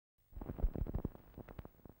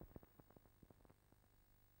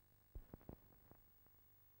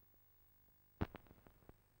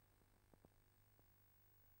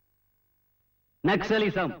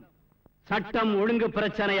நக்சலிசம் சட்டம் ஒழுங்கு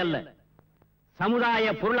பிரச்சனை அல்ல, சமுதாய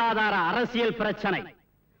பொருளாதார அரசியல் பிரச்சனை.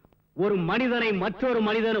 ஒரு மனிதனை மற்றொரு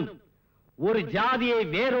மனிதனும் ஒரு ஜாதியை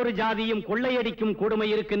வேறொரு ஜாதியும் கொள்ளையடிக்கும் கொடுமை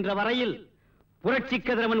இருக்கின்ற வரையில் புரட்சி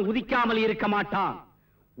கதிரவன் உதிக்காமல் இருக்க மாட்டான்.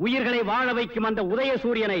 உயிர்களை வாழ வைக்கும் அந்த உதய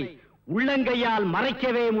சூரியனை உள்ளங்கையால்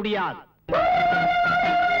மறைக்கவே முடியாது.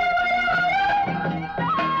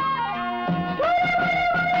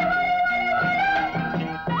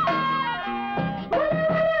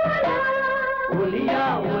 ஒலியா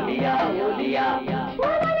ஒலியா ஒலியா ஒலியா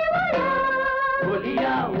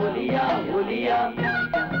ஒலியா ஒலியா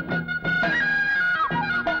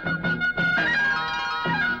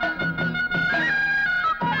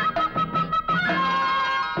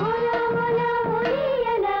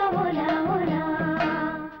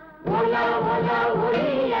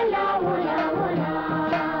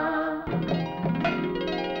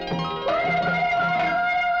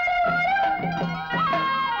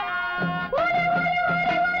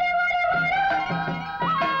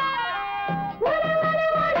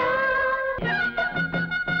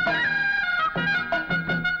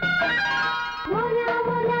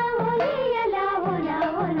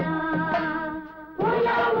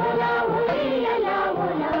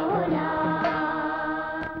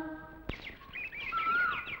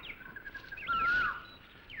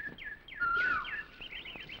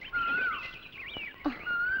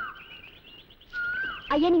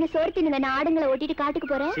ஐயா, நீங்க சோறு தின்னுங்க, நான் ஆடுங்களை ஓட்டிட்டு காட்டுக்கு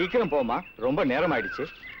போறேன். சீக்கிரம் போமா, ரொம்ப நேரம் ஆயிடுச்சு.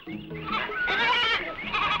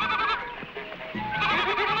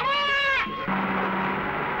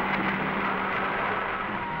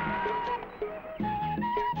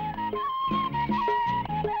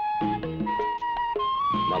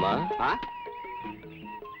 மாமா,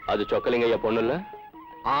 அது சொக்கலிங்கய்யா பொண்ணு இல்ல?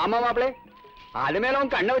 ஆமா மாப்பிளே, அது மேல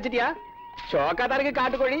உன் கண்ணை வச்சிட்டியா? சோக்காதாருக்கு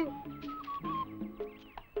காட்டுக்கோழி.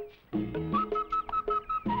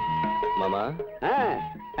 மாமா,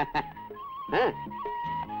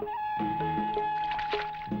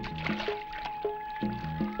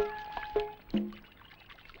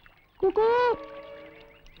 குக்கு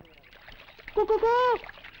குக்கு குக்கு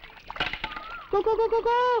குக்கு குக்கு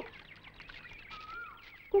குக்கு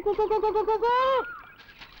குக்கு குக்கு குக்கு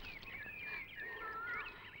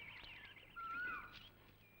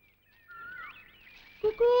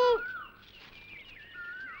குக்கு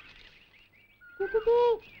குக்கு குக்கு.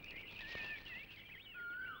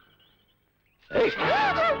 ஏய்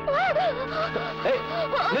ஏய்,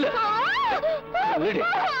 நில்லு. நில்லு.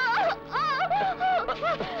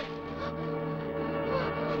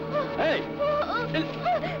 ஏய்,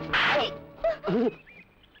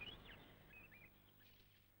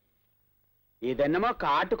 இது என்னமோ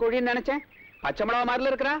காட்டுக்கோழின்னு நினைச்சேன். பச்சை மிளகா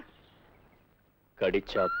மாதிரில இருக்கிறா.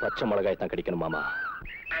 கடிச்சா பச்சை மிளகாய் தான் கடிக்கணும் மாமா.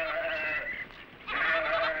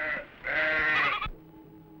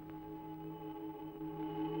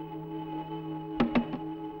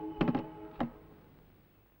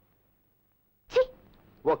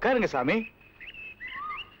 உக்காருங்க சாமி,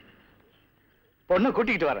 பொண்ணை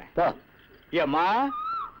கூட்டிக்கிட்டு வரேன். ஏம்மா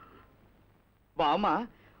வாமா,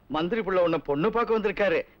 மந்திரி புள்ள உன்னை பொண்ணு பார்க்க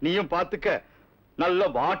வந்திருக்காரு. நீயும் பாத்துக்க. நல்ல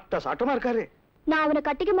வாட்ட சாட்டமா இருக்காரு. நான் அவனை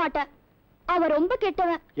கட்டிக்க மாட்டேன், அவன் ரொம்ப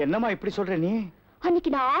கெட்டவன். என்னம்மா இப்படி சொல்ற நீ? அன்னைக்கு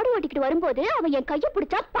நான் ஆடு ஓட்டிக்கிட்டு வரும்போது அவன் என் கைய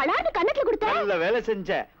பிடிச்சா பலான்னு கண்ணத்துல கொடுத்தான். நல்ல வேலை செஞ்ச.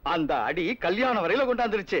 அந்த அடி கல்யாணம் வரையில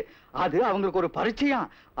கொண்டாந்துருச்சு. அது அவங்களுக்கு ஒரு பரீட்சையா.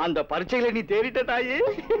 அந்த பரீட்சையில நீ தேறிட்ட தாயி.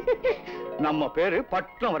 நம்ம பேரு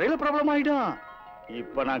பட்டம் வரையில பிரபலம் ஆயிடும்.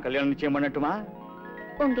 இப்ப நான் கல்யாணம் நிச்சயம் பண்ணட்டுமா?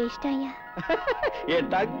 உங்க இஷ்டம் ஐயா.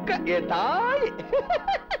 என் தக்க, என் தாய்.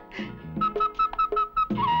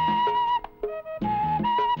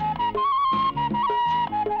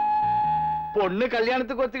 பொண்ணு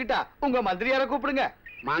கல்யாணத்துக்கு ஒத்துக்கிட்டா உங்க மந்திரியார கூப்பிடுங்க.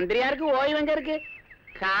 மந்திரியாருக்கு ஓய்வு எங்க இருக்கு?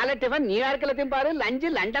 காலை டிஃபன் நியூயார்க்ல திம்பாரு, லஞ்சு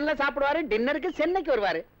லண்டன்ல சாப்பிடுவாரு, டின்னருக்கு சென்னைக்கு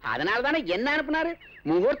வருவாரு. அதனால தானே என்ன அனுப்புனாரு.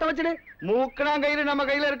 முகூர்த்தம் வச்சுடு. மூக்கணாங்கயிறு நம்ம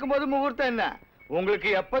கையில இருக்கும்போது முகூர்த்தம் என்ன?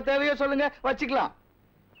 உங்களுக்கு எப்ப தேவையோ சொல்லுங்க, வச்சுக்கலாம்.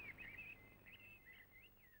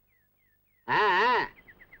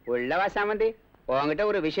 உள்ளவா சாமந்தி, உங்ககிட்ட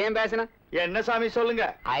ஒரு விஷயம் பேசணும். என்ன சாமி சொல்லுங்க.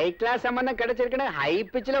 ஹை கிளாஸ் சம்பந்தம் கிடைச்சிருக்குன்னு ஹை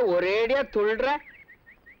பிச்சில ஒரேடியா துள்ளுற.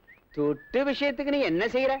 துட்டு விஷயத்துக்கு நீ என்ன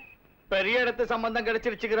செய்யற? பெரிய இடத்து சம்பந்தம்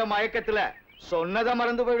கிடைச்சிருச்சுக்கிற மயக்கத்துல சொன்னதை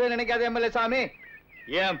மறந்து போயிட நினைக்காத எம்எல்ஏ சாமி.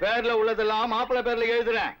 என் பேர்ல உள்ளதெல்லாம் மாப்பிள்ளை பேர்ல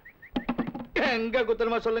எழுதுறேன். எங்க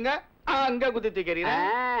குத்தணுமா சொல்லுங்க, அங்க குத்தி தூக்கிறீங்க.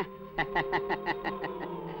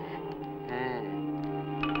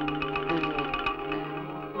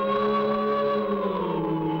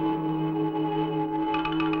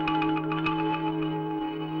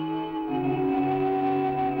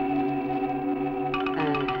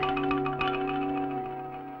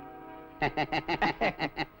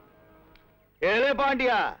 ஏலே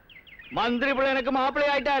பாண்டியா, மந்திரி பிள்ளை எனக்கு மாப்பிள்ளை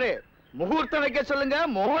ஆயிட்டாரு. முகூர்த்தம் வைக்க சொல்லுங்க,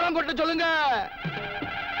 மோளம் கொட்ட சொல்லுங்க.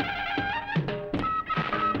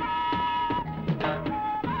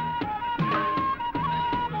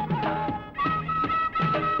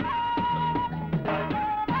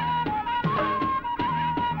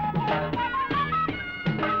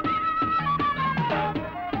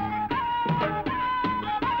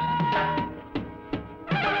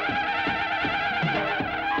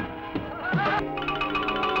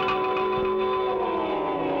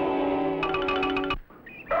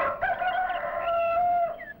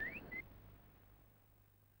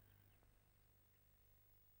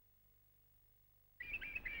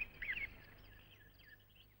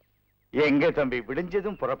 எங்க தம்பி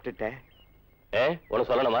விடிஞ்சதும் புறப்பட்டுட்ட? உனக்கு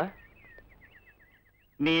சொல்லணுமா?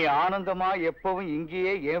 நீ ஆனந்தமா எப்பவும்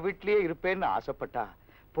இங்கேயே என் வீட்லயே இருப்பேன்னு ஆசைப்பட்டா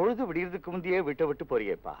பொழுது விடியறதுக்கு முந்தையே விட்டு விட்டு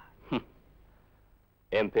போறியேப்பா.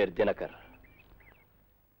 என் பேர் தினகர்.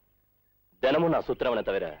 தினமும் நான் சுத்துறவனை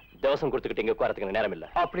தவிர திவசம் கொடுத்துக்கிட்டு இங்க உட்காரத்துக்கு நேரம் இல்ல.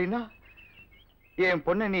 அப்படின்னா என்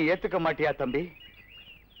பொண்ணை நீ ஏத்துக்க மாட்டியா தம்பி?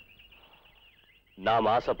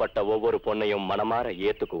 நாம் ஆசைப்பட்ட ஒவ்வொரு பொண்ணையும் மனமாற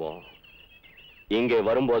ஏத்துக்குவோம். இங்கே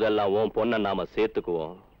வரும்போதெல்லாம் உன் பொண்ணை நாம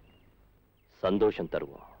சேர்த்துக்குவோம், சந்தோஷம்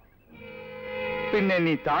தருவோம். பின்ன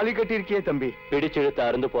நீ தாலி கட்டியிருக்கியே தம்பி. பிடிச்சிழுத்து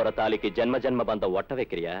அருந்து போற தாலிக்கு ஜென்ம ஜென்ம பந்தம் ஒட்ட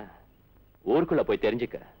வைக்கிறியா? ஊருக்குள்ள போய்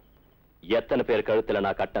தெரிஞ்சுக்க, எத்தனை பேர் கழுத்துல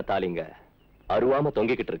நான் கட்டின தாலிங்க அருவாம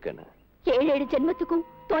தொங்கிக்கிட்டு இருக்குன்னு. 7 ஜென்மத்துக்கும்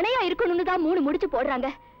துணையா இருக்கணும்னு தான் 3 முடிச்சு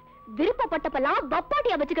போடுறாங்க. விருப்பப்பட்டப்பெல்லாம்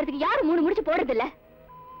பப்பாட்டியா வச்சுக்கிறதுக்கு யாரும் 3 முடிச்சு போடுறது இல்ல.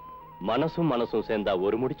 மனசும் மனசும் சேர்ந்தா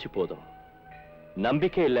ஒரு முடிச்சு போதும்.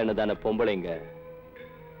 நம்பிக்கை இல்லைன்னு தானே பொம்பளைங்க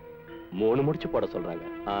 3 முடிச்சு போட சொல்றாங்க.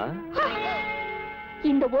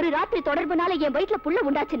 இந்த ஒரு ராத்திரி தொடர்புனால என் வயிற்றுல புள்ள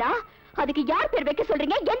உண்டாச்சுன்னா அதுக்கு யார் பேர் வைக்க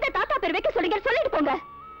சொல்றீங்க, எந்த தாத்தா பேர் வைக்க சொல்றீங்க சொல்லிட்டு போங்க.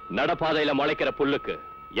 நடப்பாதையில முளைக்கிற புல்லுக்கு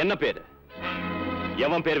என்ன பேரு?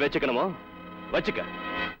 எவன் பேர் வச்சுக்கணுமோ வச்சுக்க.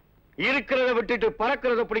 இருக்கிறத விட்டுட்டு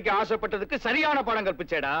பறக்கிறத பிடிக்க ஆசைப்பட்டதுக்கு சரியான படம்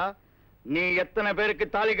கற்பிச்சேடா. நீ எத்தனை பேருக்கு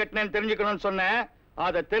தாலி கட்டினேன்னு தெரிஞ்சுக்கணும்னு சொன்ன,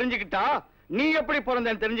 அதை தெரிஞ்சுக்கிட்டா நீ எப்படி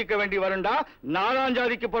பிறந்தேன்னு தெரிஞ்சுக்க வேண்டி வருண்டா. 4ஆம்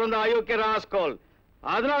ஜாதிக்கு பிறந்த அயோக்கிய ராஸ்கோல்.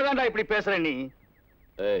 அதனாலதான்டா இப்படி பேசுற நீ.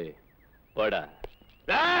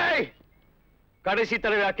 கடைசி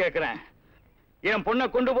தலைவா கேக்குறேன், என் பொண்ணை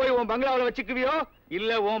கொண்டு போய் உன் பங்களாவில வச்சுக்குவியோ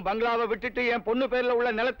இல்ல உன் பங்களாவை விட்டுட்டு என் பொண்ணு பேர்ல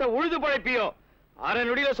உள்ள நிலத்தை உழுது பழைப்பியோ? அரை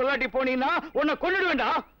நொடியில சொல்லாட்டி போனீங்கன்னா உன்னை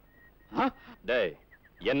கொன்னுடுவேண்டா.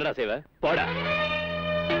 என்னடா செய்வ? போடா.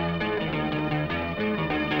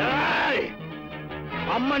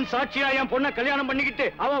 அம்மன் சாட்சியா என் பொண்ணை கல்யாணம் பண்ணிக்கிட்டு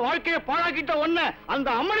அவன் வாழ்க்கையை பாழாக்கிட்ட ஒண்ணு அந்த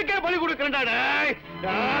அம்மனுக்கே பலி கொடுக்கிறேன்டா.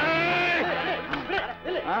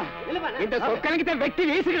 இந்த சொக்கனுக்கு வெட்டி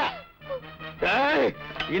வீசுகிறா.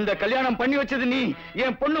 இந்த கல்யாணம் பண்ணி வச்சது நீ,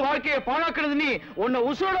 என் பொண்ணு வாழ்க்கையை பாழாக்குறது நீ. உன்னை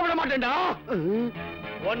உசுரோட விட மாட்டேன்டா.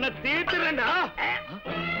 உன்னை தீர்த்துறேன்டா.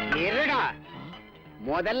 இருடா,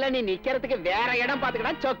 முதல்ல நீ நிக்கிறதுக்கு வேற இடம்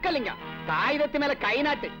பாத்துக்கடா சொக்கலிங்க. காகிதத்து மேல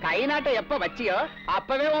கை நாட்டை எப்ப வச்சியோ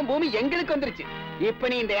அப்பவே உன் பூமி எங்களுக்கு வந்துருச்சு. இப்ப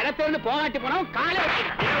நீ இந்த இடத்துல இருந்து போகாட்டி போனா காலை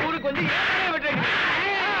ஊருக்கு வந்து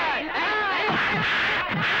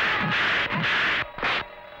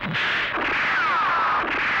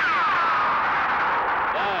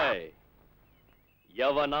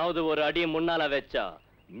எவனாவது ஒரு அடி முன்னால வச்சா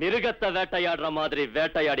மிருகத்தை வேட்டையாடுற மாதிரி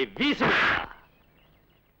வேட்டையாடி வீசு.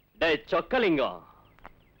 டேய் சொக்கலிங்கம்,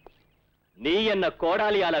 நீ என்ன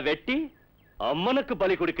கோடாலியால வெட்டி அம்மனுக்கு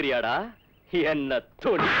பலி கொடுக்கிறியாடா? என்ன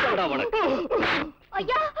துணிச்சடா உனக்கு?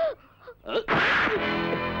 ஐயா,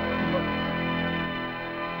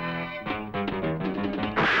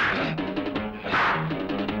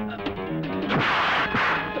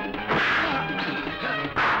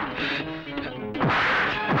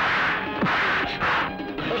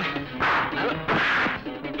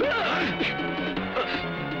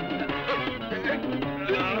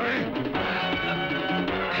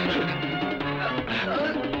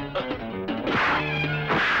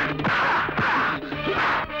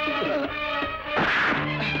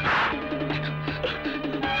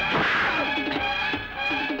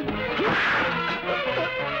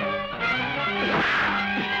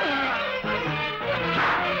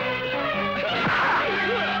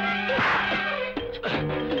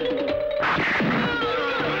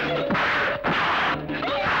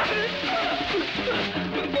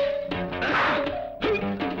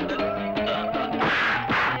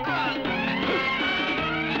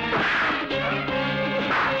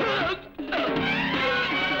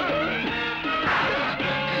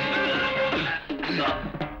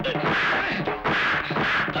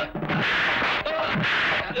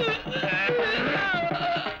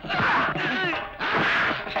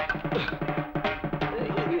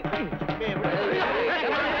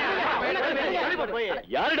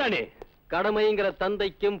 யாருடா நீ? கடமைங்கிற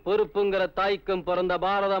தந்தைக்கும் பொறுப்புங்கிற தாய்க்கும் பிறந்த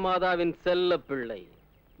பாரத மாதாவின் செல்ல பிள்ளை.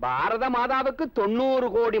 பாரத மாதாவுக்கு 90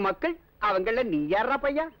 கோடி மக்கள், அவங்கள நீ யாரா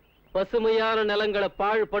பையா? பசுமையான நிலங்களை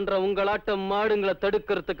பாழ் பண்ற உங்களாட்டம் மாடுங்களை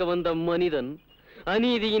தடுக்கிறதுக்கு வந்த மனிதன்,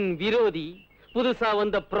 அநீதியின் விரோதி, புதுசா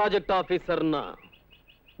வந்த ப்ராஜெக்ட் ஆபீசர்னா.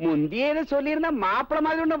 முந்தியே சொல்லியிருந்தா மாப்பிள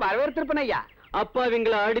மாதிரி ஒண்ணு வரவேற்றிருப்பேன் ஐயா. அப்பா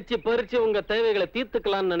இவங்களை அடிச்சு பறிச்சு உங்க தேவைகளை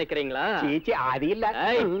தீர்த்துக்கலாம்னு நினைக்கிறீங்களா? சீச்சி, அது இல்ல.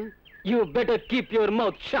 You better keep your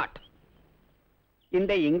mouth shut.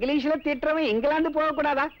 இந்த இங்கிலீஷ்ல திட்டுறவன் இங்கிலாந்து போக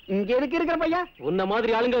கூடாதா? இங்க எதுக்கு இருக்கிற பையா? உன்ன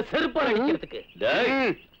மாதிரி ஆளுங்க செருப்பா அடிக்கிறதுக்கு.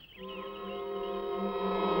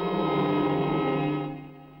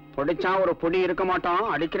 பிடிச்சா ஒரு பொடி இருக்க மாட்டான்.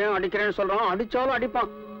 அடிக்கிறேன்னு சொல்றான், அடிச்சாலும்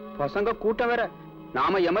அடிப்பான். பசங்க கூட்டம் வேற.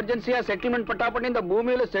 நாம எமர்ஜென்சியா செட்டில்மெண்ட் பட்டா பண்ணி இந்த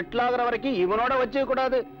பூமியில செட்டில் ஆகுற வரைக்கும் இவனோட வச்சுக்க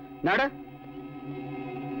கூடாது. நட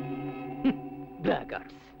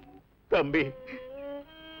தம்பி,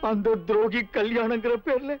 அந்த துரோகி கல்யாணங்கிற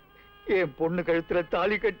பேர்ல என் பொண்ணு கழுத்துல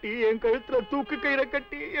தாலி கட்டி, என் கழுத்துல தூக்கு கயிறை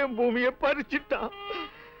கட்டி என் பூமியை பறிச்சுட்டான்.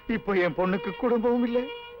 இப்ப என் பொண்ணுக்கு குடும்பமும் இல்ல,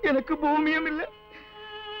 எனக்கு பூமியும் இல்ல.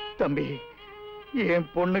 தம்பி, என்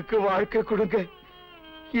பொண்ணுக்கு வாழ்க்கை கொடுங்க,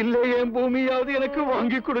 இல்ல என் பூமியாவது எனக்கு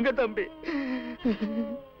வாங்கி கொடுங்க தம்பி.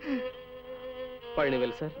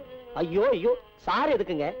 பழனிவேல் சார். ஐயோ ஐயோ, சார்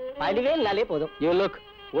எதுக்குங்க? பழனிவேல்னாலே போதும். யூ லுக்,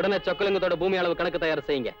 உடனே சொக்கலிங்கத்தோட பூமி அளவு கணக்கு தயார்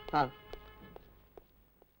செய்யுங்க.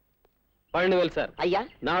 பழனிவேல் சார். ஐயா,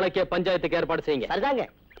 நாளைக்கே பஞ்சாயத்துக்கு ஏற்பாடு செய்யுங்க. சரிதாங்க.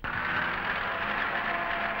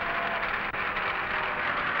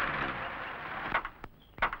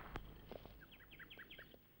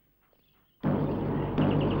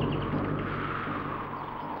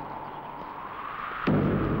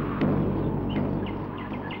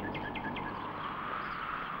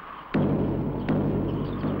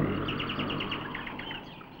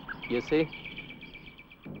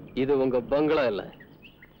 இது உங்க பங்களா இல்ல.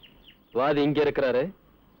 வாதி இங்க இருக்கிறாரு,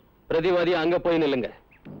 பிரதிவாதி அங்க போய் நில்லுங்க.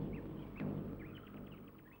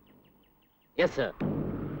 எஸ் சார்,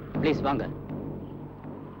 ப்ளீஸ் வாங்க.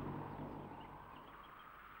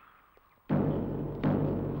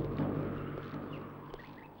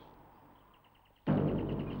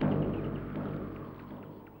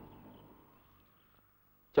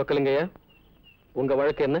 சொக்கலிங்கய்யா, உங்க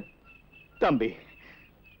வழக்கு என்ன? தம்பி,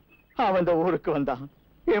 அவன் இந்த ஊருக்கு வந்தான்,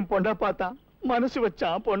 என் பொண்ண பார்த்தான், மனசு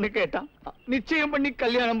வச்சான், பொண்ணு கேட்டான், நிச்சயம் பண்ணி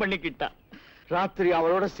கல்யாணம் பண்ணிக்கிட்டான். ராத்திரி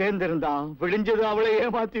அவளோட சேர்ந்து இருந்தான், விடிஞ்சது அவளை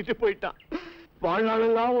ஏமாத்திட்டு போயிட்டான்.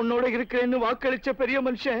 வாழ்நாளெல்லாம் உன்னோட இருக்கிறேன்னு வாக்களிச்ச பெரிய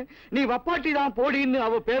மனுஷன் நீ வப்பாட்டி தான் போடின்னு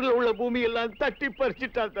அவ பேர்ல உள்ள பூமி எல்லாம் தட்டி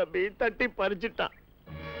பறிச்சுட்டான் தம்பி, தட்டி பறிச்சுட்டான்.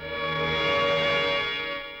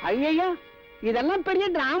 ஐயா, இதெல்லாம் பெரிய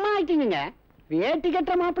டிராமா ஆக்கிங்க. வேட்டி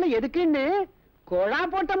கட்டுற மாப்பிள்ளை எதுக்குன்னு கொழா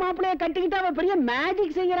போட்ட மாப்பிள்ளைய கட்டிக்கிட்டு அவ பெரிய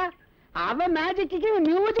மேஜிக் செய்யறா. அவ மேஜிக்கு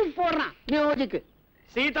மியூசிக் போடுறான். மியூசிக்.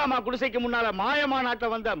 சீதாமா குடிசைக்கு முன்னால மாயமா நாட்ட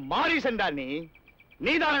வந்த மாரி செண்டா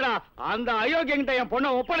நீதானடா அந்த அயோக்கியங்கிட்ட என்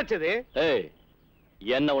பொண்ணை ஒப்படைச்சது. ஏய்,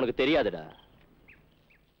 என்ன உனக்கு தெரியாதுடா?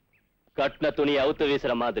 கட்டின துணி அவுத்து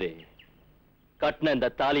வீசுற மாதிரி கட்டின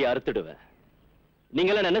இந்த தாலியை அறுத்துடுவேன்.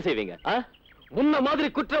 நீங்க எல்லாம் என்ன செய்வீங்க? உன்ன மாதிரி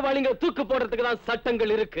குற்றவாளிங்க தூக்கு போடுறதுக்கு தான்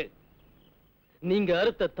சட்டங்கள் இருக்கு. நீங்க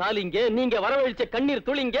அறுத்த தாலிங்க, நீங்க வரவழைச்ச கண்ணீர்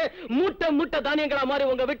துளிங்க, மூட்டை மூட்டை தானியங்களா மாதிரி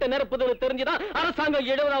உங்க வீட்டை நிரப்புதுன்னு தெரிஞ்சுதான் அரசாங்கம்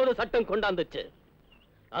 70வது சட்டம் கொண்டாந்துச்சு.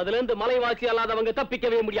 அதுல இருந்து மலைவாசி அல்லாதவங்க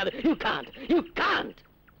தப்பிக்கவே முடியாது. You can't.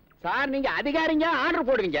 சார், நீங்க அதிகாரிங்க, ஆர்டர்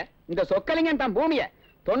போடுவீங்க. இந்த சொக்கலிங்க தன் பூமியை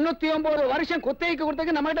 99 வருஷம் குத்தகைக்கு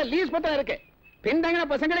கொடுத்ததுக்கு நம்ம கிட்ட லீஸ் பத்திரம் இருக்கு. பின்தங்கின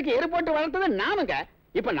பசங்களுக்கு எரு போட்டு வளர்த்தது நாமுங்க.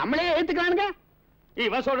 இப்ப நம்மளே ஏத்துக்கலானுங்க.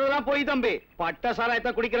 இவன் சொல்றதுதான் போய் தம்பி. பட்ட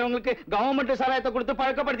சாராயத்தை குடிக்கிறவங்களுக்கு கவர்மெண்ட் சாராயத்தை கொடுத்து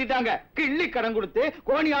பழக்கப்படுத்திட்டாங்க. கிள்ளி கடன் கொடுத்து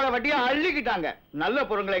கோணியால வட்டியை அள்ளிக்கிட்டாங்க. நல்ல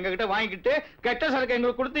பொருட்களை எங்க கிட்ட வாங்கிக்கிட்டு கெட்ட சரக்கு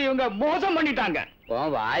எங்களுக்கு கொடுத்து இவங்க மோசம் பண்ணிட்டாங்க.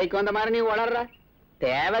 வாய்க்கு வந்த மாதிரி நீ வளர்ற.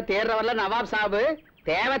 தேவை தேர்றவர்ல நவாப் சாபு,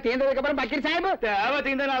 தேவை தீர்ந்ததுக்கு அப்புறம் பக்கீர் சாஹிப். தேவை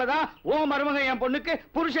தீர்ந்தனாலதான் ஓ மருமக என் பொண்ணுக்கு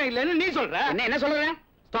புருஷன் இல்லைன்னு நீ சொல்ற. என்ன சொல்ற?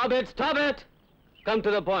 Stop it. Come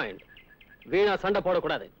to the point. வீணா சண்டை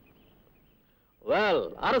போடக்கூடாது.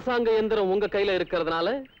 அரசாங்க எந்திரம் உங்க கையில இருக்கிறதுனால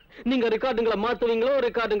நீங்க ரெக்கார்டுங்களை மாத்துவீங்களோ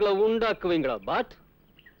ரெக்கார்டுங்களை உண்டாக்குவீங்களோ. பட்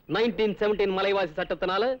 1917 மலைவாசி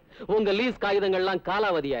சட்டத்தினால உங்க லீஸ் காகிதங்கள்லாம்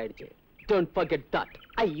காலாவதி ஆயிடுச்சு. Don't forget that.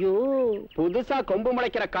 ஐயோ, புதுசா கொம்பு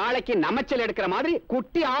முளைக்கிற காளைக்கு நமச்சல் எடுக்கிற மாதிரி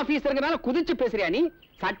குட்டி ஆபீசர்ங்கனால குதிச்சு பேசுறியா நீ?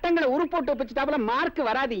 சட்டங்களை உருப்போட்டு வச்சுட்டாப்புல மார்க்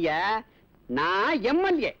வராதீங்க. நான்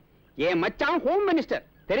எம்எல்ஏ, என் மச்சான் ஹோம் மினிஸ்டர்.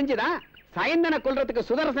 தெரிஞ்சுதா? சயந்தனை கொல்றதுக்கு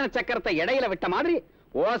சுதர்சன சக்கரத்தை இடையில விட்ட மாதிரி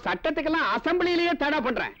ஓ சட்டத்துக்கெல்லாம் அசம்பிளிலேயே தடை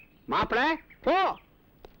பண்றேன். மாப்பிள போ.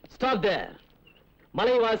 ஸ்டாப் தேர்.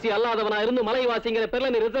 மலைவாசி அல்லாதவனா இருந்து மலைவாசிங்கிற பேர்ல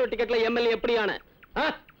நீ ரிசர்வ் டிக்கெட்ல எம்எல்ஏ எப்படியான?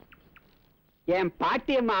 என்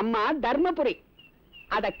பாட்டி அம்மா தர்மபுரி,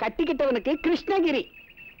 அத கட்டிக்கிட்டவனுக்கு கிருஷ்ணகிரி,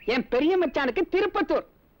 என் பெரிய மச்சானுக்கு திருப்பத்தூர்.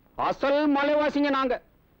 அசல் மலைவாசிங்க நாங்க.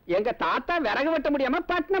 எங்க தாத்தா விறகு வெட்ட முடியாம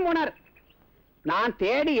பட்னம் போனார். நான்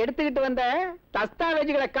தேடி எடுத்துக்கிட்டு வந்த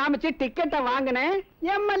தஸ்தாவேஜுகளை காமிச்சு டிக்கெட்டை வாங்கினேன்,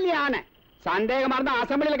 எம்எல்ஏ ஆனேன். சந்தேகமா இருந்தா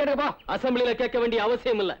அசம்பிளில கேட்டுப்போ. அசம்பிளில கேட்க வேண்டிய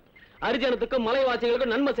அவசியம் இல்ல. அரிஜனத்துக்கும்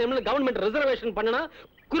மலைவாசிகளுக்கும் நன்மை செய்யணும்னு கவர்மெண்ட் ரிசர்வேஷன் பண்ணனா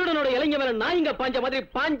குருடனோட இளைஞ மேல நான் இங்க பாஞ்ச மாதிரி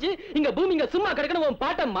பாஞ்சு இங்க பூமி இங்க சும்மா கிடக்கணும். உன்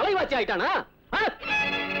பாட்ட மலைவாசி ஆயிட்டானா?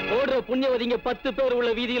 ஓடுற புண்ணியவதிங்க 10 பேர் உள்ள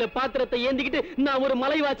வீதியில பாத்திரத்தை ஏந்திக்கிட்டு நான் ஒரு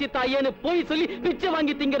மலைவாசி தாயேன்னு போய் சொல்லி பிச்சை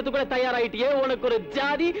வாங்கி திங்கிறது கூட தயாராயிட்டியே. உனக்கு ஒரு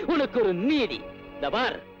ஜாதி, உனக்கு ஒரு நீதி. இந்த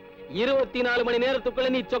பார், 24 மணி நேரத்துக்குள்ள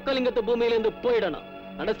நீ சொக்கலிங்கத்து பூமியில இருந்து போயிடணும்.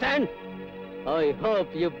 Understand? I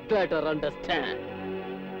hope you better understand.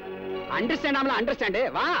 Understand understand.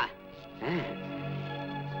 வா,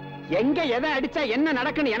 எங்க எதை அடிச்சா என்ன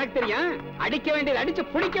நடக்குன்னு எனக்கு தெரியும். அடிக்க வேண்டியதை அடிச்சு,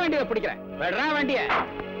 பிடிக்க வேண்டியதை பிடிக்கிறேன். விடுறா வண்டிய.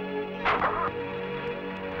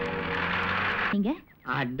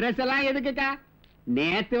 அட்ரஸ் எல்லாம் எதுக்குக்கா?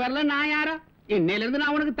 நேத்து வரல நான் யாரோ, இன்னையில இருந்து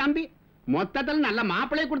நான் உனக்கு தம்பி. மொத்தத்துல நல்ல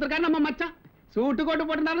மாப்பிள்ளைய கொடுத்துருக்காரு நம்ம மச்சான். சூட்டு கோட்டு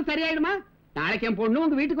போட்டிருந்தாலும் சரியாயிடுமா? நாளைக்கு என் பொண்ணு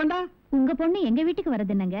உங்க வீட்டுக்கு வந்தா? உங்க பொண்ணு எங்க வீட்டுக்கு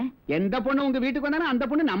வரது என்னங்க? எந்த பொண்ணு உங்க வீட்டுக்கு வந்தாலும் அந்த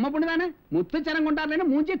பொண்ணு நம்ம பொண்ணு தானே. முத்துச்சரம்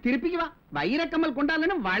கொண்டாடலன்னு மூஞ்சிய திருப்பிக்குவா, வைரக்கமல்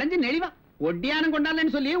கொண்டாடலன்னு வளைஞ்சு நெளிவா, ஒட்டியானம்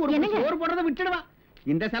கொண்டாடலன்னு சொல்லி ஒரு சோறு போடுறத விட்டுடுவா.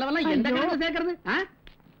 இந்த செலவெல்லாம் எந்த காலத்துல சேர்க்கறது?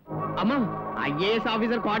 அம்மா, ஐஏஎஸ்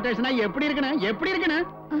ஆபீசர் குவார்டர்ஸ்னா எப்படி இருக்குன்னு, எப்படி இருக்குன்னு?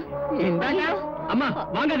 இந்தாங்க அம்மா,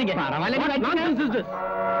 வாங்காதீங்க. பரவாயில்ல.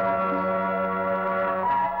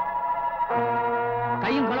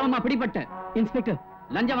 கையும் களவுமா பிடிபட்ட இன்ஸ்பெக்டர்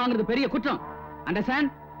லஞ்சம் வாங்குறது பெரிய குற்றம். Understand?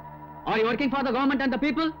 Are you working for the government and the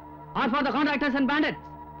people or for the contractors and bandits?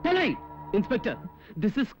 Tell me, Inspector.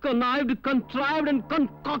 This is connived, contrived and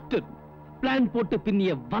concocted. Plan போட்டு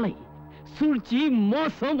பின்னிய வலை, சூழ்ச்சி,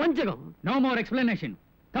 மோசம், வஞ்சகம். No more explanation.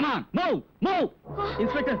 Come on, move, move.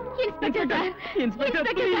 Inspector, Inspector,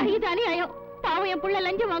 இது அநியாயம். பாவம், என் புள்ள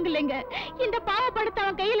லஞ்சம் வாங்கலைங்க. இந்த பாவ படத்தை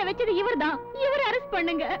அவன் கையில வச்சது இவர்தான். இவரை அரெஸ்ட்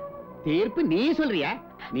பண்ணுங்க. தீர்ப்பு நீ சொல்றியா?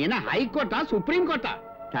 நீ என்ன ஹைகோர்ட்டா, சுப்ரீம் கோர்ட்டா?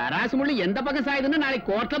 தராசு முள்ளி எந்த பக்கம் சாயுதுன்னு நாளைக்கு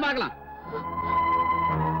கோர்ட்ல பார்க்கலாம்.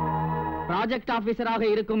 ப்ராஜெக்ட் ஆபீசராக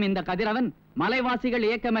இருக்கும் இந்த கதிரவன் மலைவாசிகள்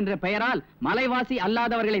இயக்கம் என்ற பெயரால் மலைவாசி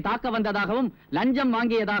அல்லாதவர்களை தாக்க வந்ததாகவும் லஞ்சம்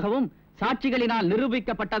வாங்கியதாகவும் சாட்சிகளினால்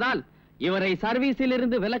நிரூபிக்கப்பட்டதால் இவரை சர்வீஸில்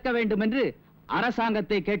இருந்து விலக்க வேண்டும் என்று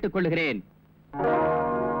அரசாங்கத்தை கேட்டுக்கொள்கிறேன்.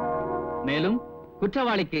 மேலும்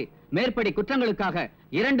குற்றவாளிக்கு மேற்படி குற்றங்களுக்காக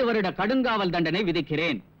 2 வருட கடுங்காவல் தண்டனை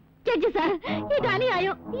விதிக்கிறேன். ஜட்ஜ் சார், இது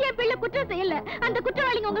அநியாயம். என் பிள்ளை குற்றம் செய்யல. அந்த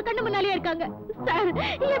குற்றவாளிங்க உங்க கண்ணு முன்னாலே இருக்காங்க. சார்,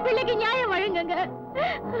 என் பிள்ளைக்கு நியாயம் வழங்குங்க.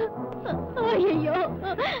 ஐயோ,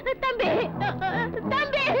 தம்பி,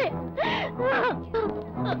 தம்பி,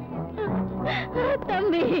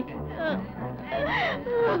 தம்பி,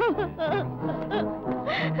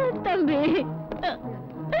 தம்பி.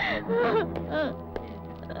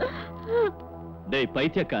 டேய்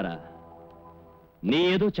பைத்தியக்காரா, நீ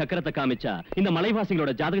ஏதோ சக்கரத்தை காமிச்சா இந்த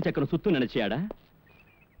மலைவாசிகளோட ஜாதக சக்கரம் சுத்து நினைச்சியாடா?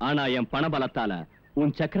 ஆனா என் பண பலத்தால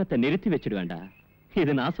உன் சக்கரத்தை நிறுத்தி வச்சிடுவேண்டா.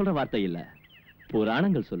 இது நான் சொல்ற வார்த்தை இல்ல,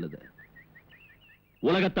 புராணங்கள் சொல்லுது.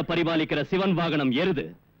 உலகத்தை பரிபாலிக்கிற சிவன் வாகனம் எருது,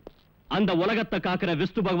 அந்த உலகத்தை காக்கிற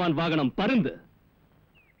விஷ்ணு பகவான் வாகனம் பருந்து.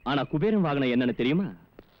 ஆனா குபேரன் வாகனம் என்னன்னு தெரியுமா?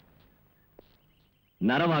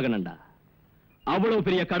 நரவாகனம்டா. அவ்வளவு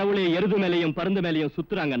பெரிய கடவுளே எருது மேலையும் பருந்து மேலையும்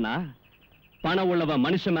சுத்துறாங்கன்னா பணம் உள்ளவ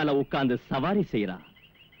மனுஷன் மேல உட்கார்ந்து சவாரி செய்யறான்,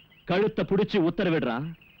 கழுத்தை புடிச்சு உத்தரவிடுறான்,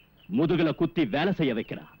 முதுகுல குத்தி வேலை செய்ய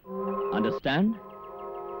வைக்கிறான். அண்டர்ஸ்டாண்ட்?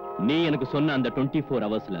 நீ எனக்கு சொன்ன அந்த 24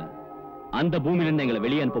 ஹவர்ஸ்ல அந்த பூமியில இருந்து எங்களை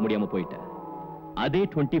வெளியே அனுப்ப முடியாம போயிட்ட. அதே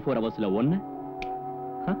 24 ஹவர்ஸ்ல ஒன்னு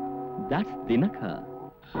that's தினகா.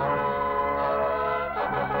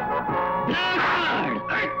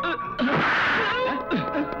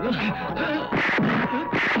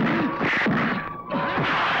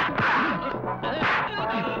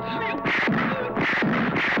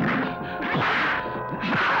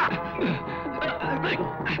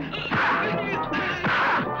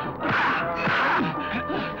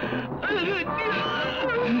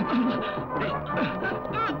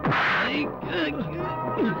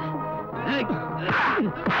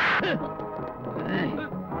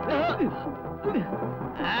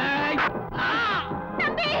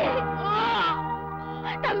 தம்பி,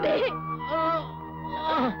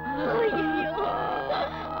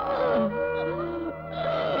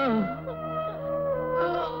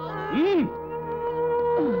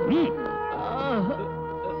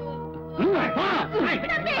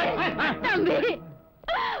 தம்பி.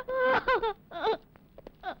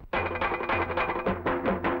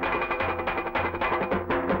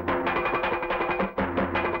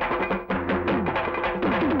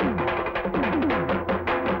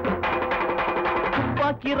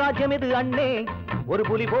 ராஜ்யம் இது அண்ணே, ஒரு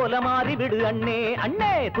புலி போல மாறி விடு அண்ணே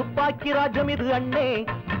அண்ணே துப்பாக்கி ராஜ்யம் இது அண்ணே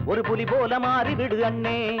ஒரு புலி போல மாறி விடு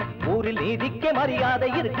அண்ணே ஊரில் நீதிக்க மரியாதை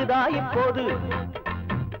இருக்குதா இப்போது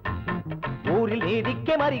ஊரில்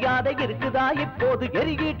நீதிக்க மரியாதை இருக்குதா இப்போது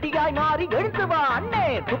எரிகீட்டியாய் மாறி எழுந்து வா அண்ணே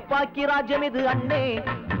துப்பாக்கி ராஜ்யம் இது அண்ணே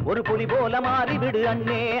ஒரு புலி போல மாறி விடு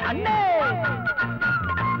அண்ணே அண்ணே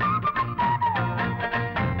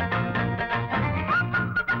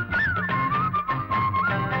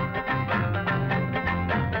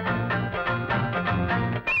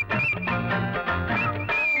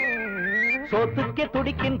சோத்துக்கே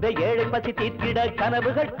துடிக்கின்ற ஏழை பசி தீர்த்திட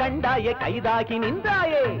கனவுகள் கண்டாயே கைதாகி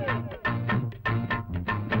நின்றாயே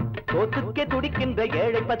சோத்துக்கே துடிக்கின்ற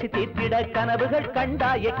ஏழை பசி தீர்த்திட கனவுகள்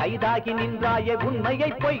கண்டாயே கைதாகி நின்றாயே உண்மையை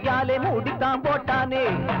பொய்யாலே மூடித்தான் போட்டானே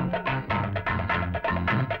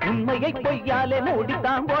உண்மையை பொய்யாலே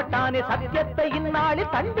மூடித்தான் போட்டானே சத்தியத்தை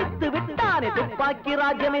இந்நாளில் தண்டித்து விட்டானே துப்பாக்கி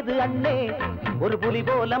ராஜ்யம் இது அண்ணே ஒரு புலி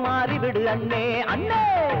போல மாறிவிடு அண்ணே அண்ணே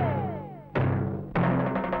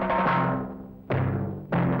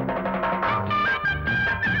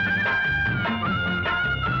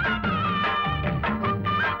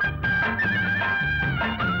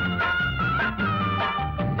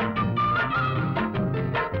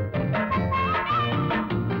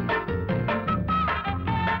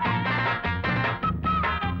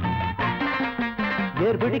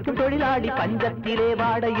பிடிக்கும் தொழிலாளி பஞ்சத்திலே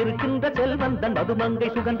வாட இருக்கின்ற செல்வந்தன் மதுமங்கை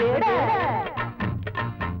சுகந்தேட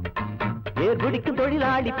பிடிக்கும்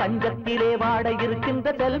தொழிலாளி பஞ்சத்திலே வாட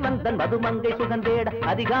இருக்கின்ற செல்வந்தன் மதுமங்கை சுகந்தேட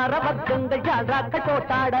அதிகார வர்க்கங்கள் ஜால்ராக்கள்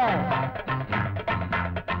போட்டாட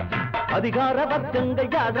அதிகார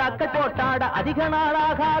வர்க்கங்கள் ஜால்ராக்கள் போட்டாட அதிக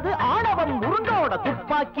நாளாகாது ஆணவம் உருண்டோட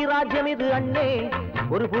துப்பாக்கி ராஜ்யம் இது அண்ணே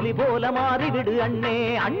ஒரு புலி போல மாறிவிடு அண்ணே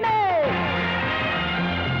அண்ணே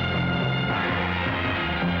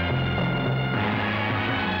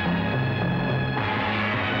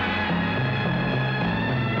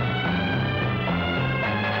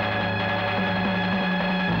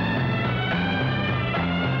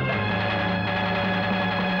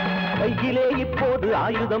கையிலே இப்போது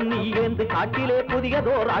ஆயுதம் நீ ஏந்து காட்டிலே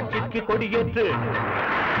புதியதோர் ஆட்சிக்கு கொடியேற்று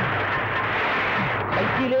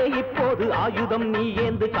கையிலே இப்போது ஆயுதம் நீ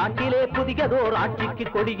ஏந்து காட்டிலே புதியதோர் ஆட்சிக்கு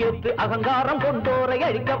கொடியேற்று அகங்காரம் கொண்டோரை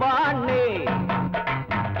அழிக்கவா அண்ணே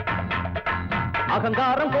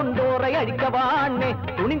அகங்காரம் கொண்டோரை அழிக்கவா அண்ணே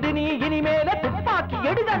துணிந்து நீ இனிமேல துப்பாக்கி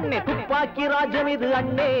எடுதண்ணே துப்பாக்கி ராஜ்யம் இது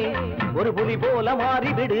அண்ணே ஒரு புலி போல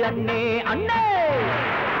மாறிவிடு அண்ணே அண்ணே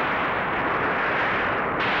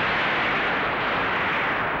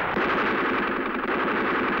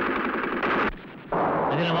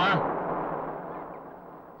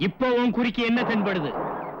இப்போ உன் குறிக்கு என்ன தென்படுது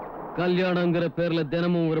கல்யாணங்கிற பேர்ல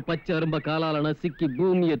தினமும் ஒரு பச்சை அரும்ப காலால நசுக்கி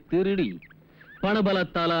பூமியை திருடி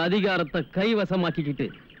பணபலத்தால அதிகாரத்தை கைவசமாக்கிக்கிட்டு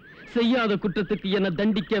செய்யாத குற்றத்துக்கு என்ன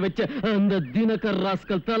தண்டிக்க வச்ச அந்த தினகர்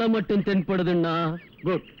ராஸ்கல் தலை மட்டும் தென்படுதுன்னா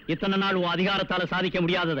குட் இத்தனை நாள் உன் அதிகாரத்தால சாதிக்க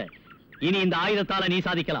முடியாததை இனி இந்த ஆயுதத்தால நீ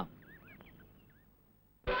சாதிக்கலாம்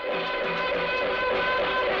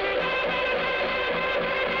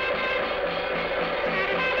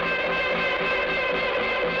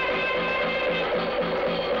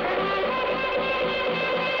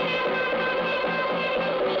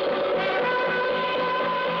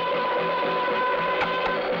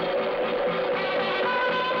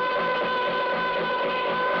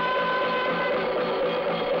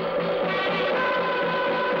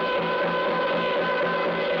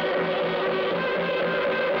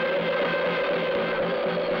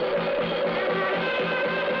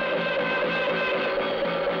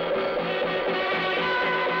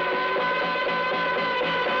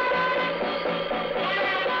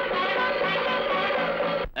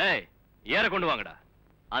ஏற கொண்டு வாங்கடா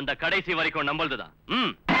அந்த கடைசி வரைக்கும் நம்மளதுதான்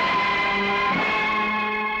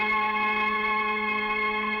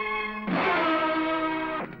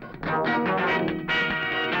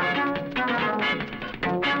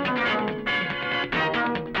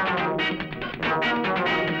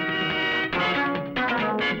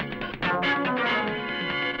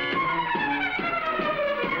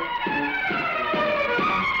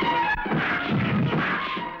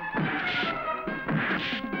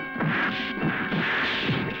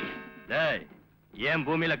ஏன்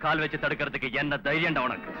பூமியில கால் வச்சு தடுக்கிறதுக்கு என்ன தைரியம்டா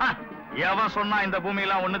உனக்கு எவன் சொன்னா இந்த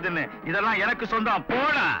பூமியெல்லாம் ஒண்ணுதுன்னு இதெல்லாம் எனக்கு சொந்தம்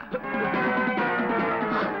போடா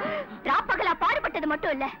ராப்பகலா பாடுபட்டது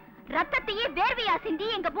மட்டும் இல்ல ரத்தத்தையே வேர்வையா சிந்தி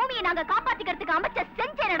எங்க பூமியை நாங்க காப்பாத்திக்கிறதுக்கு அமைச்ச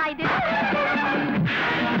செஞ்சேனடா இது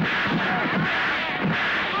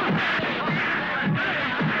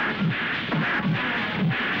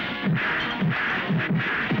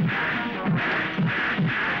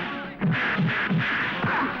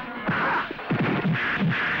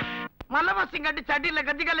மல்லவசிங்கட்டு இப்படி சட்டியில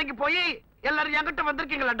கத்தி கலைக்கு போய் எல்லாரும் என்கிட்ட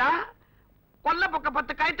வந்திருக்கீங்களாடா? கொல்ல பக்கம்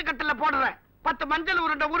 10 கயிற்று கட்டில போடுறேன், 10 மஞ்சள்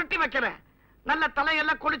உருண்டை உருட்டி வைக்கிறேன். நல்ல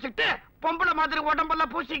தலையெல்லாம் குளிச்சுட்டு பொம்பளை மாதிரி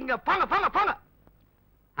உடம்பெல்லாம் பூசிங்க. போங்க போங்க போங்க.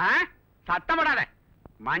 சத்தம் போடாத.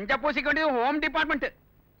 மஞ்ச பூசிக்க வேண்டியது ஹோம் டிபார்ட்மெண்ட்.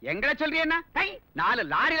 எங்களை சொல்றீன்னா 4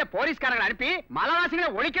 லாரியில போலீஸ்காரங்களை அனுப்பி மலைவாசிகளை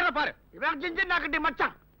ஒழிக்கிறத பாரு. இவன் ஜிஞ்சின்னாக்கட்டி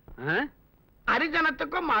மச்சான்.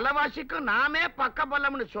 ஹரிஜனத்துக்கும் மலைவாசிக்கும் நாமே பக்க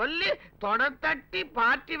பல்லம்னு சொல்லி தொடத்தட்டி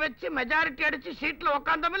பார்ட்டி வச்சு மெஜாரிட்டி அடிச்சு சீட்ல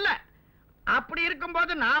உக்காந்தமில்ல. அப்படி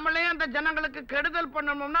இருக்கும்போது நாமளே அந்த ஜனங்களுக்கு கெடுதல்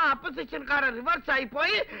பண்ணணும்னா அப்போசிஷன்கார ரிவர்ஸ் ஆகி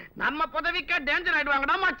போய் நம்ம பதவிக்கே டேஞ்சர்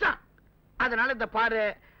ஆயிடுவாங்கடா மச்சான். அதனால இந்த பாரு,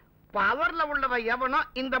 பவர்ல உள்ளவ எவனோ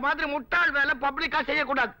இந்த மாதிரி முட்டாள் வேலை பப்ளிக்கா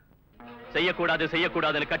செய்யக்கூடாது.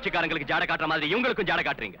 செய்யக்கூடாதுன்னு கட்சிக்காரங்களுக்கு ஜாட காட்டுற மாதிரி இவங்களுக்கும் ஜாட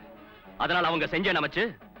காட்டுறீங்க. அதனால அவங்க செஞ்ச நமச்சு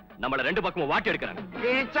நம்மள 2 பக்கமும் வாட்டி எடுக்கிறாங்க.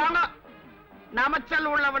 நமச்சல்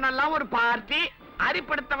உள்ளவனெல்லாம் ஒரு பார்ட்டி,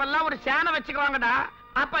 அரிப்படுத்தவெல்லாம் ஒரு சேனை வச்சுக்குவாங்கடா.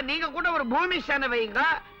 அப்ப நீங்க கூட ஒரு பூமி சேனை வைங்க,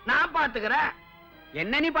 நான் பாத்துக்கிறேன்.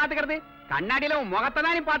 என்ன நீ பாத்துக்கிறது? கண்ணாடியில உன் முகத்தை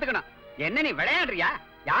தான் நீ பாத்துக்கணும். என்ன நீ விளையாடுறியா?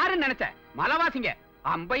 யாருன்னு நினைச்ச? மலைவாசிங்க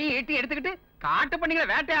அம்பையும் ஈட்டி எடுத்துக்கிட்டு காட்டு பண்ணிகளை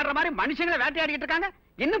வேட்டையாடுற மாதிரி மனுஷங்களை வேட்டையாடிட்டு இருக்காங்க.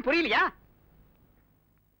 இன்னும் புரியலையா?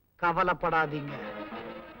 கவலைப்படாதீங்க,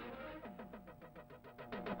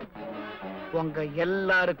 உங்க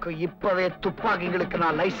எல்லாருக்கும் இப்பவே துப்பாக்கிகளுக்கு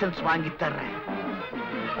நான் லைசன்ஸ் வாங்கி தர்றேன்.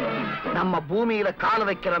 நம்ம பூமியில கால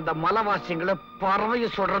வைக்கிற அந்த மலைவாசிகளை பறவைய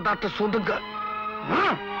சொல்றதாட்டு சொல்லுங்க.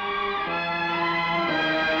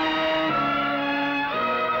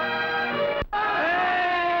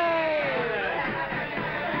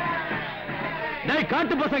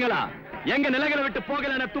 காட்டு பசங்களா, எங்க நிலங்களை விட்டு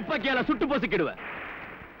போகல துப்பாக்கியால சுட்டு போசிக்கிடுவேன்.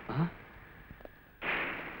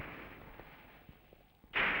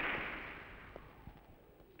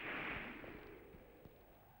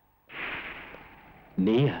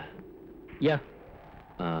 நீயா? யா.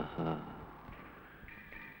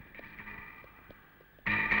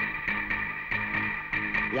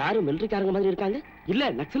 யாரும் மிலிட்டரிக்காரங்க மாதிரி இருக்காங்க. இல்ல,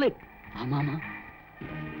 நக்சலைட். ஆமாமா.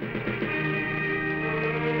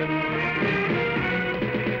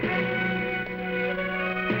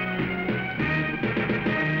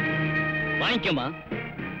 வாங்கிக்கமா,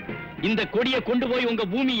 இந்த கொடியை கொண்டு போய் உங்க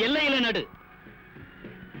பூமி எல்லையில நடு.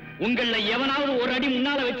 உங்கள எவனாவது ஒரு அடி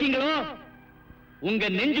முன்னால வச்சீங்களோ உங்க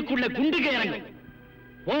நெஞ்சுக்குள்ள குண்டுக இறங்கும்.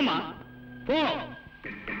 போமா, போ.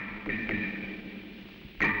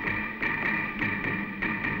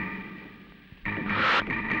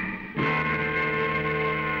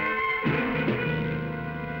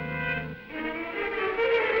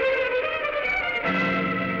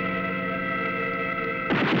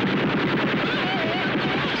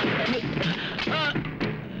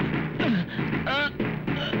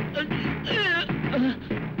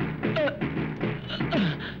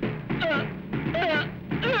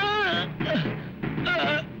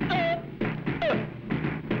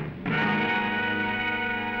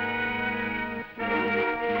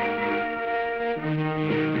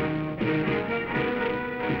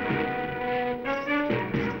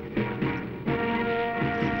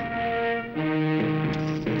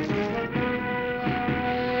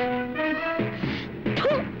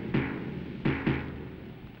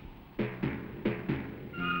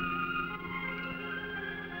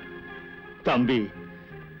 தம்பி,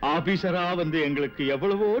 ஆபீசரா வந்து எங்களுக்கு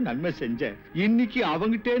எவ்வளவோ நன்மை செஞ்ச. இன்னைக்கு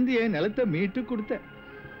அவங்கிட்ட இருந்து என் நிலத்தை மீட்டு கொடுத்த.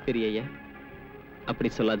 பெரியய்யா, அப்படி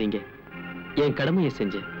சொல்லாதீங்க. என் கடமையை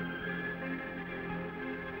செஞ்சேன்.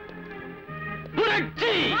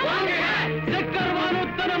 புரட்சி!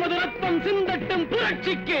 நமது ரத்தம் சிந்தட்டும்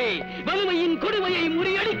புரட்சிக்கு! வறுமையின் கொடுமையை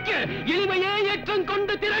முறியடிக்க எளிமையே ஏற்றம்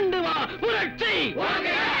கொண்டு திரண்டு வா புரட்சி!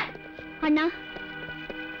 அண்ணா,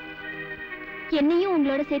 என்னையும்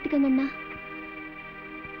உங்களோட சேர்த்துக்கங்க அண்ணா.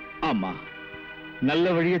 ஆமா, நல்ல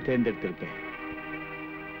வழியை தேர்ந்தெடுத்திருப்பேன்.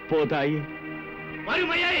 போதாயி,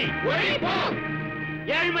 வறுமையை ஒழிப்போம்,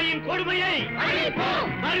 ஏழ்மையின் கொடுமையை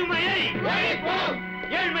அழிப்போம், வறுமையை ஒழிப்போம்,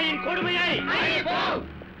 ஏழ்மையின் கொடுமையை அழிப்போம்.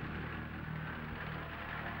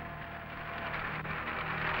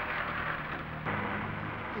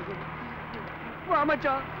 வா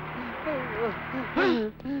மச்சான்,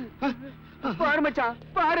 பாரு மச்சான்,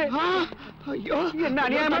 பாரு. ஐயோ, என்ன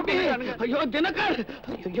அநியாயமா பேசுறானுங்க. ஐயோ தினகர்,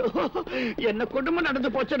 ஐயோ என்ன கொடுமை நடந்து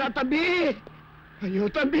போச்சுடா தம்பி. ஐயோ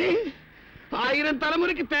தம்பி, 1000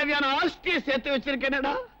 தலைமுறைக்கு தேவையான ஆஸ்தியை சேர்த்து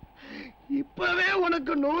வச்சிருக்கேனடா. இப்பவே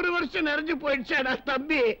உனக்கு 100 வருஷம் நிறைஞ்சு போயிடுச்சேடா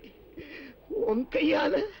தம்பி.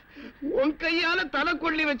 உன் கையால தலை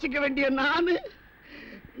கொள்ளி வச்சுக்க வேண்டிய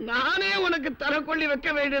நானே உனக்கு தலை கொள்ளி வைக்க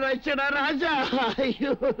வேண்டியதாச்சடா ராஜா.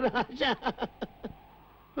 ஐயோ ராஜா,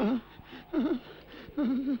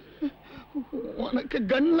 உனக்கு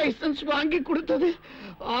கன் லைசன்ஸ் வாங்கி கொடுத்தது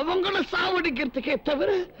அவங்கள சாவடிக்கிறதுக்கே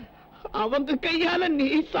தவிர அவங்க கையால நீ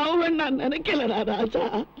சாவன்னு நான் நினைக்கலடா ராஜா.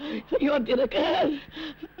 ஐயோ தினகர்,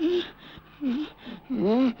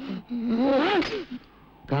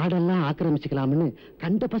 காடெல்லாம் ஆக்கிரமிச்சுக்கலாம்னு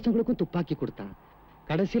கண்ட பசங்களுக்கும் துப்பாக்கி கொடுத்தான்.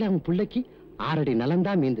 கடைசியில அவன் பிள்ளைக்கு 6 அடி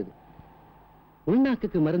நலம்தான் மீந்தது.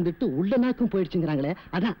 உள்நாக்குக்கு மருந்துட்டு உள்ள நாக்கும் போயிடுச்சுங்கிறாங்களே,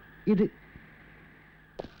 அதான் இது.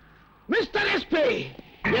 Mister SP.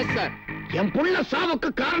 Yes sir. என் புள்ள சாவுக்கு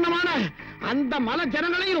காரணமான அந்த மலை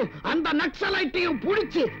ஜனங்களையும் அந்த நக்சலைட்டையும்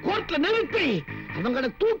புடிச்சு கோர்ட்ல நிறுத்தி அவங்களை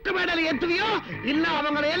தூக்கு மேடையில ஏத்துவியோ இல்ல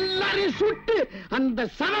அவங்களை எல்லாரையும் சுட்டு அந்த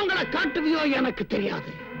சவங்களை காட்டுவியோ எனக்கு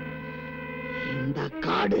தெரியாது.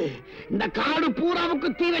 இந்த காடு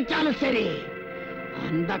பூராவுக்கு தீ வச்சாலும் சரி,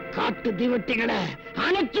 அந்த காட்டு தீவட்டிகளை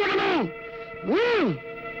அணைச்சுடணும்.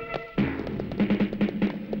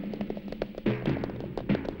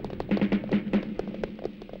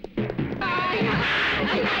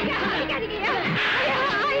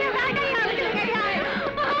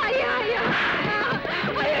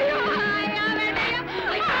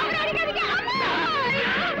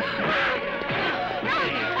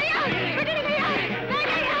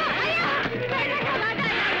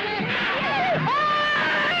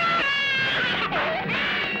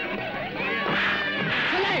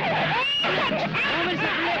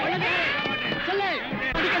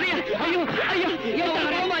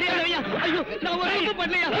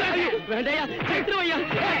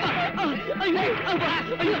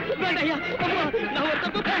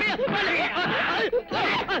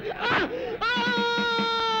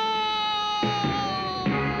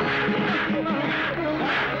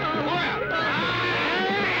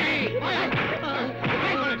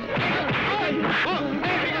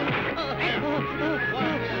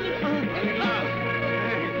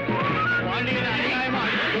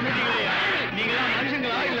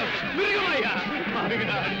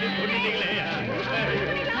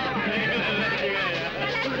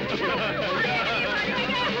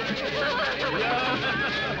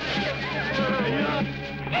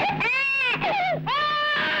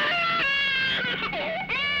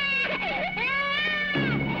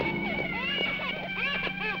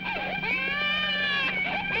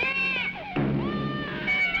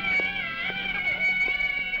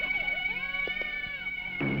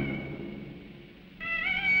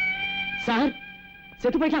 சார்,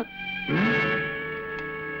 செத்து போயிட்டான்.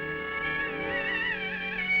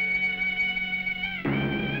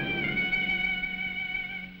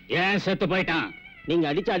 ஏன் செத்து போயிட்டான்? நீங்க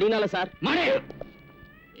அடிச்ச அடினால சார். மணி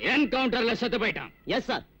என்கவுண்டர்ல செத்து போயிட்டான். Yes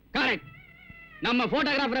sir. கரெக்ட். நம்ம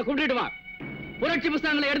போட்டோகிராஃபரை கூட்டிட்டு வா, புரட்சி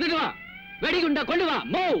புஸ்தகங்களை எடுத்துட்டு வா, வெடிகுண்ட கொண்டு வா.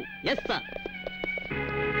 மூவ். Yes sir.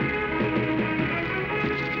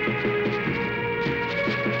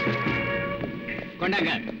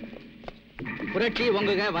 கொண்டாங்க. புரட்சி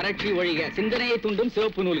ஒங்குக, வறட்சி ஒழிக, சிந்தனையை தூண்டும்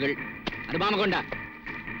சிவப்பு நூல்கள். அது பாம கொண்டா.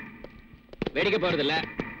 வெடிக்க போறதில்ல.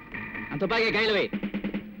 அந்த துப்பாக்கியை கையில வை.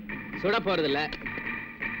 சுட போறதில்ல.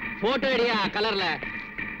 போட்டோ அடியா கலர்ல.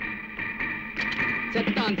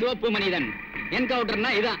 செத்தான் சிவப்பு மனிதன்.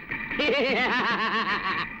 என்கவுண்டர்னா இதான்.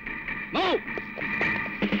 மூவ்.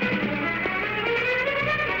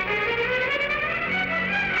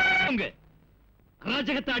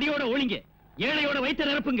 அராஜகத்தை அடியோட ஒழிங்க, ஏழையோட வைத்த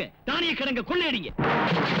நிரப்புங்க, தானிய கிடங்க கொள்ளையடிங்க.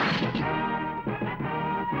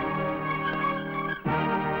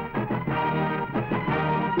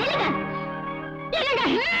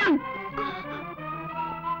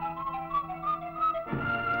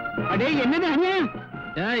 அடே என்னது அநியாயம்?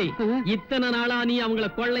 இத்தனை நாளா நீ அவங்கள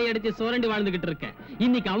கொள்ளையடிச்சு சுரண்டி வாழ்ந்துகிட்டு இருக்க.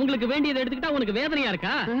 இன்னைக்கு அவங்களுக்கு வேண்டியதை எடுத்துக்கிட்டா உனக்கு வேதனையா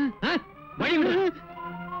இருக்கா? வழி விடு.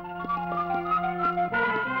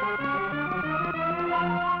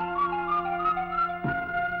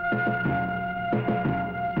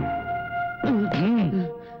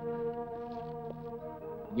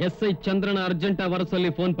 S.A. சந்திரன் அர்ஜென்ட்டா வர சொல்லி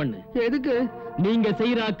போன் பண்ணு. எதுக்கு? நீங்க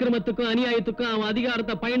செய்யற அக்கிரமத்துக்கும் அநியாயத்துக்கும் அவன்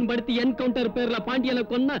அதிகாரத்தை பயன்படுத்தி என்கவுண்டர் பேர்ல பாண்டியனை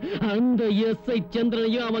கொன்ன அந்த S.A.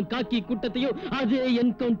 சந்திரனையும் அவன் காக்கி கூட்டத்தையும் அதே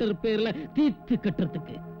என்கவுண்டர் பேர்ல தீர்த்து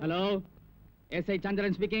கட்டுறதுக்கு. Hello, S.A.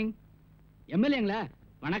 சந்திரன் ஸ்பீக்கிங். எம்எல்ஏங்களா?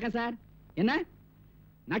 வணக்கம் சார். என்ன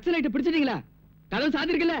நக்சலைட் பிடிச்சிட்டீங்களா? கதவு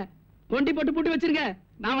சாத்திருக்கல, கொண்டி போட்டு பூட்டி வச்சிருக்க.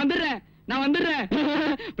 நான் வந்துடுறேன்.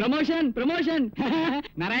 Promotion promotion.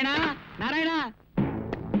 நாராயணா நாராயணா.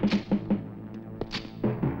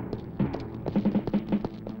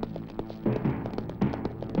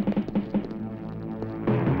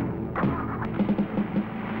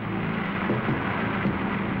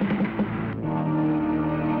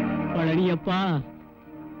 பழனியப்பா,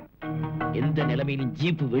 எந்த நிலைமையிலும்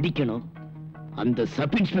ஜீப் வெடிக்கணும், அந்த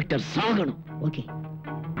சப் இன்ஸ்பெக்டர் சாகணும். ஓகே.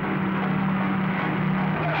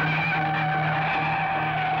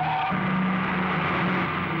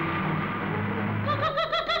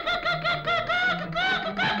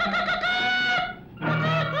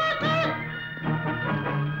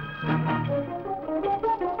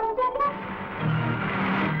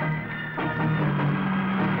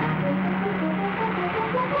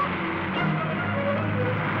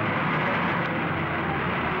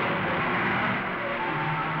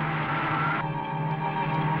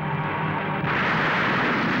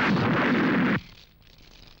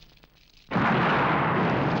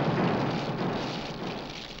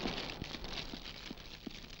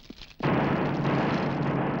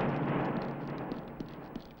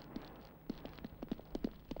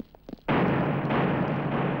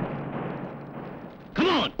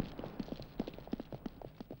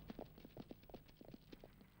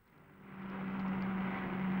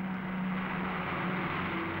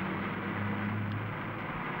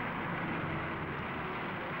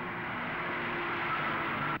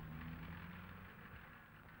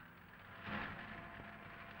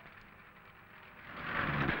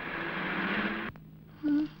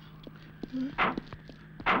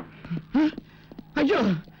 ஐயோ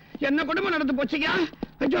என்ன கொடுமை நடந்து போச்சுயா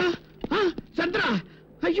ஐயோ சந்திரா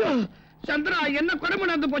ஐயோ சந்திரா என்ன கொடுமை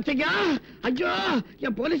நடந்து போச்சுயா ஐயோ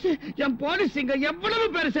என் போலீஸ் இங்க எவ்வளவு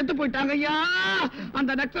பேர் செத்து போயிட்டாங்க ஐயா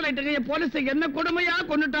அந்த நக்சலைட்டுங்க என் போலீஸ் என்ன கொடுமையா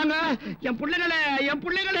கொன்னுட்டாங்க என்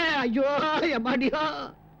பிள்ளைகளே ஐயோ என் பாடியா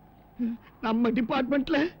நம்ம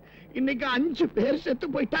டிபார்ட்மெண்ட்ல இன்னைக்கு 5 பேர் செத்து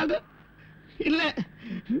போயிட்டாங்க இல்ல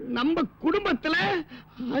நம்ம குடும்பத்துல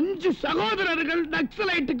 5 சகோதரர்கள்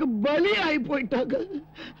நக்சலைட்டுக்கு பலியாகி போயிட்டாங்க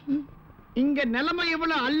இங்க நிலைமை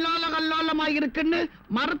இவ்வளவு அல்லோலமா இருக்குன்னு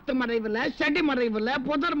மரத்து மறைவுல செடி மறைவுல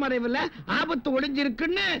புதர் மறைவுல ஆபத்து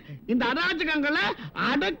ஒளிஞ்சிருக்குன்னு இந்த அராஜகங்களை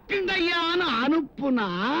அடக்குங்கையான்னு அனுப்புனா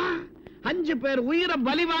 5 பேர் உயிரை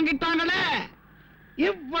பலி வாங்கிட்டாங்களே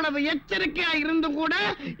இவ்வளவு எச்சரிக்கையா இருந்தும் கூட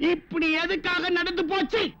இப்படி எதுக்காக நடந்து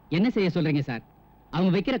போச்சு என்ன செய்ய சொல்றீங்க சார்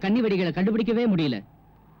அவங்க வைக்கிற கண்ணி வெடிகளை கண்டுபிடிக்கவே முடியல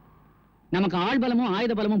நமக்கு ஆள் பலமும்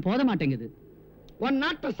ஆயுத பலமும் போத மாட்டேங்குது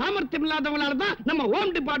நாட்டு சாமர்த்தியம் இல்லாதவங்களால தான் நம்ம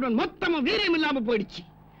ஹோம் டிபார்ட்மெண்ட் மொத்தமும் வீரியம் இல்லாம போயிடுச்சு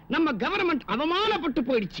நம்ம கவர்மெண்ட் அவமானப்பட்டு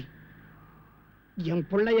போயிடுச்சு என்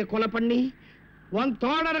பிள்ளைய கொலை பண்ணி உன்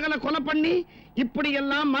தோழர்களை கொலை பண்ணி இப்படி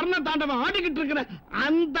எல்லாம் மரண தாண்டவம் ஆடிக்கிட்டு இருக்கிற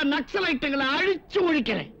அந்த நக்சலைட்டுகளை அழிச்சு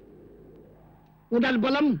ஒழிக்கிறேன் உடல்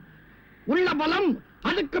பலம் உள்ள பலம்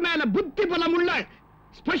அதுக்கு மேல புத்தி பலம் உள்ள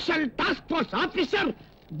special task force officer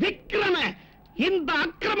Vikrama இந்த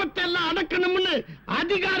அக்கிரமத்தை எல்லாம் அடக்கணும்னு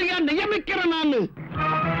அதிகாரியா நியமிக்கிறேன் நான்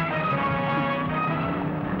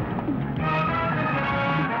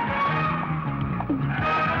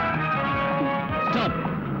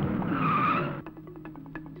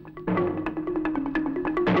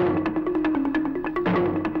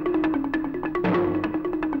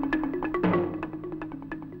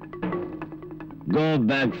Go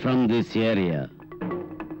back from this area.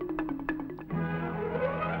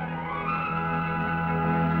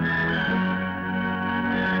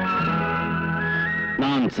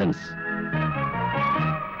 Nonsense.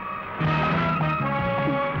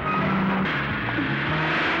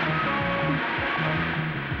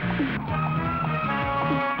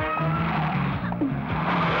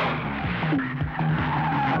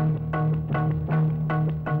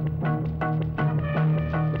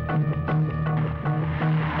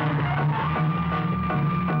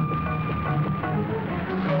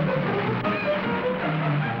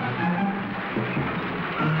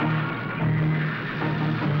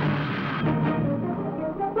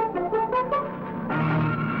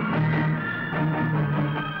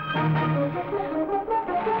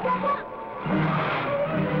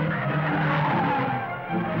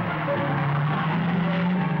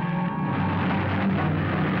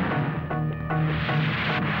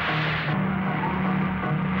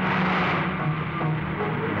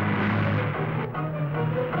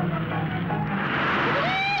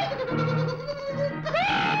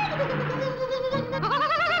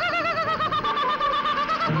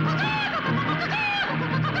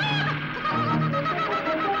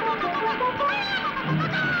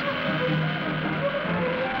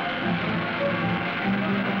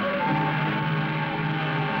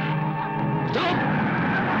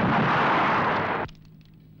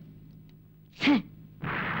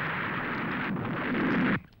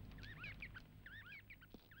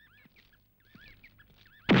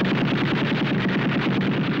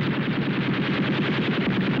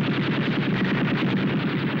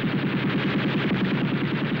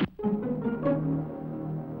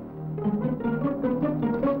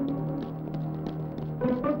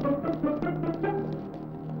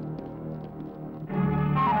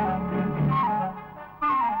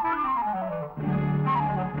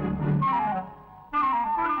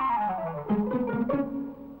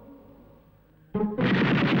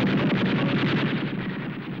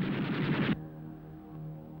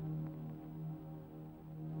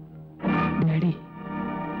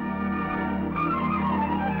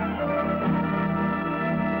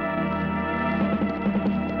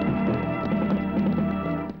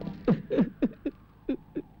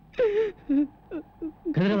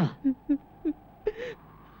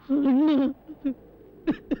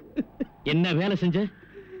 என்ன வேலை செஞ்ச?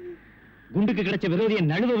 குண்டுக்கு கிடைச்ச விரோதியை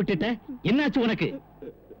நழுவ விட்டுட்ட. என்னாச்சு உனக்கு?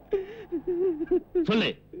 சொல்லு,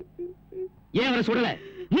 ஏன் அவரை சுடல?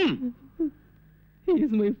 He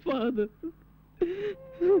is my father.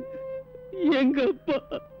 எங்க அப்பா.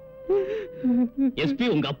 எஸ்பி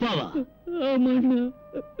உங்க அப்பாவா? ஆமாண்ணா.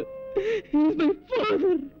 He is my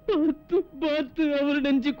father. பார்த்து அவர்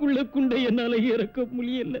நெஞ்சுக்குள்ள குண்டை என்னால இறக்க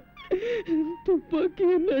முடியல.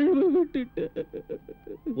 துப்பாக்கியை நழுவ விட்டுட்ட.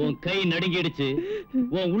 உன் கை நடுங்கிடுச்சு,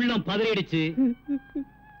 உன் உள்ளம் பதறிடுச்சு,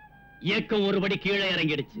 ஏக்கம் ஒருபடி கீழே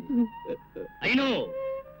இறங்கிடுச்சு. I know.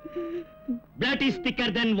 Blood is thicker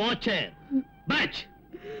than water. But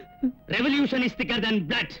revolution is thicker than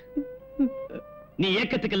blood. நீ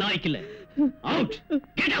ஏக்கத்துக்கு லாய்க்கு இல்ல. Out,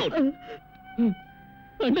 get out.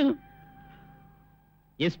 அண்ணா,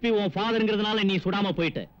 எஸ்பி உன் ஃபாதர்ங்கிறதுனால நீ சுடாம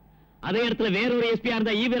போயிட்ட. அதே இடத்துல வேறொரு எஸ்பியா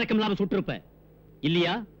இருந்தா ஈவிரக்கம் இல்லாம சுட்டிருப்ப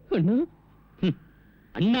இல்லையா?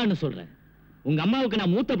 அண்ணான்னு சொல்ற. உங்க அம்மாவுக்கு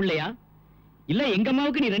நான் மூத்த பிள்ளையா இல்ல எங்க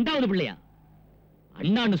அம்மாவுக்கு நீ இரண்டாவது பிள்ளையா?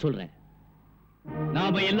 அண்ணான்னு சொல்ற.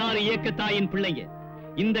 நாம எல்லாரும் இயக்கத்தாயின் பிள்ளைங்க,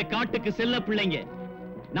 இந்த காட்டுக்கு செல்ல பிள்ளைங்க.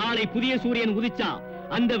 நாளை புதிய சூரியன் உதிச்சா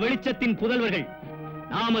அந்த வெளிச்சத்தின் புதல்வர்கள்.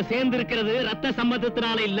 நாம சேர்ந்திருக்கிறது ரத்த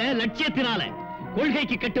சம்பந்தத்தினால இல்ல, லட்சியத்தினால.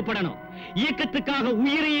 கொள்கைக்கு கட்டுப்படணும், இயக்கத்துக்காக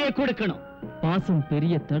உயிரையே கொடுக்கணும். பாசம்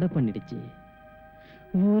பெரிய தடை பண்ணிடுச்சு.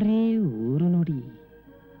 ஒரே ஒரு நொடி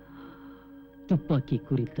துப்பாக்கி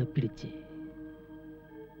குறி தப்பிடுச்சு.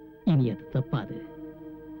 இனி அது தப்பாது.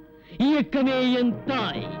 இயக்கமே என்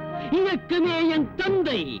தாய், இயக்கமே என்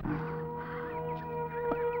தந்தை.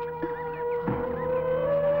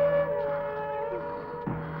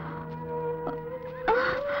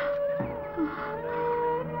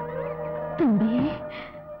 தம்பி,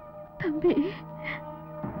 தம்பி,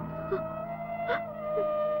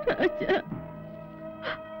 ராஜா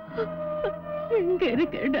எங்க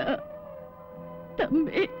இருக்கடா?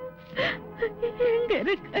 தம்பி எங்க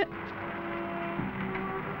இருக்க?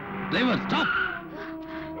 Driver stop.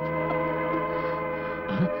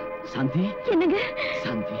 சாந்தி, என்னங்க?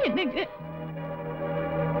 சாந்தி, என்னங்க?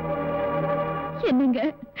 என்னங்க?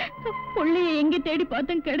 புள்ளைய எங்க தேடி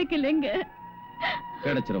பார்த்தேன், கிடைக்கலங்க.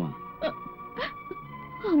 கிடைச்சிருவான்.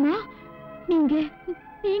 ஆமா, நீங்க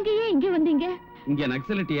நீங்க ஏன் இங்க வந்தீங்க? இங்க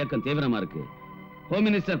நக்சலைட் இயக்கம் தீவிரமா இருக்கு. ஹோம்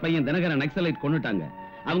மினிஸ்டர் பையன் தினகரன் நக்சலைட் கொன்னுட்டாங்க.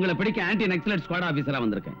 அவங்கள பிடிக்க ஆன்டி நக்சலைட் ஸ்குவாட் ஆபீசரா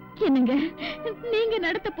வந்திருக்கேன். என்னங்க, நீங்க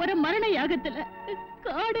நடத்த போற மரண யாகத்துல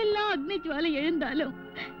காடெல்லாம் அக்னி ஜுவாலை எழுந்தாலும்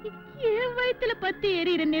என் வயித்துல பத்தி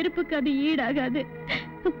எரியிற நெருப்புக்கு அது ஈடாகாது.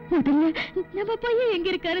 முதல்ல நம்ம பையன் எங்க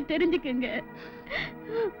இருக்காரு தெரிஞ்சுக்கங்க.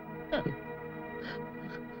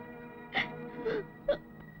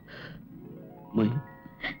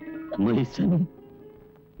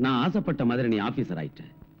 நான் ஆசைப்பட்ட மாதிரி நீ ஆபீசர் ஆயிட்ட.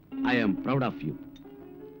 ஐ அம் ப்ரௌட் ஆஃப் யூ.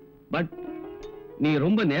 பட் நீ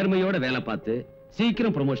ரொம்ப நேர்மையோட வேலை பார்த்து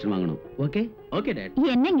சீக்கிரம் ப்ரமோஷன் வாங்கணும். ஓகே? Okay dot.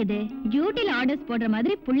 என்னங்க இது, டியூட்டில ஆர்டர்ஸ் போடுற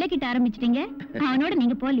மாதிரி புள்ளைகிட்ட ஆரம்பிச்சிட்டீங்க. அவனோட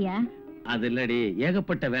நீங்க போலியா? அது இல்லடி,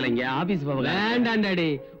 ஏகப்பட்ட வேலைங்க ஆபீஸ் போக. வேண்டாம் டாடி,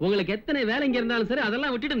 உங்களுக்கு எத்தனை வேலைங்க இருந்தாலும் சரி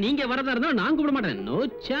அதெல்லாம் விட்டுட்டு நீங்க வரதா இருந்தா நான் கூப்பிட மாட்டேன். நோ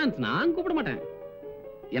சான்ஸ், நான் கூப்பிட மாட்டேன்.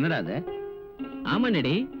 என்னடா அது? ஆமா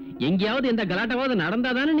டாடி, எங்கயாவது எந்த கலாட்டாவது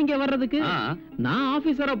நடந்தாதானே நீங்க வர்றதுக்கு. நான்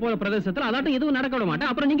ஆபீசரா போற பிரதேசத்துல அதாட்டம் எதுவும் நடக்க விட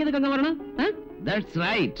மாட்டேன். அப்புறம் நீங்க எதுக்கு அங்க வரணும்? That's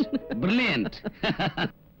right, brilliant.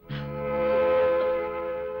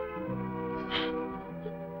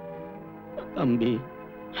 தம்பி,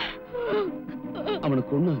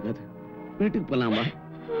 அவனுக்கு ஒண்ணும் ஆகாது. வீட்டுக்கு போலாமா?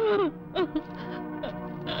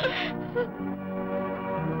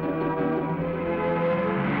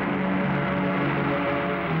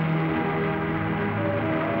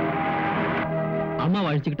 அம்மா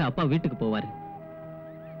அழிச்சுக்கிட்டு அப்பா வீட்டுக்கு போவாரு.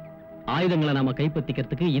 ஆயுதங்களை நாம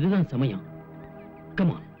கைப்பற்றிக்கிறதுக்கு இதுதான் சமயம்.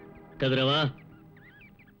 கமான். கதிரவா,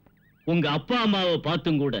 உங்க அப்பா அம்மாவை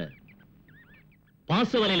பார்த்தும் கூட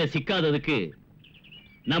பாசவலையில சிக்காததுக்கு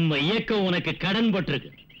நம்ம இயக்கம் உனக்கு கடன்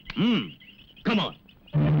பட்டிருக்கு. கமான்.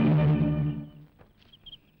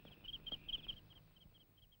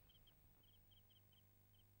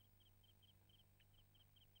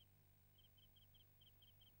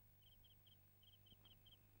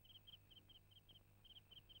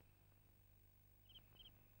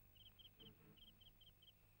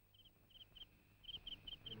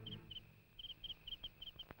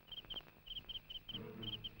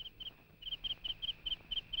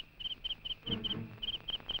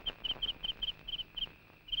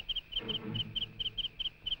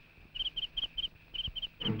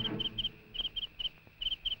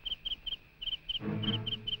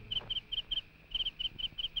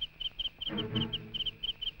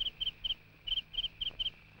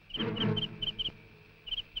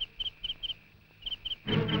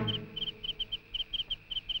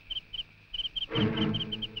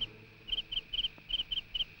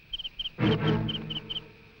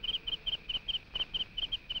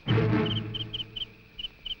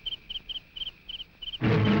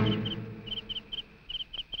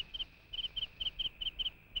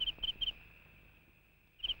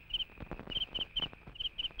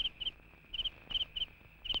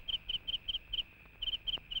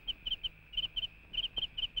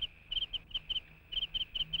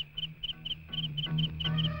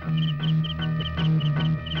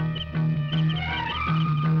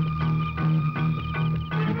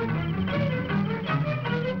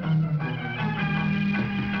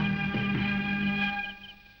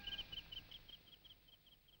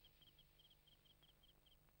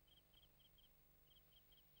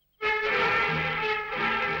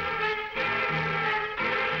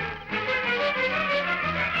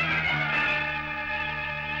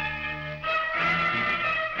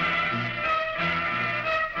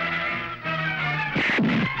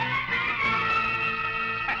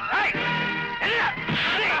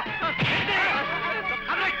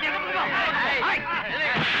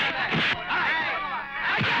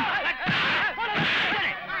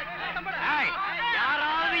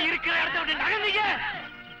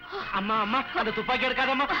 அம்மா அம்மா அந்த துப்பாக்கி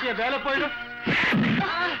எடுக்காதம்மா, என் வேலை போயிடும்.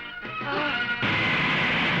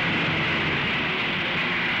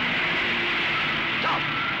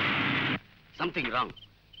 Something wrong.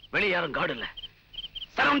 வெளிய யாரும் கார்டு இல்ல.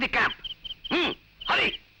 Surround the camp. Hurry.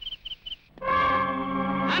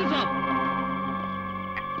 Hands up.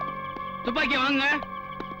 துப்பாக்கி வாங்க.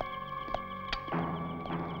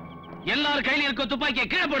 எல்லாரும் கையில இருக்க துப்பாக்கியை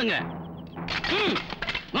கீழே போடுங்க. Move.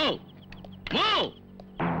 Move. Move.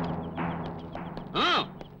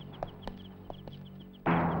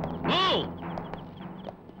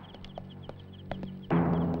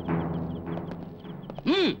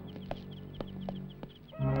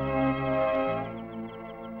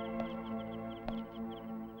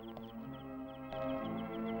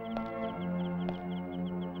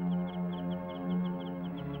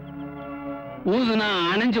 ஊதுனா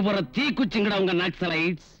அணைஞ்சு போற தீக்குச்சிங்கடா உங்க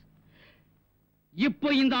நக்சலைட்ஸ். இப்போ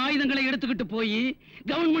இந்த ஆயுதங்களை எடுத்துக்கிட்டு போய்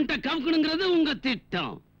கவர்மெண்ட கவுக்கணுங்கிறது உங்க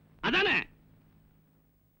திட்டம் அதானே?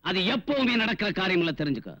 அது எப்பவுமே நடக்கிற காரியம் இல்ல,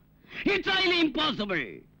 தெரிஞ்சுக்க. It's highly impossible.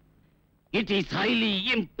 It is highly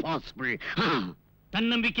impossible.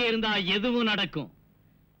 தன்னம்பிக்கை இருந்தா எதுவும் நடக்கும்.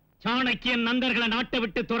 சாணக்கியன் நண்பர்களை நாட்டை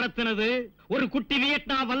விட்டு துரத்துனது, ஒரு குட்டி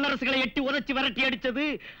வியட்நாம் வல்லரசுகளை எட்டி உதைச்சு விரட்டி அடிச்சது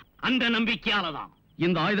அந்த நம்பிக்கையாலதான்.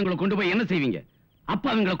 இந்த ஆயுதங்களை கொண்டு போய் என்ன செய்வீங்க? அப்ப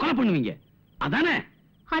அவங்களை கொலை பண்ணுவீங்க அதானே?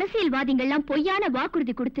 அரசியல்வாதிகள்லாம் பொய்யான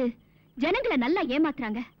வாக்குறுதி கொடுத்து ஜனங்களை நல்லா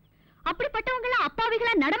ஏமாத்துறாங்க. அப்படிப்பட்டவங்க எல்லாம்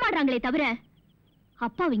அப்பாவிகளா நடமாடுறாங்களே தவிர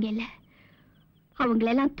அப்பாவிங்க இல்ல.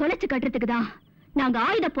 அவங்களெல்லாம் தொலைச்சு கட்டுறதுக்கு தான் நாங்க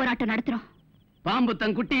ஆயுத போராட்டம் நடத்துறோம். பாம்பு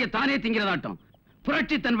தன் குட்டியை தானே திங்கிறதாட்டம்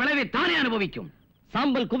புரட்சி தன் விளைவை தானே அனுபவிக்கும்.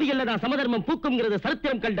 சாம்பல் குவியல்ல தான் சமதர்மம் பூக்கும்ங்கிறது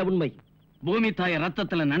சரித்திரம் கண்ட உண்மை. பூமி தாய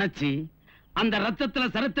ரத்தத்துல நினைச்சு அந்த ரத்தத்துல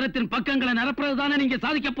சரித்திரத்தின் பக்கங்களை நிரப்புறதுதானே நீங்க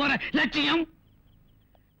சாதிக்க போற லட்சியம்.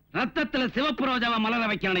 ரத்தத்துல சிவப்பு ரோஜாவை மலர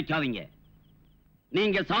வைக்க நினைக்காதீங்க.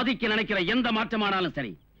 நீங்க சாதிக்க நினைக்கிற எந்த மாற்றமானாலும்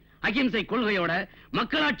சரி, அகிம்சை கொள்கையோட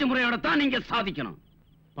மக்களாட்சி முறையோட தான் நீங்க சாதிக்கணும்.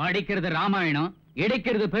 படிக்கிறது ராமாயணம்,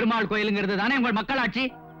 இடிக்கிறது பெருமாள் கோயிலுங்கிறது தானே உங்கள் மக்களாட்சி?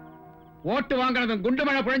 ஓட்டு வாங்குறது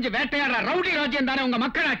குண்டுமழை புழிஞ்சு வேட்டையாடுற ரவுடி ராஜ்யம் தானே உங்க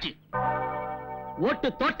மக்களாட்சி? ஓட்டு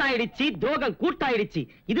தோட்டாயிடுச்சு, துரோகம் கூட்டாயிடுச்சு,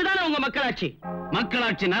 இதுதானே உங்க மக்களாட்சி?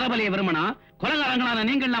 மக்களாட்சி நரபலிய விரும்பினா கொலகாரங்களான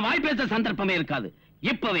நீங்கள் வாய் பேச சந்தர்ப்பமே இருக்காது.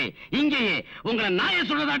 இப்பவே இங்கேயே உங்களை நாய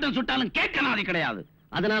சுடுறதாட்டம் சுட்டாலும் கேட்க நாதி கிடையாது.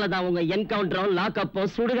 அதனாலதான் உங்க என்கவுண்டரும் லாக்கப்போ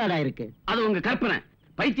சுடுகாடா இருக்கு. அது உங்க கற்பனை.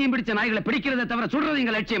 பைத்தியம் பிடிச்ச நாய்களை பிடிக்கிறத தவிர சுடுறது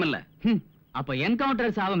எங்க லட்சியம் இல்ல. அப்ப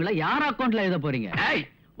என்கவுண்டர் சாவங்களை யார் அக்கவுண்ட்ல எழுத போறீங்க?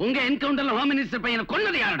 உங்க என்கவுண்டர்ல ஹோம் மினிஸ்டர் பையனை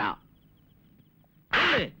கொன்னது யாரடா?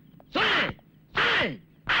 சொல்லு சொல்லு சொல்லு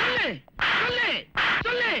சொல்லு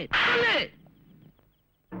சொல்லு சொல்லு.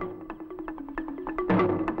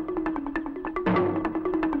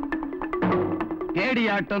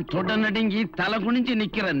 கேடியாட்டம் தொட நடுங்கி தலை குனிஞ்சு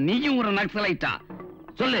நிக்கிற நீயும் ஒரு நக்சலைட்டா?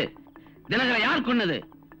 சொல்லு, தினகரை யார் கொன்னது?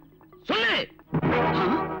 சொல்லு.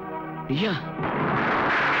 ஐயா,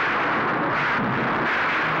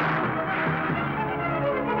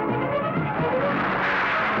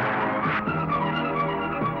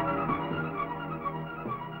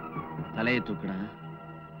 தலையை தூக்குடா,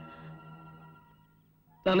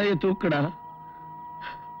 தலையை தூக்குடா.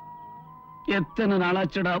 எத்தனை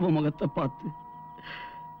நாளாச்சுடா உன் முகத்தை பார்த்து.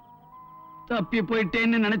 தப்பி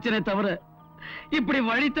போயிட்டேன்னு நினைச்சனே தவிர இப்படி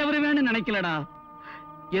வழி தவறுவேன்னு நினைக்கலடா.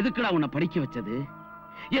 எதுக்குடா உன்னை படிக்க வச்சது?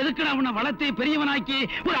 எதுக்குடா உன்னை வளர்த்தி பெரியவனாக்கி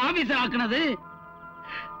ஒரு ஆபீசர் ஆக்குனது?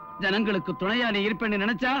 ஜனங்களுக்கு துணையா நீ இருப்பேன்னு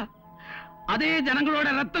நினைச்சா அதே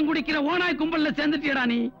ஜனங்களோட ரத்தம் குடிக்கிற ஓனாய் கும்பல்ல சேர்ந்துட்டியடா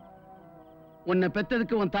நீ. உன்னை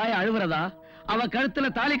பெத்ததுக்கு உன் தாயை அழுவுறதா? அவ கழுத்துல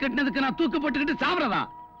தாலி கட்டினதுக்கு நான் தூக்கு போட்டுக்கிட்டு சாவறதா?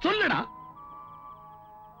 சொல்லுடா.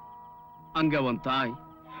 அங்க உன் தாய்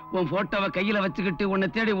உன் போட்டோவை கையில வச்சுக்கிட்டு உன்னை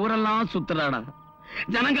தேடி ஊரெல்லாம் சுத்துறாடா.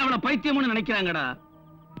 ஜனங்க அவளை பைத்தியம்னு நினைக்கிறாங்கடா.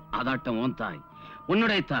 அதாட்டம் உன் தாய்,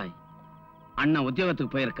 உன்னுடைய தாய். அண்ணன்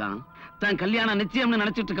உத்தியோகத்துக்கு போயிருக்கான், தன் கல்யாணம் நிச்சயம்னு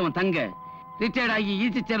நினைச்சிட்டு இருக்கவன் தங்க ரிட்டையர்ட் ஆகி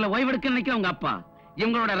ஈசி சேர்ல ஓய்வெடுக்க நினைக்கிற உங்க அப்பா.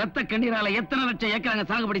 இவங்களோட ரத்த கண்ணீரால எத்தனை லட்சம் ஏக்கராங்க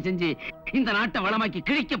சாகுபடி செஞ்சு இந்த நாட்டை வளமாக்கி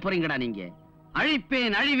கிழிக்க போறீங்கடா நீங்க.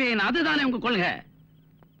 அழிப்பேன் அழிவேன், அதுதானே உங்க கொள்கை.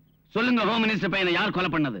 சொல்லுங்க, ஹோம் மினிஸ்டர் பையனை யார் கொலை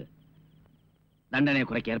பண்ணது? தண்டனையை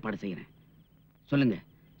குறைக்க ஏற்பாடு செய்யறேன். சொல்லுங்க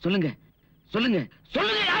சொல்லுங்க சொல்லுங்க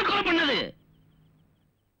சொல்லுங்க, யார் கொலை பண்ணது?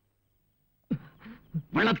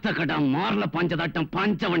 வளர்த்த கடா மார்ல பாஞ்சதாட்டம்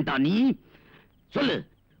பாஞ்சவன்டா நீ. சொல்லு,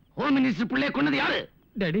 ஹோம் மினிஸ்டர் பிள்ளைய கொன்னது யாரு?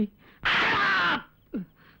 டாடி,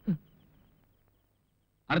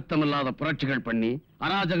 அர்த்தமில்லாத புரட்சிகள் பண்ணி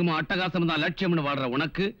அராஜகமும் அட்டகாசம் தான் லட்சியம்னு வாழ்ற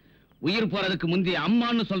உனக்கு உயிர் போறதுக்கு முந்தைய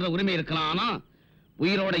அம்மான்னு சொல்ற உரிமை இருக்கலாம். ஆனா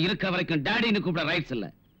உயிரோட இருக்க வரைக்கும் டாடின்னு கூப்பிட ரைட்ஸ் இல்ல.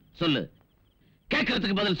 சொல்லு,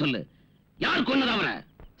 கேட்கறதுக்கு பதில் சொல்லு. யார் கொன்னது அவரை?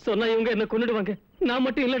 சொன்னா இவங்க என்ன கொன்னுடுவாங்க. நான்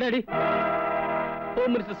மட்டும் இல்ல டாடி.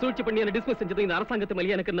 ஹோம் மினிஸ்டர் சூழ்ச்சி பண்ணி என்ன டிஸ்மிஸ் செஞ்சது இந்த அரசாங்கத்து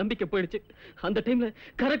மேலே எனக்கு நம்பிக்கை போயிடுச்சு. அந்த டைம்ல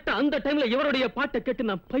கரெக்டா அந்த டைம்ல இவருடைய பாட்டை கேட்டு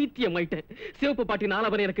நான் பைத்தியம் ஆயிட்டேன். சிவப்பு பாட்டி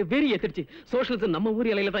நாளாவரை எனக்கு வெறி ஏத்திடுச்சு. சோஷலிசம் நம்ம ஊர்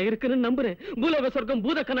இலையில தான் இருக்குன்னு நம்புறேன். பூலோக சொர்க்கம்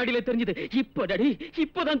பூத கண்ணாடியில தெரிஞ்சது.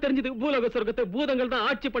 இப்பதான் தெரிஞ்சது பூலோக சொர்க்கத்தை பூதங்கள் தான்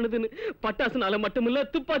ஆட்சி பண்ணுதுன்னு. பட்டாசுனால மட்டுமில்ல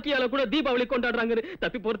துப்பாக்கியால கூட தீபாவளி கொண்டாடுறாங்க.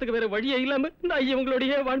 தப்பி போறதுக்கு வேற வழியே இல்லாம நான்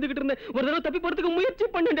இவங்களோடய வாழ்ந்துகிட்டு இருந்தேன். ஒரு தடவை தப்பி போறதுக்கு முயற்சி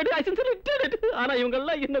பண்ணேன். ஆனா இவங்க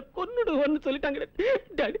எல்லாம் என்ன கொன்னுடுவோன்னு சொல்லிட்டாங்க.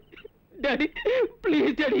 டாடி டாடி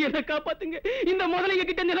ப்ளீஸ் டாடி என்ன காப்பாத்துங்க. இந்த முதலைங்க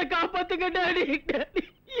கிட்ட என்ன காப்பாத்துங்க டாடி. டாடி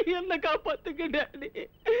என்ன காப்பாத்துங்க டாடி.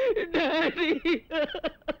 டாடி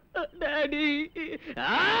டாடி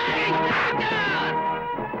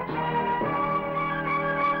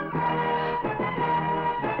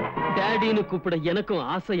டாடின்னு கூப்பிட எனக்கும்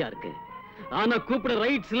ஆசையா இருக்கு. ஆனா கூப்பிட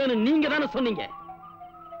ரைட்ஸ் இல்லன்னு நீங்க தானே சொன்னீங்க.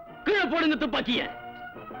 கீழே போடுங்க துப்பாக்கிய.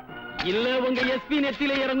 இல்ல உங்க எஸ்பி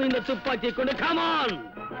நெத்தில இறங்கும் இந்த துப்பாக்கியை கொண்டு. Come on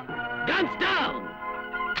guns down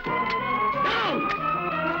down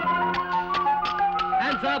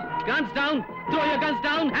hands up guns down throw your guns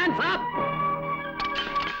down hands up.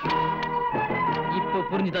 இப்ப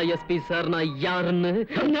புரிஞ்சுதா எஸ்பி சார் நான் யாருன்னு?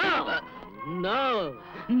 no no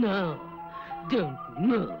no don't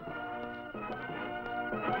no.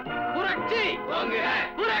 புரட்சி வாங்குக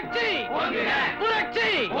புரட்சி வாங்குக புரட்சி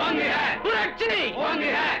வாங்குக புரட்சி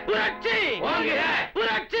வாங்குக புரட்சி வாங்குக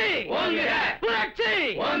புரட்சி வாங்குக புரட்சி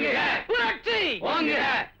வாங்குக புரட்சி வாங்குக.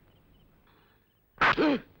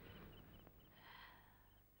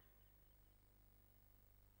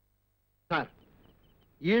 சார்,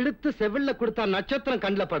 இழுத்து செவில்ல கொடுத்தா நட்சத்திரம்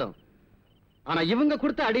கண்ணுல படும். ஆனா இவங்க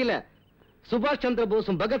கொடுத்த அடியில சுபாஷ் சந்திர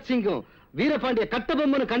போஸும் பகத்சிங்கும் வீரபாண்டிய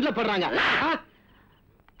கட்டபொம்மனு கண்ணுல படுறாங்க.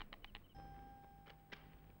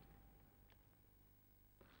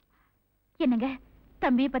 என்னங்க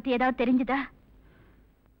தம்பியை பத்தி ஏதாவது தெரிஞ்சுதா?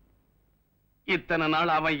 இத்தனை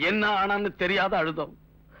நாள் அவன் என்ன ஆனான்னு தெரியாத அழுதோம்.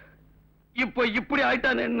 இப்போ இப்படி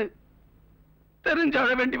ஆயிட்டானேன்னு தெரிஞ்சு அழ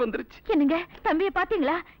வேண்டி வந்துருச்சு. என்னங்க தம்பியை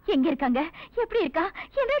பாத்தீங்களா? எங்க இருக்காங்க? எப்படி இருக்கா?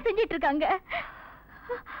 என்ன செஞ்சிட்டு இருக்காங்க?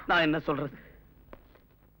 நான் என்ன சொல்றது?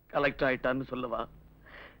 கலெக்டர் ஆயிட்டான்னு சொல்லவா?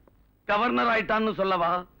 கவர்னர் ஆயிட்டான்னு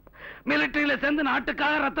சொல்லவா? மிலிட்டரியில சேர்ந்து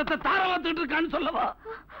நாட்டுக்காக ரத்தத்தை தாரவாத்துட்டு இருக்கான்னு சொல்லவா?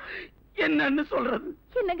 என்னன்னு சொல்றது?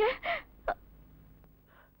 என்னங்க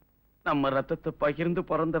நம்ம ரத்தத்தை பகிர்ந்து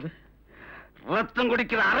பிறந்தவன் ரத்தம்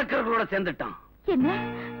குடிக்கிற அரக்கர்களோட சேர்ந்துட்டான். என்ன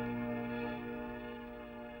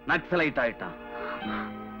நக்சலைட் ஆயிட்டான்.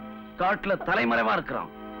 காட்டுல தலைமறைவா இருக்கிறான்.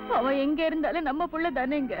 அவன் எங்க இருந்தாலும் நம்ம புள்ள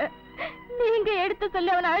தானேங்க. நீங்க எடுத்து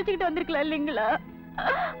சொல்லி அவனை அழைச்சிக்கிட்டு வந்திருக்கலாம் இல்லீங்களா?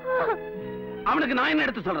 அவனுக்கு நான் என்ன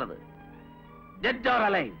எடுத்து சொல்றது? ஜட்ஜ் ஆர்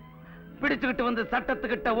அலைன் பிடிச்சுக்கிட்டு வந்து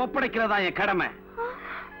சட்டத்துக்கிட்ட ஒப்படைக்கிறதா என் கடமை.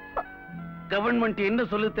 கவர்மெண்ட் என்ன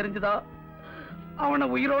சொல்லு தெரிஞ்சுதா? அவனை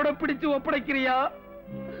உயிரோட பிடிச்சு ஒப்படைக்கிறியா,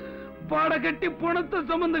 பாட கட்டி பணத்தை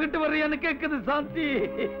சுமந்துகிட்டு வர்றியான்னு கேக்குது சாந்தி.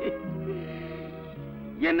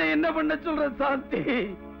 என்ன பண்ண சொல்ற சாந்தி?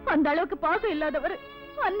 அந்த அளவுக்கு பாசம் இல்லாதவர்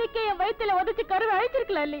அன்னைக்கே என் வயித்துல உதச்சு கருவை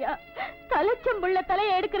அழைச்சிருக்கலாம் இல்லையா? தலைச்சம்புள்ள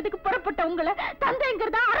தலையை எடுக்கிறதுக்கு புறப்பட்ட உங்களை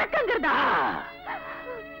தந்தைங்கிறதா அரக்கங்கிறதா?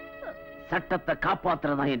 சட்டத்தை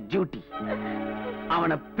காப்பாத்துறதா என் டியூட்டி.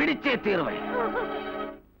 அவனை பிடிச்சே தீருவேன்.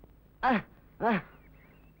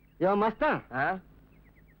 மஸ்தான்,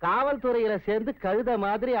 காவல்துறையில சேர்ந்து கழுத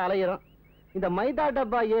மாதிரி அலையிறோம். இந்த மைதா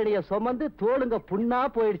டப்பா ஏடிய சுமந்து தோளுங்க புண்ணா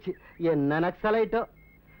போயிடுச்சு. என்ன நக்சலைட்டோ.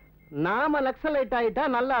 நாம நக்சலைட் ஆயிட்டா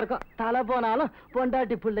நல்லா இருக்கும். தலை போனாலும்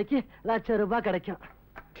பொண்டாட்டி பிள்ளைக்கு ₹1,00,000 கிடைக்கும்.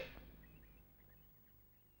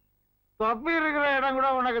 தொப்பி இருக்கிற இடம் கூட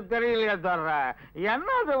உனக்கு தெரியலையா? தர்ற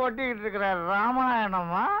என்னது ஒட்டிக்கிட்டு இருக்கிற?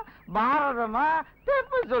 ராமாயணமா பாரதமா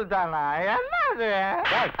திப்பு சுல்தானா? என்னது?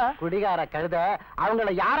 குடிகார கழுத. அவங்கள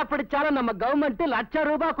யார பிடிச்சாலும் நம்ம கவர்மெண்ட்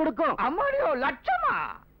 ₹1,00,000 கொடுக்கும். அம்மாடியோ லட்சமா?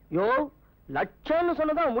 யோ லட்சம்னு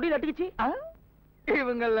சொன்னதான் முடி நட்டுக்குச்சு.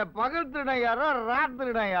 இவங்கள பகல் திருடம் யாரோ,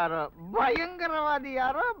 ராத்திரிடம் யாரோ, பயங்கரவாதி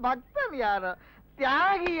யாரோ, பக்தன் யாரோ,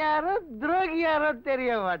 தியாகி யாரோ, துரோகி யாரோ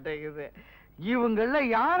தெரிய மாட்டேங்குது. இவங்கள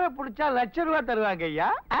யார பிடிச்சா ₹1,00,000 தருவாங்க ஐயா?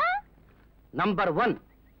 நம்பர் 1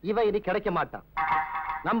 இவ இனி கிடைக்க மாட்டான்.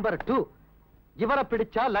 நம்பர் 2 இவரை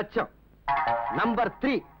பிடிச்சா லட்சம். நம்பர்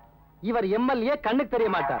 3 இவர் எம்எல்ஏ கண்ணுக்கு தெரிய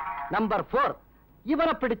மாட்டார். நம்பர் 4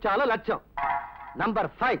 இவரை பிடிச்சாலும் லட்சம்.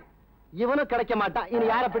 நம்பர் 5 இவனும் கிடைக்க மாட்டான். இனி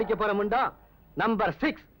யார பிடிக்க போறோம்டா? நம்பர்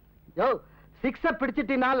 6 யோ 6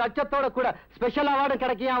 பிடிச்சிட்டீனா லட்சத்தோட கூட ஸ்பெஷல் அவார்டு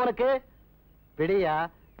கிடைக்கும் அவனுக்கு. பிடியா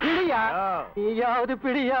பிடியா, நீயாவது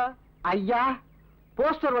பிடியா. ஐயா,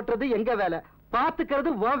 போஸ்டர் ஒட்டுறது எங்க வேலை,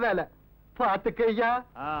 பாத்துக்கிறது உன் வேலை. பாத்துக்க ஐயா.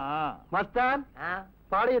 மஸ்தான்,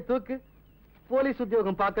 பாடைய தூக்கு. போலீஸ்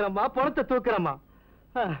உத்தியோகம் பாக்குறமா, பணத்தை தூக்குறமா.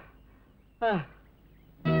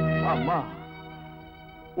 அம்மா,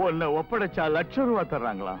 உன்னை ஒப்படைச்சா ₹1,00,000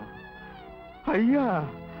 தர்றாங்களா? ஐயா,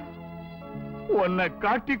 உன்னை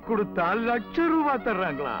காட்டி கொடுத்தா ₹1,00,000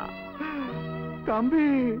 தர்றாங்களா? தம்பி,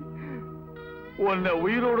 உன்னை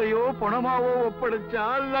உயிரோடையோ பணமாவோ ஒப்படைச்சா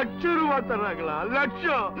 ₹1,00,000 தர்றாங்களா?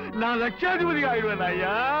 லட்சம். நான் லட்சாதிபதி ஆயிடுவேன்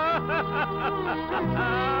ஐயா.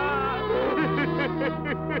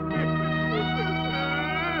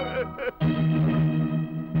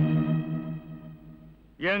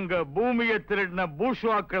 எங்க பூமியை திருடின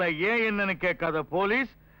பூஷ்வாக்களை ஏன் என்னன்னு கேட்காத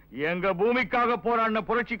போலீஸ், எங்க பூமிக்காக போராடின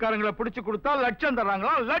புரட்சிக்காரங்களை பிடிச்சு கொடுத்தா லட்சம்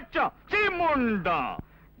தர்றாங்களா? லட்சம். சீமுண்டா,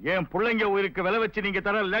 என் பிள்ளைங்க உயிருக்கு விலை வச்சு நீங்க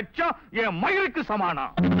தர லட்சம் என் மயிருக்கு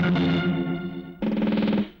சமானம்.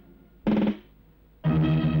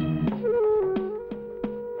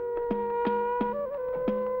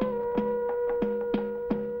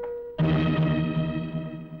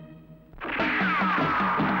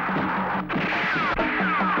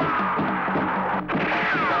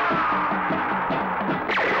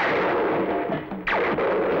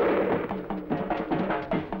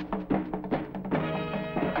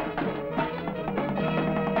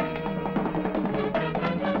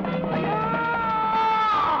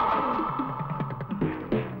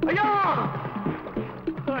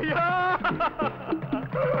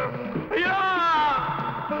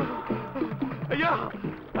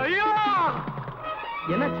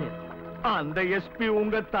 என்னாச்சு? அந்த எஸ்பி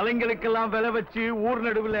உங்க தலைங்களுக்கெல்லாம் விலை வச்சு ஊர்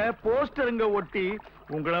நடுவுல போஸ்டருங்க ஒட்டி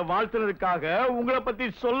உங்களை வாழ்த்துறதுக்காக, உங்களை பத்தி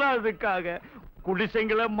சொல்லாததுக்காக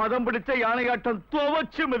குடிசைங்களை மதம் பிடிச்ச யானையாட்டம்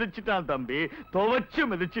துவச்சு மிதிச்சுட்டான் தம்பி, துவச்சு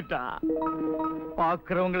மிதிச்சுட்டான்.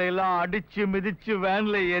 பாக்குறவங்களை எல்லாம் அடிச்சு மிதிச்சு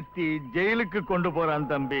வேன்ல ஏத்தி ஜெயிலுக்கு கொண்டு போறான்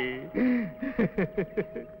தம்பி.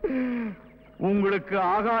 உங்களுக்கு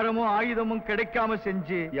ஆகாரமும் ஆயுதமும் கிடைக்காம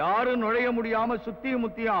செஞ்சு யாரும் நுழைய முடியாம சுத்தியும்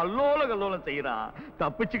முத்தியும் அல்லோல கல்லோலம் செய்யறான்.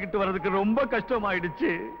 தப்பிச்சுக்கிட்டு வர்றதுக்கு ரொம்ப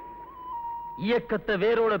கஷ்டமாயிடுச்சு. இயக்கத்தை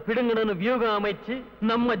வேரோட பிடுங்கணும்னு வியூகம் அமைச்சு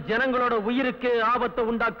நம்ம ஜனங்களோட உயிருக்கு ஆபத்தை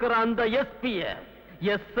உண்டாக்குற அந்த எஸ்பிய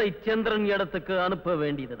எஸ்.ஐ. சந்திரன் இடத்துக்கு அனுப்ப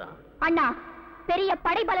வேண்டியதுதான். அண்ணா, பெரிய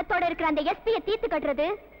படைபலத்தோட இருக்கிற அந்த எஸ்பிய தீர்த்து கட்டுறது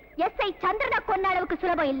எஸ்.ஐ. சந்திரனை கொன்ன அளவுக்கு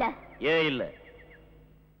சுலபம் இல்ல. ஏன் இல்ல?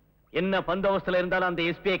 என்ன பந்தோபஸ்துல இருந்தாலும் அந்த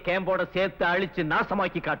எஸ்பிஐ கேம்போட சேர்த்து அழிச்சு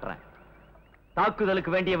நாசமாக்கி காட்டுறேன்.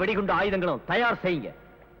 தாக்குதலுக்கு வேண்டிய வெடிகுண்டு ஆயுதங்களும் தயார் செய்யுங்க.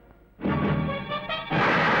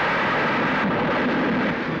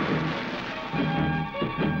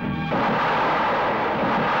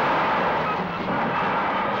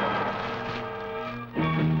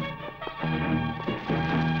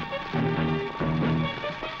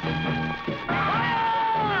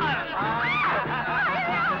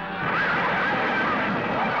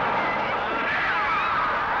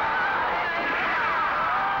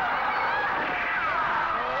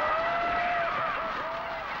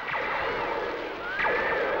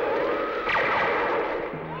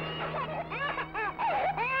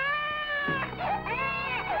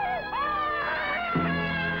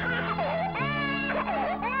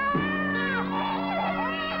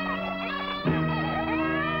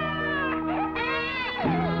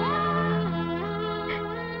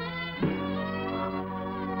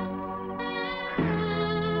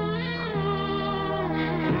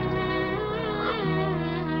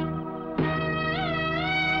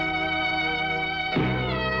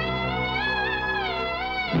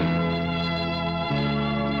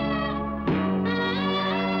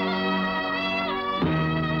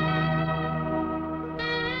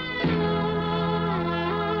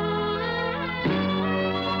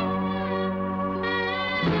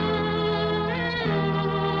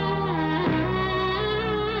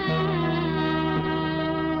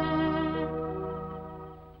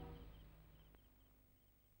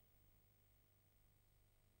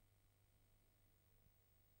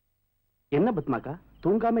 என்ன பத்மாக்கா,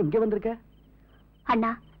 தூங்காம இங்க வந்திருக்க?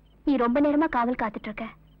 அண்ணா, நீ ரொம்ப நேரமா காவல் காத்துட்டு இருக்க.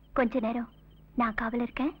 கொஞ்ச நேரம் நான் காவல்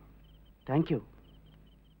இருக்கேன். தேங்க்யூ.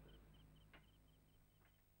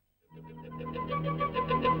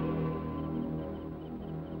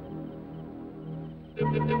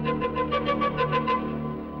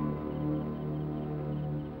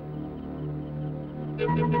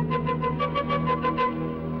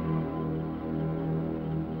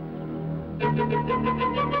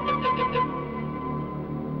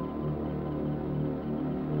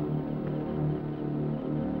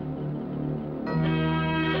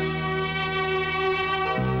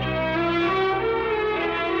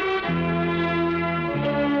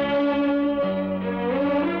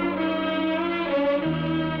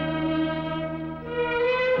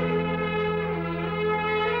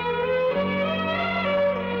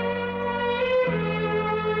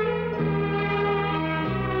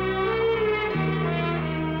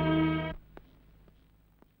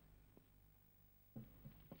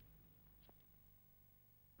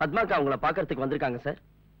 பத்மாக்கா உங்களை பாக்கிறதுக்கு வந்திருக்காங்க சார்.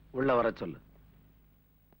 உள்ள வர சொல்லு.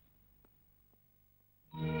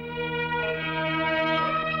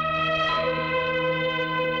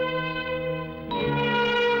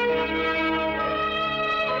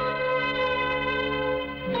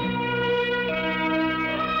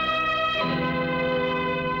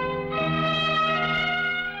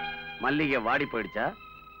 மல்லிகை வாடி போயிடுச்சா?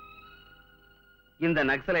 இந்த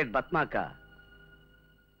நக்சலைட் பத்மாக்கா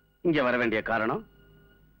இங்க வர வேண்டிய காரணம்?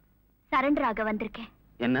 சரண்டர் ஆக வந்திருக்கேன்.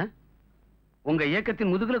 என்ன, உங்க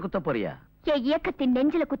இயக்கத்தின் முதுகுல குத்த போறியா? என் இயக்கத்தின்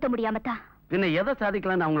நெஞ்சில குத்த முடியாமத்தா. பின்ன எதை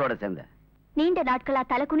சாதிக்கலாம்னு அவங்களோட சேர்ந்த? நீண்ட நாட்களா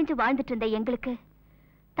தலை குனிஞ்சு வாழ்ந்துட்டு இருந்த எங்களுக்கு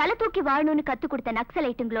தலை தூக்கி வாழணும்னு கத்து கொடுத்த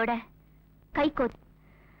நக்சலைட்டுங்களோட கைகோத்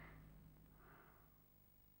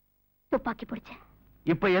துப்பாக்கி பிடிச்சேன்.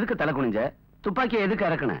 இப்ப எதுக்கு தலை குனிஞ்ச? துப்பாக்கியை எதுக்கு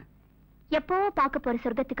இறக்குன? எப்போ பார்க்க போற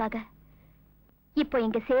சொர்க்கத்துக்காக. இப்போ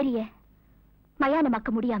எங்க சேரிய மயானமாக்க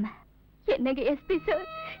முடியாம. என்னங்க எஸ்பி சார்,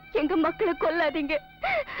 எங்க மக்களை கொல்லாதீங்க.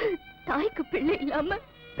 தாய்க்கு பிள்ளை இல்லாம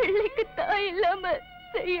பிள்ளைக்கு தாய் இல்லாம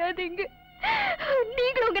செய்யாதீங்க.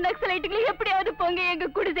 நீங்களும் உங்க நக்சலைட்டுகளை எப்படியாவது போங்க. எங்க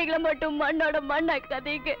குடிசைகளை மட்டும் மண்ணோட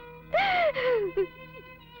மண்ணாக்காதீங்க.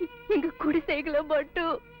 எங்க குடிசைகளை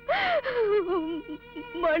மட்டும்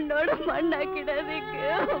மண்ணோட மண்ணாக்கிடாதீங்க.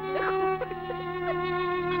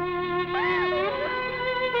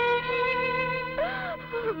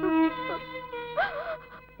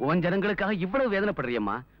 உன் ஜனங்களுக்காக இவ்வளவு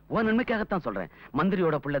வேதனைப்படுறியம்மா? உன் நன்மைக்காகத்தான் சொல்றேன்.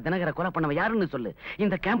 மந்திரியோட புள்ள தினகரை கொலை பண்ணவன் யாருன்னு சொல்லு.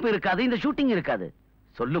 இந்த கேம்ப் இருக்காது, இந்த ஷூட்டிங் இருக்காது.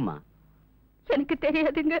 சொல்லுமா. எனக்கு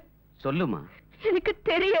தெரியாதுங்க. சொல்லுமா. எனக்கு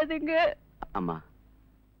தெரியாதுங்க. அம்மா,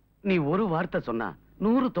 நீ ஒரு வார்த்தை சொன்னா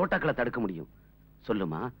 100 தோட்டாக்களை தடுக்க முடியும்.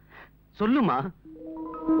 சொல்லுமா, சொல்லுமா.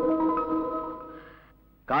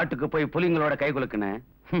 காட்டுக்கு போய் புலிங்களோட கை குலுக்குன,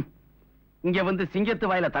 இங்க வந்து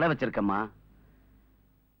சிங்கத்து வாயில தலை வச்சிருக்கம்மா.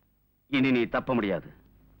 இனி நீ தப்ப முடியாது.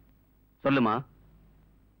 சொல்லுமா,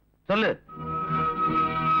 சொல்லு.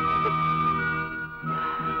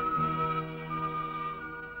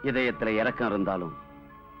 இதயத்துல இறக்கம் இருந்தாலும்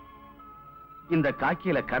இந்த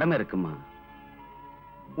காக்கியில கடமை இருக்குமா.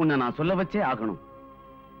 உன்னை நான் சொல்ல வச்சே ஆகணும்.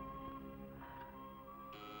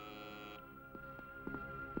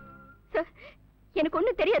 சார், எனக்கு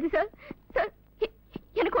ஒண்ணு தெரியாது சார். சார்,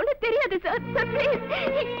 எனக்கு ஒண்ணு தெரியாது சார். Sir, please.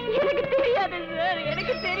 எனக்கு தெரியாது சார்.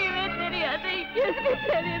 எனக்கு தெரியவே தெரியாது.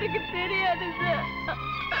 சார், எனக்கு தெரியாது சார்.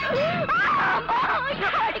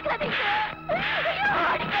 அடிக்காதீங்க.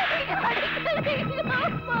 அடிக்காதீங்க. அடிக்காதீங்க.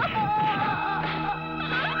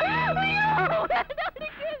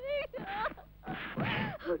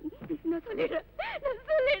 நான் சொல்லிடுறேன். நான்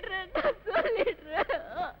சொல்லிடுறேன். நான் சொல்லிடுறேன்.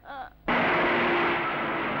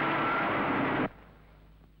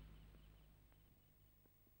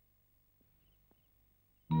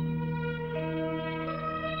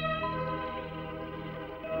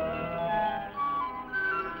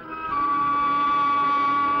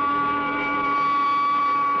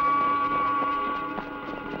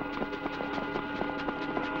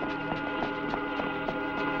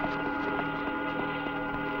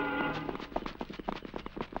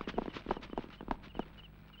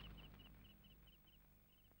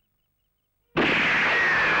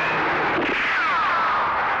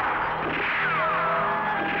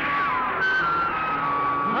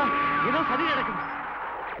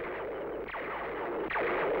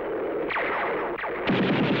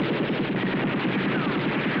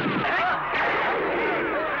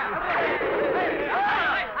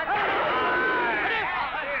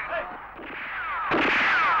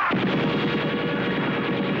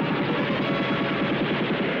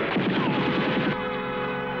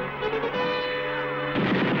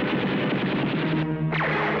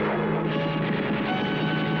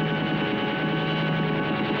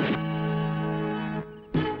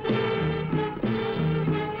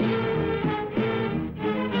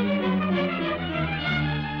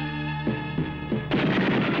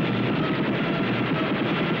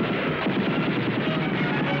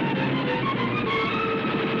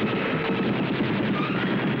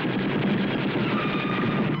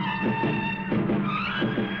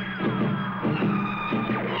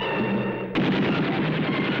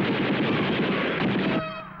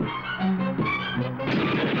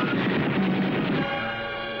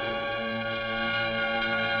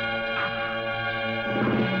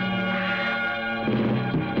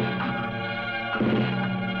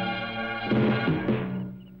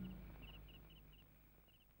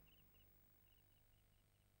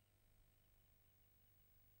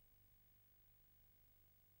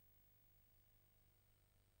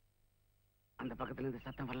 அந்த பக்கத்துல இருந்து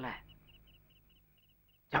சத்தம் வரல.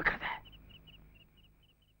 ஜாக்கிரதை.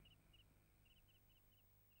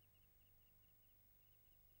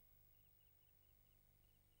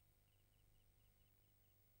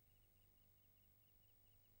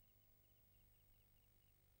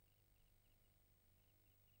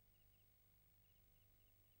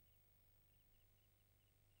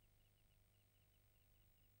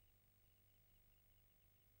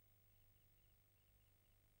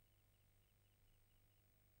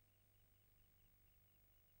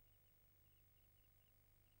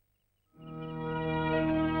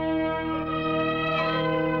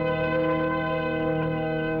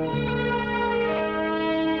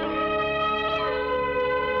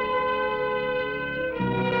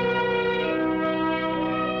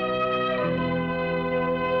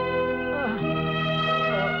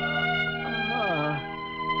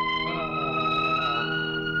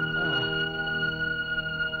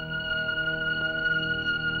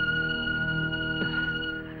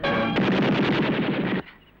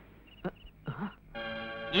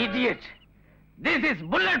 idiot. This is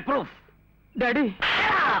bulletproof. Daddy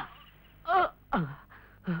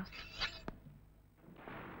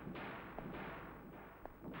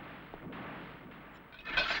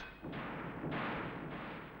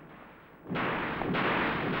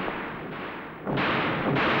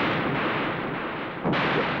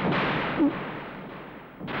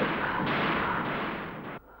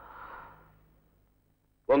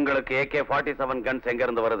உங்களுக்கு AK-47 கன்ஸ் எங்க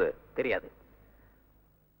இருந்து வருது? தெரியாது.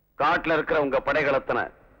 காட்டுல இருக்கிற உங்க படைகள் எத்தனை?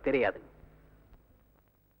 தெரியாது.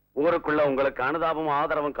 ஊருக்குள்ள உங்களுக்கு அனுதாபமும்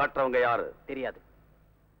ஆதரவும் காட்டுறவங்க யாரு? தெரியாது.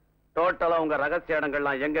 டோட்டலா உங்க ரகசிய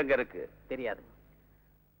இடங்கள்லாம் எங்கெங்க இருக்கு? தெரியாது.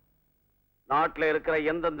 நாட்டுல இருக்கிற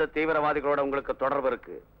எந்தெந்த தீவிரவாதிகளோட உங்களுக்கு தொடர்பு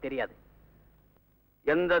இருக்கு? தெரியாது.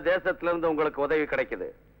 எந்த தேசத்துல இருந்து உங்களுக்கு உதவி கிடைக்குது?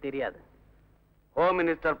 தெரியாது. ஹோம்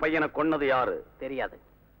மினிஸ்டர் பையனை கொன்னது யாரு? தெரியாது.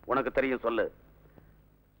 உனக்கு தெரியும், சொல்லு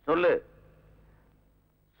சொல்லு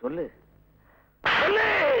சொல்லு சொல்லு.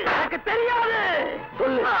 எனக்கு தெரியாது.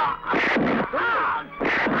 சொல்லு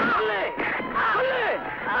சொல்லு சொல்லு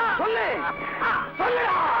சொல்லு சொல்லு.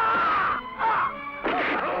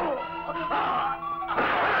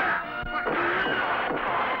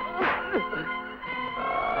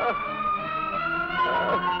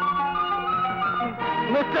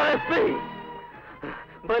 மிஸ்டர் எஸ்பி,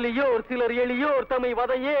 பலியோர் சிலர் எளியோர் தம்மை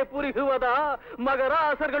வதையே புரிகுவதா,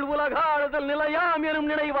 மகராசர்கள் உலகாளுதல் நிலையாம் எனும்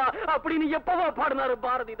நினைவா அப்படின்னு எப்பவோ பாடினாரு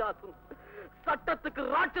பாரதிதாசன். சட்டத்துக்கு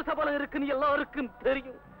ராட்சச பலம் இருக்குன்னு எல்லாருக்கும்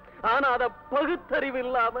தெரியும். ஆனா அத பகுத்தறிவு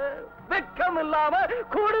இல்லாம, வெக்கம் இல்லாம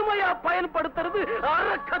கொடுமையா பயன்படுத்துறது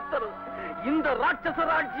அறக்கத்தனம். இந்த ராட்சச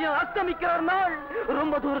ராஜ்யம் அஸ்தமிக்கிற நாள்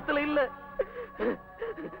ரொம்ப தூரத்துல இல்ல.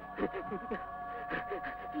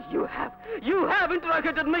 You have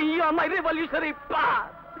interrogated me on my revolutionary path.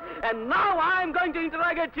 And now I am going to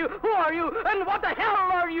interrogate you. Who are you and what the hell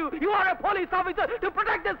are you? You are a police officer to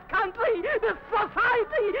protect this country, this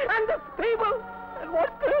society and this people. And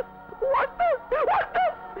what this? What this? What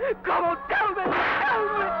this? Come on, tell me. Tell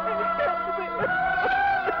me. Tell me.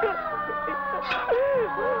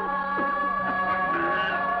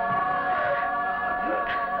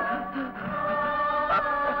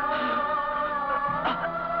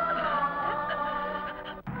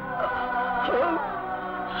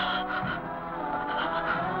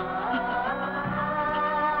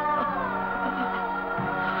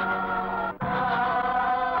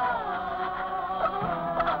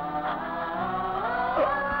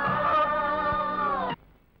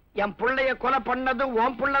 என் பிள்ளைய கொலை பண்ணது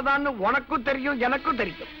உன் பிள்ளைதான்னு உனக்கும் தெரியும், எனக்கும்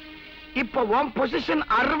தெரியும். இப்ப உன் பொசிஷன்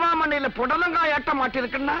அருவாமனையில புடலங்காயாட்ட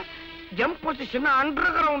மாட்டிருக்குன்னா என் பொசிஷன்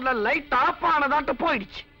அண்டர் கிரவுண்ட்ல லைட் ஆஃப் ஆனதாட்ட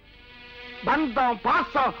போயிடுச்சு. பந்தம்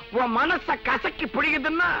பாசம் உன் மனச கசக்கி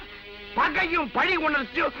பிடிக்குதுன்னா பகையும் பழி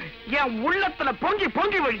உணர்ச்சியும் என் உள்ளத்துல பொங்கி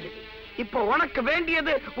பொங்கி வழியுது. இப்ப உனக்கு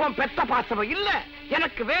வேண்டியது உன் பெத்த பாசம் இல்ல,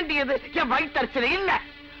 எனக்கு வேண்டியது என் வயிற்றறிச்சல் இல்ல,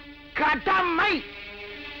 கடமை.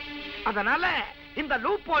 அதனால இந்த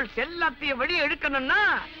லூப் ஹோல்ஸ் எல்லாத்தையும் வெளியே எடுக்கணும்னா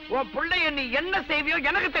உன் பிள்ளைய நீ என்ன செய்வியோ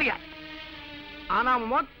எனக்கு தெரியாது. ஆனா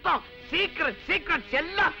மொத்தம் சீக்கிரட்ஸ்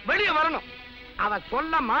எல்லாம் வெளியே வரணும். அவ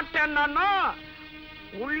சொல்ல மாட்டேன்னா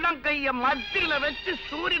உள்ளங்கைய மத்தியில வச்சு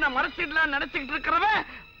சூரியனை மறைச்சிடலாம் நினைச்சுக்கிட்டு இருக்கிறவன்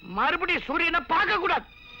மறுபடியும் சூரியனை பார்க்க கூடாது.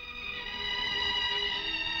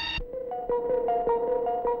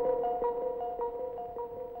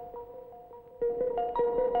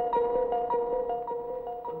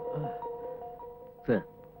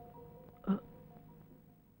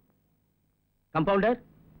 கம்பவுண்டர்,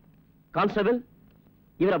 கான்ஸ்டபிள்,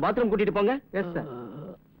 இவரை பாத்ரூம் கூட்டிட்டு போங்க. Yes sir.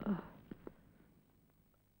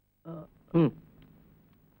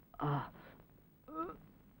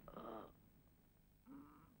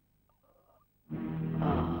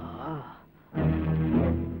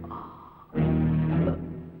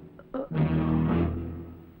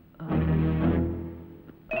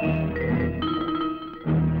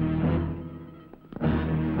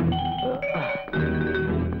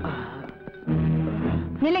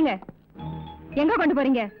 நில்லுங்க. எங்க கொண்டு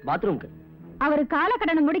போறீங்க? பாத்ரூம்க்கு. அவரு கால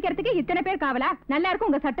கடனை முடிக்கிறதுக்கு இத்தனை பேர் காவலா? நல்லா இருக்கும்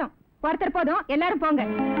உங்க சட்டம். ஒருத்தர் போதும், எல்லாரும் போங்க.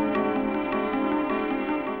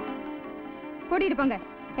 கூட்டிட்டு போங்க,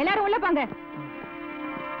 எல்லாரும் உள்ள போங்க.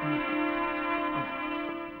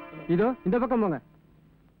 இதோ இந்த பக்கம் போங்க.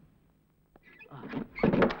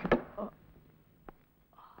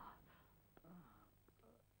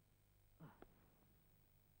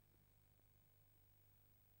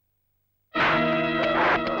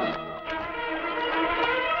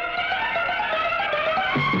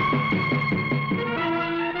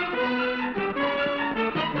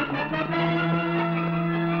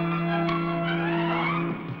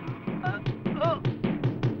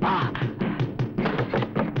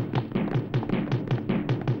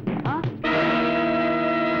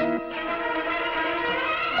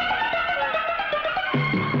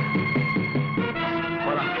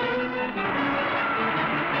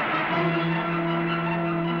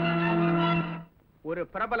 ஒரு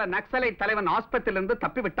பிரபல நக்சலைட் தலைவன் ஆஸ்பத்திரியிலிருந்து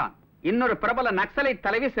தப்பி விட்டான். இன்னொரு பிரபல நக்சலைட்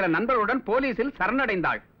தலைவி சில நண்பர்களுடன் போலீசில்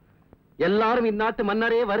சரணடைந்தாள். எல்லாரும் இந்நாட்டு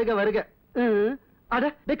மன்னரே வருக வருக. அட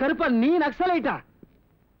டே கருப்பா, நீ நக்சலைட்டா?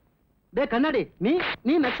 டே கண்ணாடி,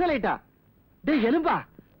 நீ நக்சலைட்டா? டே எலும்பா,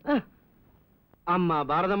 அம்மா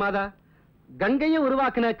பாரத மாதா, கங்கையை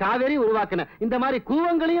உருவாக்குன, காவேரி உருவாக்குன, இந்த மாதிரி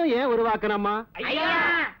கூவங்களையும் ஏன் உருவாக்கணம்மா?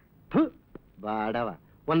 வாடவா,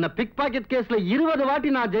 உன்னை பிக் பாக்கெட் கேஸ்ல 20 வாட்டி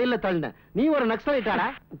நான் ஜெயில தள்ளினேன். நீ ஒரு நக்சலைட்டாடா?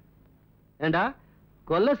 ஏண்டா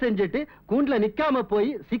கொலை செஞ்சுட்டு கூண்டுல நிக்காம போய்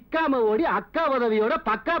சிக்காம ஓடி அக்கா உதவியோட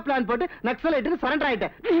பக்கா பிளான் போட்டு நக்சலைட்டுக்கு சரண்டர்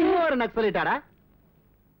ஆயிட்டேன். நீ ஒரு நக்சலைட்டாடா?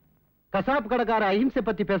 கசாப் கடைக்கார அஹிம்சை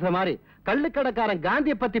பத்தி பேசுற மாதிரி, கள்ளு கடைக்காரன்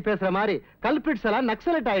காந்தியை பத்தி பேசுற மாதிரி கல்பிரிட்ஸ் எல்லாம்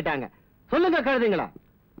நக்சலைட் ஆயிட்டாங்க. சொல்லுங்க கழுதிங்களா,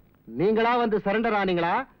 நீங்களா வந்து சரண்டர்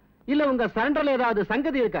ஆனீங்களா இல்ல உங்க சரண்டர்ல ஏதாவது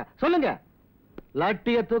சங்கதி இருக்கா? சொல்லுங்க.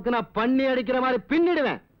 லட்டிய தூக்குனா பண்ணி அடிக்கிற மாதிரி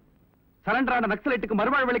பின்னிடுவேன். சரண்டரான நக்சலைட்டுக்கு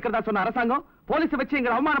மறுவாழ்வு அளிக்கிறதா சொன்ன அரசாங்கம் போலீஸ் வச்சு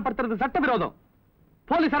எங்களை அவமானப்படுத்துறது சட்டவிரோதம்.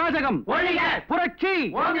 போலீஸ் அராஜகம், புரட்சி,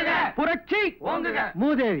 புரட்சி.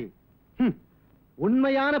 மூதேவி,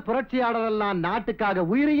 உண்மையான புரட்சியாளரெல்லாம் நாட்டுக்காக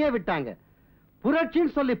உயிரையே விட்டாங்க.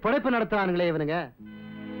 புரட்சின்னு சொல்லி படைப்பு நடத்துறானுங்களே இவனுங்க.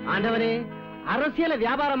 ஆண்டவனே, அரசியலை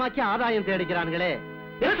வியாபாரமாக்கி ஆதாயம் தேடிக்கிறானுங்களே.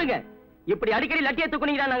 எழுதுங்க, இப்படி அடிக்கடி லட்டிய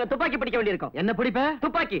தூக்குனீங்கன்னா நாங்க துப்பாக்கி பிடிக்க வேண்டியிருக்கோம். என்ன பிடிப்ப?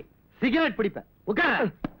 துப்பாக்கி. சிகரெட் பிடிப்ப. உட்கார.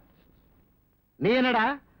 நீ என்னடா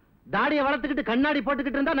தாடியை வளர்த்துக்கிட்டு கண்ணாடி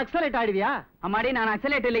போட்டுக்கிட்டு இருந்தா நக்சலைட் ஆடுவியா? அம்மாடி, நான்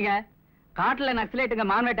நக்சலைட் இல்லைங்க. காட்டுல நக்சலைட்டுங்க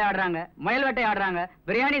மான் வேட்டை ஆடுறாங்க, முயல் வேட்டை ஆடுறாங்க,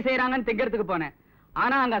 பிரியாணி செய்யறாங்கன்னு திங்கிறதுக்கு போனேன்.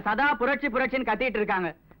 ஆனா அங்க சதா புரட்சி புரட்சின்னு கத்திட்டு இருக்காங்க.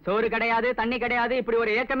 சோறு கிடையாது, தண்ணி கிடையாது, இப்படி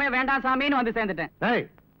ஒரு ஏக்கமே வேண்டாம் சாமின்னு வந்து சேர்ந்துட்டேன்.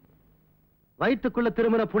 வயிற்றுக்குள்ள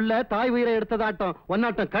திரும்பின புள்ள தாய் உயிரை எடுத்ததாட்டம்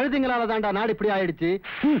ஒன்னாட்டம் கழுதிங்களால தாண்டா நாடு இப்படி ஆயிடுச்சு.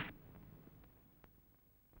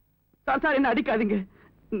 சார் என்ன அடிக்காதீங்க,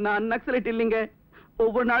 நான் நக்சலைட் இல்லைங்க.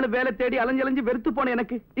 ஒவ்வொரு நாளும் வேலை தேடி அலைஞ்சு வெறுத்து போன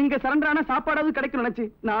எனக்கு இங்க சரண்டரான சாப்பாடாவது கிடைக்கும் நினைச்சு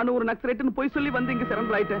நானும் ஒரு நக்சலைட்னு போய் சொல்லி வந்து இங்க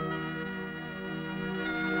சரண்டர் ஆயிட்டேன்.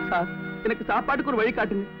 சார், எனக்கு சாப்பாட்டுக்கு ஒரு வழி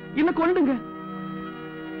காட்டுங்க, இல்ல கொண்டுங்க.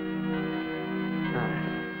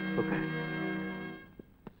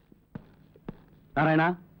 நாராயணா.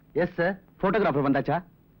 Yes sir. போட்டோகிராஃபர் வந்தாச்சா?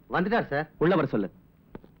 வந்துட்டார் சார். உள்ள வர சொல்லு.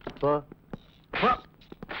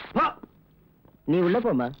 நீ உள்ள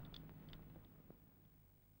போமா.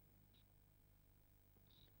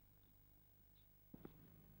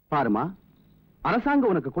 பாருமா,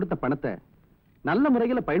 அரசாங்கம் உனக்கு கொடுத்த பணத்தை நல்ல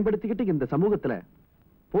முறையில பயன்படுத்திக்கிட்டு இந்த சமூகத்துல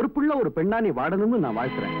பொறுப்புள்ள ஒரு பெண்ணா நீ வாழணும்னு நான்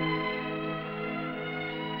வாழ்த்துறேன்.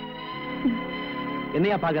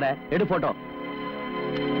 என்னையா பாக்குற? எடு போட்டோ.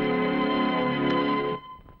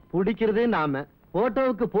 பிடிக்கிறது நாம,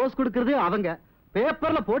 போட்டோவுக்கு போஸ் கொடுக்கறது அவங்க,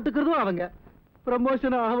 பேப்பர்ல போட்டுக்கிறதும் அவங்க,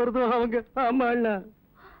 ப்ரமோஷன் ஆவறதும் அவங்க. ஆமா இல்ல?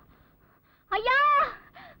 ஐயா,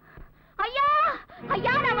 ஐயா,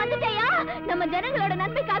 ஐயா, நான் வந்துட்டேயா. நம்ம ஜனங்களோட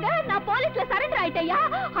நன்மைக்காக நான் போலீஸ்ல சரண்டர் ஆயிட்டேயா.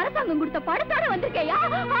 அரசாங்கம் கொடுத்த படத்தோட வந்திருக்கேயா.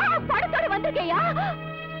 படத்தோட வந்திருக்கேயா.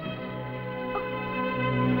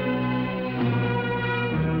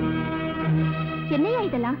 என்னையா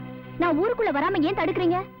இதெல்லாம்? நான் ஊருக்குள்ள வராம ஏன்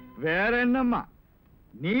தடுக்கிறீங்க? வேற என்னம்மா,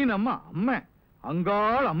 நீ நம்ம அம்மா,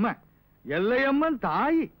 அங்காள் அம்மா, எல்லையம்மன்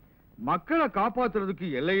தாய். மக்களை காப்பாத்துறதுக்கு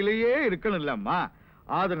எல்லையிலேயே இருக்கணும் இல்லம்மா.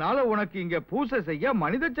 அதனால உனக்கு இங்க பூசை செய்ய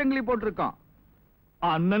மனித சங்கிலி போட்டிருக்கான்.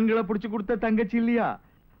 அண்ணன்களை புடிச்சு கொடுத்த தங்கச்சி இல்லையா,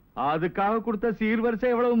 அதுக்காக கொடுத்த சீர்வரிசை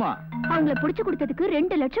எவ்வளவுமா? அவங்கள புடிச்சு கொடுத்ததுக்கு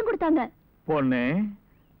 2 லட்சம் கொடுத்தாங்க. பொண்ணு,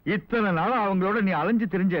 இத்தனை நாள் அவங்களோட நீ அலைஞ்சு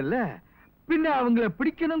தெரிஞ்சல்ல, பின்ன அவங்கள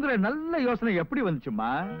பிடிக்கணுங்கிற நல்ல யோசனை எப்படி வந்துச்சுமா?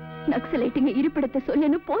 நக்சலைட்டுங்க இருப்பிடத்தை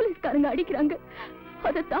சொல்லு போலீஸ்காரங்க அடிக்கிறாங்க.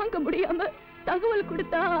 அதை தாங்க முடியாம தகவல்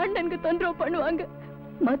கொடுத்தா அண்ணனுக்கு தொந்தரவு பண்ணுவாங்க.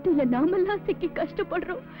 மத்தியில நாமெல்லாம் சிக்கி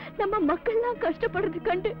கஷ்டப்படுறோம். நம்ம மக்கள்லாம் கஷ்டப்படுறது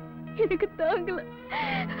கண்டு எனக்கு தாங்கல.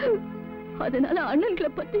 அதனால அண்ணன்களை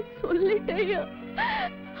பத்தி சொல்லிட்டேயா.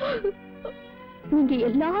 நீங்க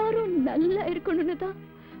எல்லாரும் நல்லா இருக்கணும்னு தான்,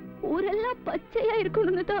 ஊரெல்லாம் பச்சையா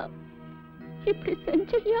இருக்கணும்னு தான் இப்படி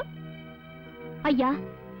செஞ்சையா. ஐயா,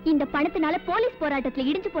 இந்த பணத்தினால போலீஸ் போராட்டத்துல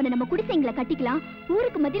இடிஞ்சு போன நம்ம குடிசைங்களை கட்டிக்கலாம்,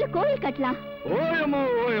 ஊருக்கு மத்தியில கோவில் கட்டலாம். ஓயமோ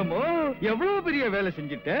ஓயமோ, எவ்வளவு பெரிய வேலை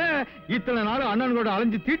செஞ்சுட்ட. இத்தனை நாள் அண்ணனோட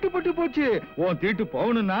அலைஞ்சு தீட்டுப்பட்டு போச்சு. உன் தீட்டு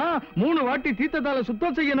போகணும்னா 3 வாட்டி தீர்த்தத்தால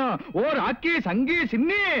சுத்தம் செய்யணும். ஓர் அக்கே சங்கே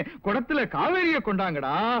சின்னே குடத்துல காவேரிய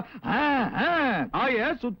கொண்டாங்கடா. ஆய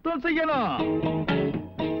சுத்தம் செய்யணும்.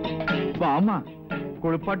 வாமா,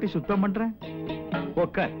 குளிப்பாட்டி சுத்தம் பண்றேன்.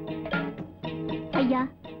 ஓகே ஐயா,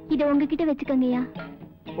 இத உங்ககிட்ட வச்சுக்கங்கய்யா.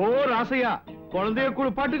 ஓ ராசையா, குழந்தைய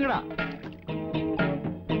குளிப்பாட்டுங்கடா.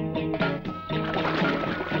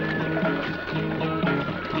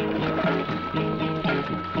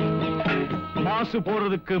 மாசு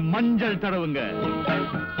போறதுக்கு மஞ்சள் தடவுங்க.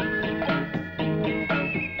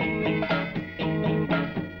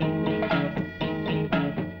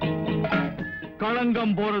 கள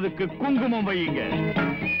களங்கம் போறதுக்கு குங்குமம் வையுங்க.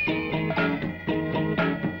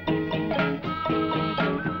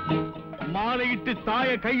 மாலையிட்டு தாய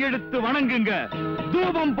கையெடுத்து வணங்குங்க.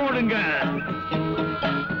 தூபம் போடுங்க.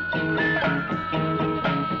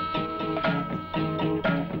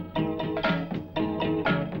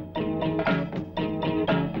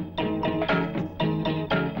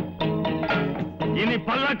 இனி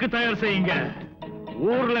பல்லாக்கு தயார் செய்யுங்க.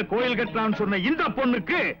 ஊர்ல கோயில் கட்டலாம்னு சொன்ன இந்த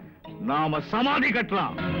பொண்ணுக்கு நாம சமாதி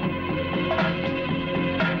கட்டலாம்.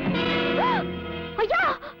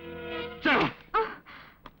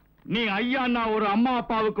 நீ ஐயான்னா ஒரு அம்மா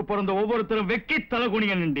அப்பாவுக்கு பிறந்த ஒவ்வொருத்தரும் வெக்கி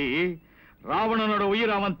தலகுனிய நின்றி ராவணனோட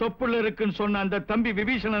உயிர் அவன் தொப்புள்ள இருக்குன்னு சொன்ன அந்த தம்பி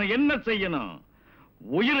விபீஷணனை என்ன செய்யணும்?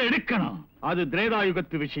 உயிர் எடுக்கணும். அது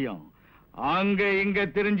திரேதாயுகத்து விஷயம். அங்க இங்க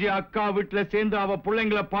தெரிஞ்சு அக்கா வீட்டுல சேர்ந்து அவ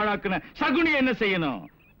பிள்ளைங்களை பாழாக்குன சகுனி என்ன செய்யணும்?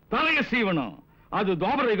 தலைய சீவனம். அது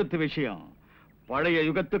துவாபர யுகத்து விஷயம். பழைய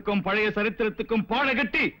யுகத்துக்கும் பழைய சரித்திரத்துக்கும் பாட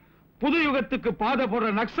கட்டி புது யுகத்துக்கு பாத போடுற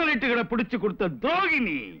நக்சலைட்டுகளை பிடிச்சு கொடுத்த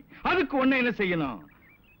துரோகினி. அதுக்கு ஒண்ணு என்ன செய்யணும்?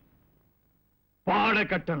 பாட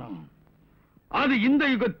கட்டணும். அது இந்த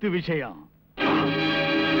யுகத்து விஷயம்.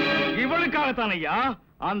 இவளுக்காகத்தான் ஐயா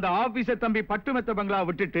அந்த ஆபீஸ தம்பி பட்டுமெத்த பங்களா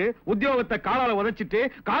விட்டுட்டு உத்தியோகத்தை காலால உதைச்சிட்டு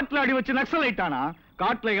காட்டுல அடி வச்சு நக்சலைட்டானா.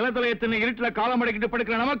 காட்டுல இளத்தலையத்தின இருட்டுல காலம் அடக்கிட்டு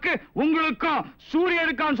படுக்கிற நமக்கு உங்களுக்கும்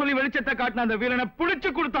சூரியனுக்கான்னு சொல்லி வெளிச்சத்தை காட்டின அந்த வீரனை பிடிச்சு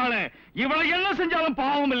கொடுத்தாலே இவளை என்ன செஞ்சாலும்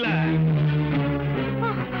பாவம் இல்ல.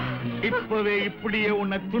 இப்பவே இப்படியே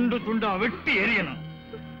உன்னை துண்டு துண்டா வெட்டி எறியணும்.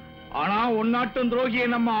 ஆனா உன்னாட்டும் துரோகியை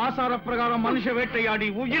நம்ம ஆசார பிரகாரம் மனுஷ வேட்டையாடி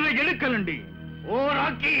உயிரை எடுக்கலண்டி. ஓ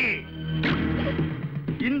ராக்கி,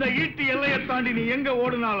 இந்த ஈட்டி எல்லையை தாண்டி நீ எங்க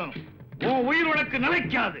ஓடினாலும் உன் உயிர் உனக்கு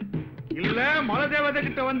நிலைக்காது. இல்ல மலை தேவதை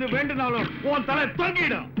கிட்ட வந்து வேண்டினாலும் உன் தலை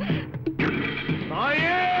தொங்கிடும்.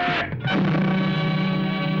 தாயே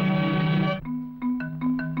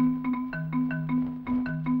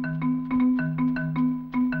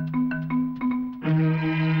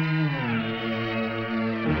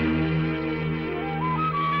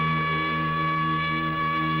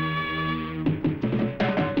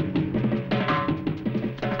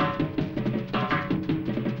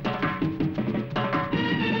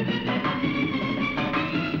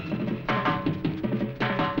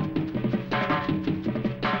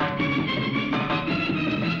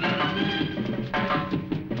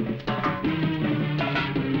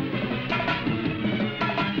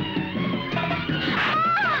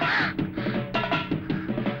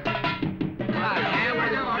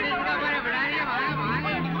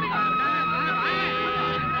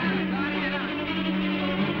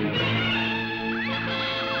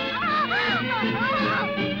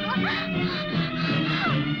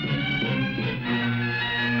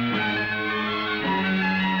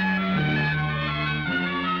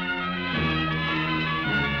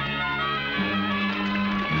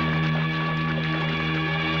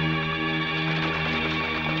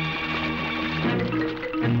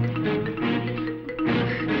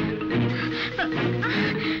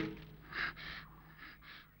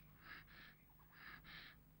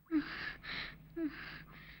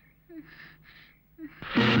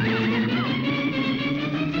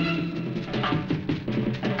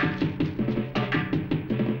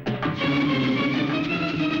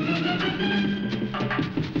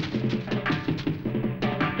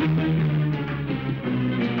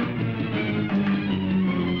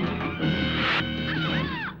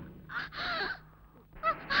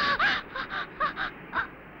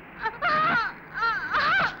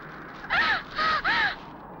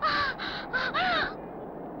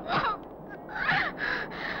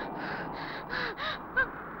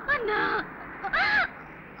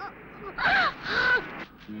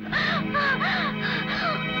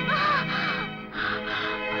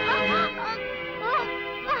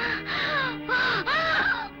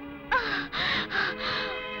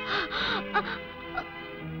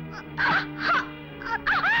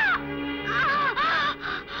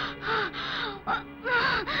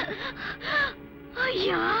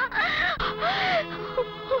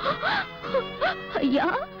ஐயா,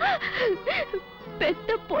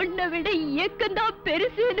 பெத்த பொண்ணை விட இயக்கம்தான்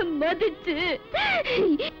பெருசுன்னு மதிச்சு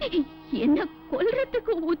என்ன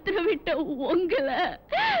கொல்றதுக்கு உத்தரவிட்ட உங்களை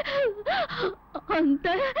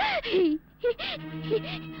அந்த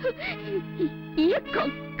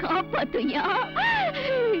இயக்கம் காப்பாத்துயா,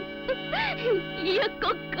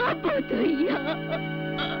 இயக்கம் காப்பாத்துயா.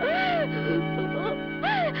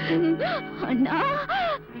 அண்ணா,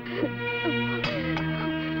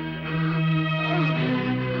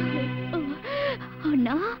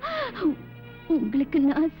 அண்ணா, உங்களுக்கு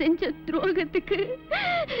நான் செஞ்ச துரோகத்துக்கு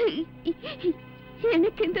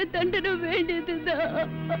எனக்கு இந்த தண்டனை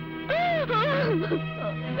வேண்டியதுதான்.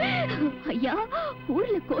 ஐயா,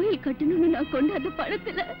 ஊர்ல கோயில் கட்டணும்னு நான் கொண்டாந்த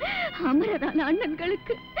படத்துல அமரரான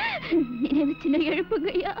அண்ணன்களுக்கு நினைவு சின்ன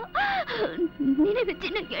எழுப்புங்க ஐயா, நினைவு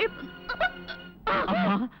சின்ன எழுப்புங்க.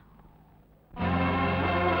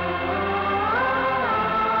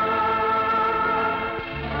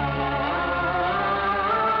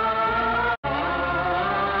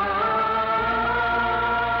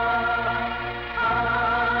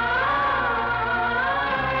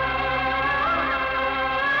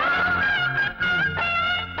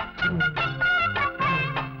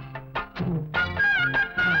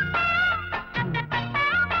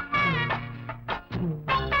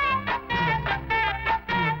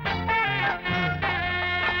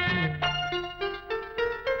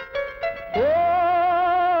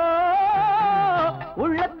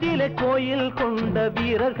 கோயில் கொண்ட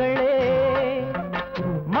வீரர்களே,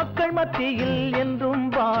 மக்கள் மத்தியில் என்றும்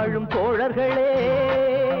வாழும் தோழர்களே,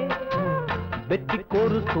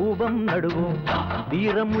 வெற்றிக்கொரு தூபம் நடுவோம்,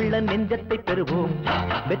 வீரமுள்ள நெஞ்சத்தை பெறுவோம்.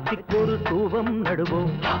 வெற்றிக்கொரு தூபம்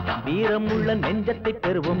நடுவோம், வீரமுள்ள நெஞ்சத்தை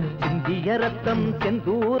பெறுவோம். சிந்திய ரத்தம்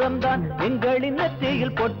செந்தூரம் தான் எங்களின்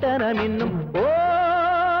நெற்றியில் பொட்டனம் இன்னும். ஓ,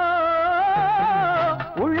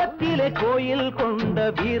 உள்ளத்திலே கோயில் கொண்ட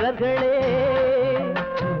வீரர்களே,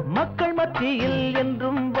 மக்கள் மத்தியில்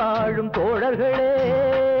என்றும் வாழும் தோழர்களே.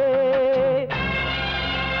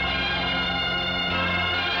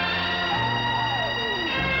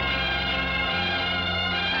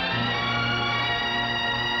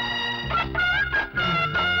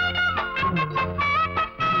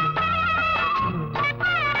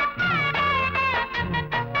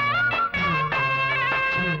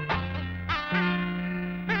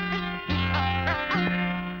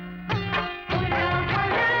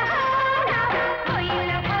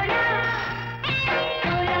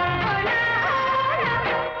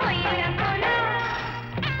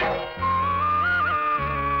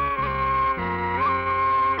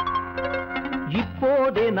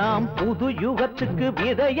 இப்போதே நாம் புது யுகத்துக்கு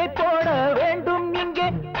விதையை போட வேண்டும் இங்கே.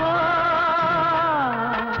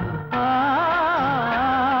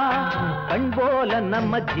 கண் போல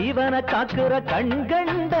நம்ம ஜீவன காக்குற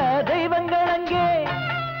கண்கண்ட தெய்வங்கள் அங்கே.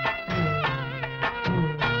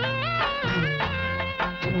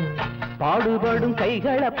 பாடுபடும்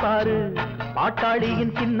கைகளை பாரு,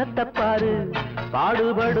 பாட்டாளியின் சின்னத்தை பாரு.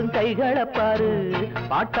 பாடுபடும் கைகளை பாரு,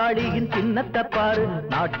 பாட்டாளியின் சின்னத்தை பாரு.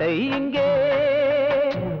 நாட்டை இங்கே,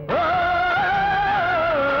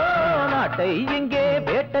 நாட்டை இங்கே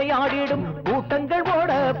வேட்டையாடிடும் கூட்டங்கள்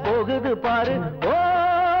ஓட போகுது பாரு. ஓ,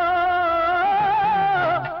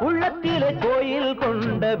 உள்ளத்திலே கோயில்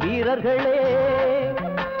கொண்ட வீரர்களே,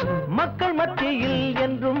 மக்கள் மத்தியில்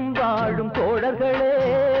என்றும் வாழும் தோழர்களே.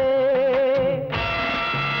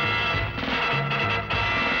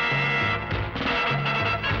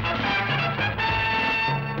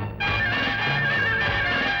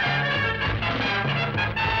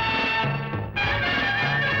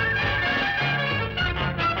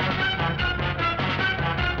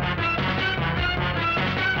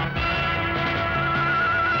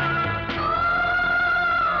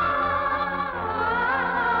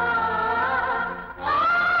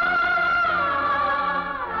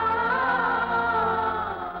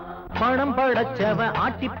 பணம் படைச்சவன்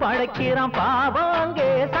ஆட்டி படைக்கிறான், பாவாங்கே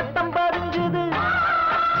சட்டம் பறிஞ்சுது.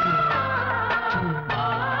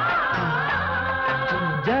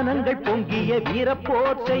 ஜனங்கள் பொங்கிய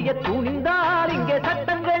வீரப்போர் செய்ய துணிந்தால் இங்கே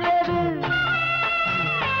சட்டங்கள் ஏது?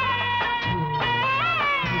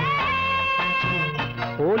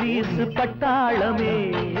 போலீஸ் பட்டாளமே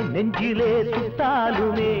நெஞ்சிலே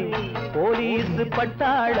சுட்டாலுமே, போலீஸ்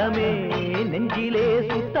பட்டாளமே நெஞ்சிலே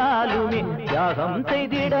சுட்டாலுமே, தியாகம்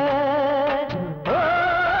செய்திட,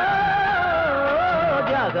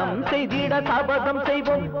 தியாகம் செய்திட சபதம்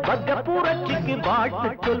செய்வோம். வர்க்க புரட்சிக்கு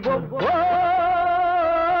வாழ்த்து சொல்வோம்.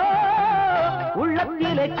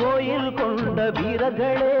 உள்ளத்திலே கோயில் கொண்ட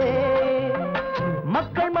வீரர்களே,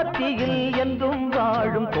 மக்கள் மத்தியில் என்றும்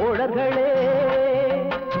வாழும் தோழர்களே.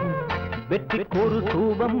 வெற்றிக்கொரு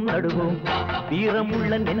தூபம் நடுவோம்,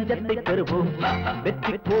 வீரமுள்ள நெஞ்சத்தை பெறுவோம்.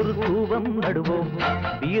 வெற்றிக்கொரு தூபம் நடுவோம்,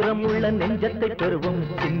 வீரமுள்ள நெஞ்சத்தை பெறுவோம்.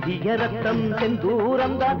 சிந்திய ரத்தம்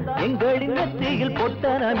செந்தூரம் தான் எங்களின் நெற்றியில்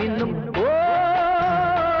பொட்டனம் இன்னும். ஓ,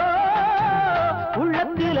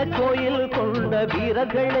 உள்ளத்திலே கோயில் கொண்ட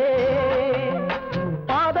வீரர்களே,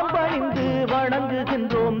 பாதம் பணிந்து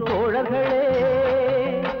வணங்குகின்றோம் தோழர்களே.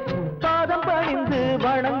 பாதம் பணிந்து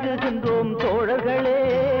வணங்குகின்றோம் தோழர்களே.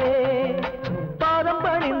 பாதம்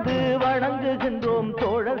பணிந்து வணங்குகின்றோம்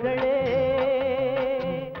தோழர்களே.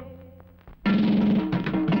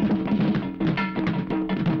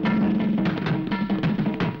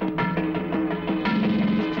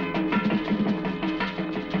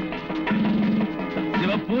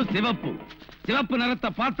 சிவப்பு. சிவப்பு நிறத்தை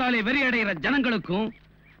பார்த்தாலே வெறி அடைகிற ஜனங்களுக்கும்,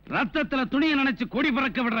 ரத்தத்துல துணியை நினைச்சு கொடி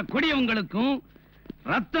பறக்க விடுற கொடியவங்களுக்கும்,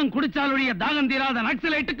 ரத்தம் குடிச்சாலுடைய தாகம் தீராத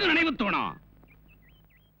நக்சலைட்டுக்கும் நினைவு தோணும்.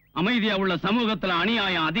 அமைதியா உள்ள சமூகத்துல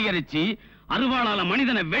அநியாயம் அதிகரிச்சு அருவாளால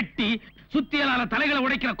மனிதனை வெட்டி சுத்தியலால தலைகளை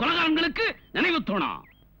உடைக்கிற கொலகாரங்களுக்கு நினைவு தோணும்.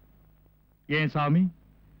 ஏன் சாமி,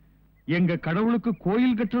 எங்க கடவுளுக்கு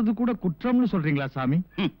கோயில் கட்டுறது கூட குற்றம்னு சொல்றீங்களா சாமி?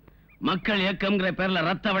 மக்கள் இயக்கம்ங்கிற பேர்ல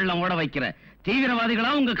ரத்த வெள்ளம் ஓட வைக்கிற தீவிரவாதிகளா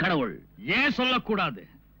உங்க கடவுள்? ஏன் சொல்லக்கூடாது?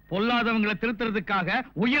 பொல்லாதவங்களை திருத்துறதுக்காக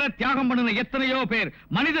உயிரை தியாகம் பண்ணின எத்தனையோ பேர்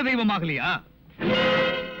மனித தெய்வமாகலையா?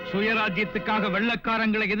 சுயராஜ்யத்துக்காக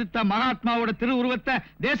வெள்ளக்காரங்களை எதிர்த்த மகாத்மாவோட திருவுருவத்தை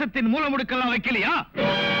தேசத்தின் மூலமுடுக்கெல்லாம் வைக்கலையா?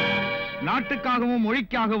 நாட்டுக்காகவும்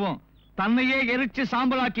மொழிக்காகவும் தன்னையே எரிச்சு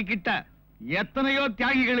சாம்பலாக்கிக்கிட்ட எத்தனையோ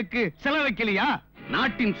தியாகிகளுக்கு செலவைக்கலையா?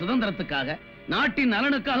 நாட்டின் சுதந்திரத்துக்காக, நாட்டின்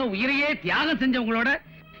நலனுக்காக உயிரையே தியாகம் செஞ்சவங்களோட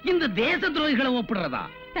இந்த தேச துரோகிகளை ஒப்பிடுறதா?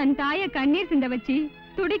 தன் தாய கண்ணீர் சிந்த வச்சு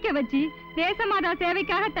துடிக்க வச்சு தேசமாதா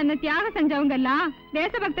சேவைக்காக தன்னை தியாகம் செஞ்சவங்க எல்லாம்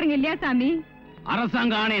தேசபக்தருங்க இல்லையா சாமி?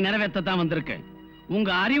 அரசாங்க ஆணையை நிறைவேற்றத்தான் வந்திருக்கேன். உங்க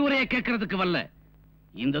அறிவுரையை கேட்கறதுக்கு வரல.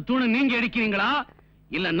 இந்த தூணை நீங்க இடிக்கிறீங்களா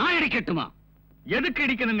இல்ல நான் இடிக்கட்டுமா? எதுக்கு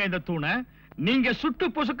இடிக்கணுங்க இந்த தூணை? நீங்க சுட்டு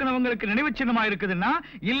பொசுக்கினவங்களுக்கு நினைவு சின்னமா இருக்குதுன்னா,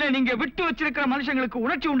 இல்ல நீங்க விட்டு வச்சிருக்கிற மனுஷங்களுக்கு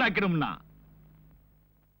உணர்ச்சி உண்டாக்கணும்னா?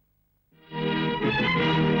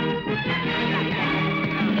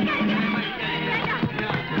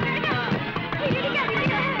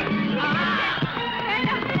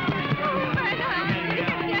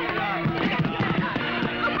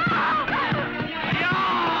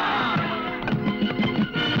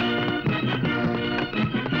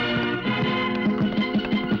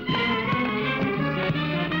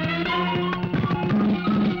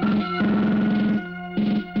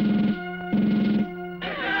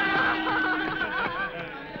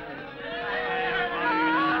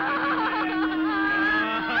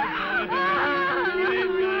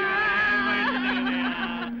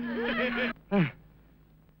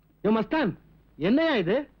 மஸ்தான், என்னையா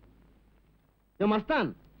இது? மஸ்தான்,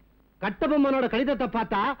 கட்டபொம்மனோட கடிதத்தை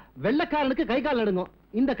பார்த்தா வெள்ளக்காரனுக்கு கை கால் நடுங்கும்.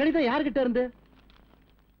 இந்த கடிதம் யார்கிட்ட இருந்து?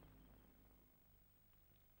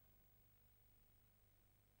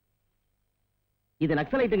 இது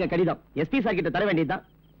நக்சலைட்டுங்க கடிதம். எஸ்பி சார் கிட்ட தர வேண்டியதுதான்.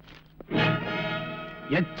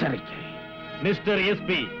 எச்சரிக்கை மிஸ்டர்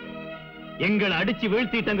எஸ்பி, எங்களை அடிச்சு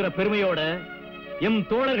வீழ்த்திட்டங்கிற பெருமையோட எம்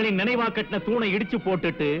தோழர்களின் நினைவா கட்டின தூணை இடிச்சு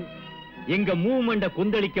போட்டுட்டு எங்க மூவ்மெண்ட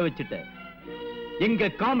கொந்தளிக்க வச்சுட்ட, எங்க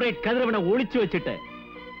காம்ரேட் கதிரவனை ஒளிச்சு வச்சுட்ட.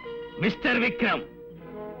 மிஸ்டர் விக்ரம்,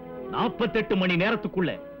 48 மணி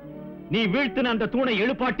நேரத்துக்குள்ள நீ வீழ்த்தின அந்த தூணை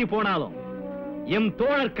எழுப்பாட்டி போனாலும், எம்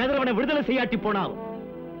தோழர் கதிரவனை விடுதலை செய்யாட்டி போனாலும்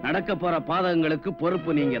நடக்க போற பாதகங்களுக்கு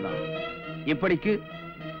பொறுப்பு நீங்க தான். இப்படிக்கு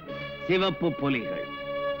சிவப்பு புலிகள்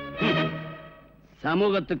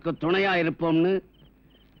சமூகத்துக்கு துணையா இருப்போம்னு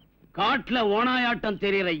காட்டுல ஓனாயாட்டம்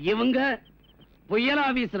தெரியற இவங்க புயலா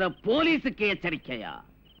வீசுற போலீஸுக்கு எச்சரிக்கையா?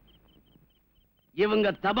 இவங்க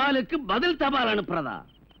தபாலுக்கு பதில் தபால் அனுப்புறதா?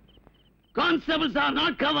 Constables R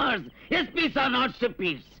not covers, எஸ்பிஸ் R not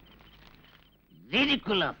stupids.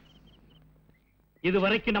 Ridiculous.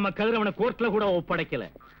 இதுவரைக்கும் நம்ம கதிரவனை கோர்ட்ல கூட ஒப்படைக்கல.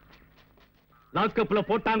 லாக்அப்ல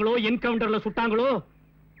போட்டாங்களோ, என்கவுண்டர்ல சுட்டாங்களோ,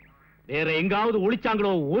 வேற எங்காவது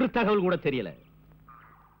ஒளிச்சாங்களோ, ஒரு தகவல் கூட தெரியல.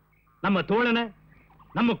 நம்ம தோழனை,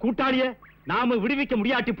 நம்ம கூட்டாளிய நாம விடுவிக்க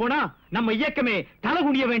முடியாட்டி போனா நம்ம இயக்கமே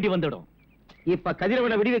தலகுனிய வேண்டி வந்துடும். இப்ப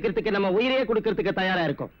கதிரவனை விடுவிக்கிறதுக்கு நம்ம உயிரையே கொடுக்கறதுக்கு தயாரா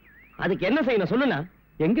இருக்கும். அதுக்கு என்ன செய்யணும் சொல்லுனா?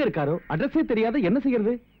 எங்க இருக்காரோ அட்ரஸே தெரியாத என்ன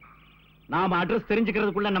செய்யறது? நாம அட்ரஸ்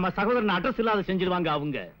தெரிஞ்சுக்கிறதுக்குள்ள நம்ம சகோதரன் அட்ரஸ் இல்லாத செஞ்சிடுவாங்க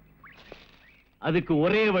அவங்க. அதுக்கு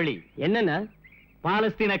ஒரே வழி என்னன்னா,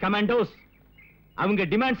 பாலஸ்தீன கமாண்டோஸ் அவங்க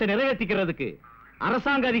டிமாண்ட்ஸை நிறைவேற்றிக்கிறதுக்கு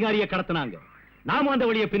அரசாங்க அதிகாரியை கடத்தினாங்க. நாம அந்த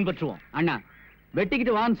வழியை பின்பற்றுவோம். அண்ணா,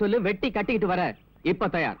 வெட்டிக்கிட்டு வான்னு சொல்லு, வெட்டி கட்டிக்கிட்டு வர இப்ப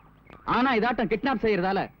தயார். ஆனா இதாட்டம் கிட்னாப்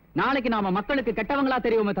செய்யறதால நாளைக்கு நாம மக்களுக்கு கெட்டவங்களா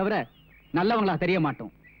தெரியுமே தவிர நல்லவங்களா தெரிய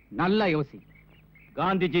மாட்டோம். நல்லா யோசி.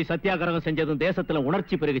 காந்திஜி சத்தியாகிரகம் செஞ்சதும் தேசத்துல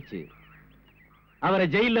உணர்ச்சி பெருகுச்சு. அவரை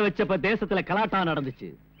ஜெயில வச்சப்ப தேசத்துல கலாட்டா நடந்துச்சு.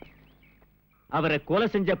 அவரை கொலை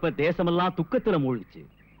செஞ்சப்ப தேசமெல்லாம் துக்கத்துல மூழ்கிச்சு.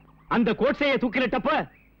 அந்த கோட்சையை தூக்கிலிட்டப்ப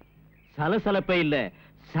சலசலப்பே இல்ல,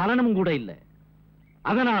 சலனமும் கூட இல்ல.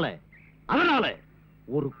 அதனால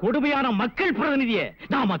ஒரு கொடுமையான மக்கள் பிரதிநிதியை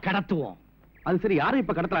நாம கடத்துவோம். அது சரி, யாரும்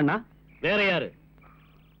இப்ப கடத்தலாம்னா? வேற யாரு?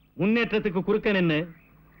 முன்னேற்றத்துக்கு குறுக்க நின்னு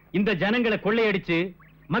இந்த ஜனங்களை கொள்ளையடிச்சு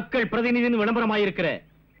மக்கள் பிரதிநிதின்னு விளம்பரமாயிருக்கிற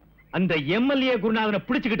அந்த எம்எல்ஏ குருநாதனை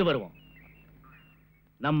பிடிச்சுக்கிட்டு வருவோம்.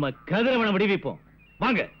 நம்ம கதிரவனை விடுவிப்போம்.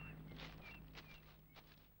 வாங்க.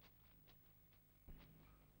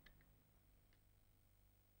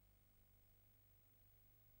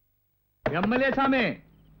 எம்எல்ஏ சாமி,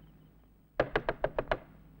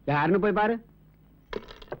 யாருன்னு போய் பாரு.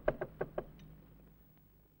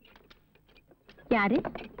 யாரு?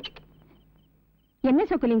 என்ன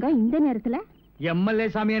சொக்கலிங்கம் இந்த நேரத்துல? எம்எல்ஏ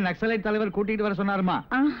சாமியை நக்சலைட் தலைவர் கூட்டிட்டு வர சொன்னாருமா.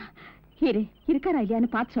 இருக்காரா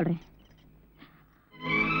இல்லையான்னு பார்த்து சொல்றேன்.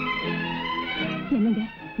 என்னங்க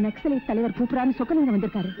நக்சலைட் தலைவர் கூப்பிடான்னு சொக்கலிங்கம்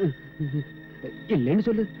வந்திருக்காரு. இல்லைன்னு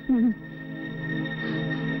சொல்லு.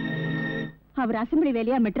 அவர் அசம்பிளி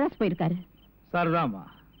வேலையா மெட்ராஸ் போயிருக்காரு. சரிதாமா.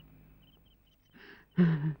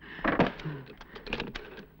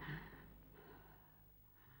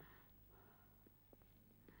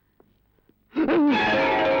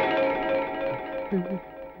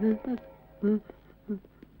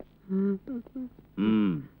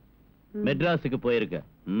 மெட்ராஸுக்கு போயிருக்க.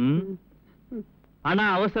 ஆனா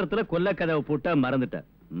அவசரத்துல கொல்ல கதவை பூட்ட மறந்துட்ட.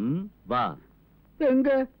 வா. எங்க?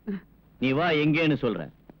 நீ வா, எங்கேன்னு சொல்ற.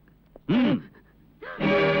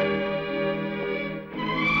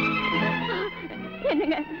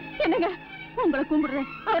 என்னங்க என்னங்க உங்களை கும்பிடுறேன்.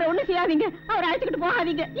 அவரை ஒண்ணு செய்யாதீங்க. அவரை அழைச்சுக்கிட்டு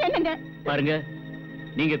போகாதீங்க. என்னங்க பாருங்க,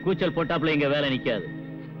 நீங்க கூச்சல் போட்டாப்புல எங்க வேலை நிக்காது.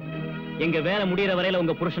 எங்க வேலை முடியற வரையில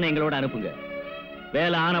உங்க புருஷனை எங்களோட அனுப்புங்க.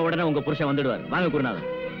 வேலை ஆன உடனே உங்க புருஷன் வந்துடுவார். வாங்க குருநாதன்.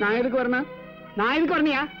 நான் எதுக்கு வரணும்? நான் எதுக்கு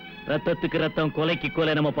வரணியா? ரத்தத்துக்கு ரத்தம், கொலைக்கு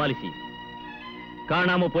கொலை நம்ம பாலிசி.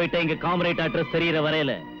 காணாம போயிட்ட எங்க காம்ரேட் அட்ரஸ் தெரியற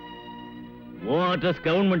வரையில உன் அட்ரஸ்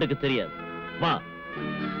கவர்மெண்ட்டுக்கு தெரியாது. வா.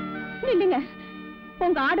 இல்லைங்க,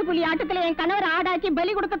 உங்க ஆடு புலி ஆட்டத்துல என் கணவர் ஆடாக்கி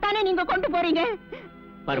பலி கொடுக்கத்தானே நீங்க கொண்டு போறீங்க.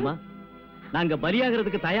 பாருமா, நாங்க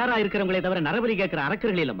பலியாகிறதுக்கு தயாரா இருக்கிறவங்களே தவிர நரபலி கேட்கிற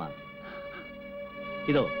அரக்கர்கள் இல்லம்மா.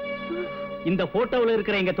 இதோ இந்த போட்டோவில்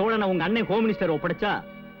இருக்கிற எங்க தோழனை உங்க அண்ணன் ஹோம் மினிஸ்டர் ஒப்படைச்சா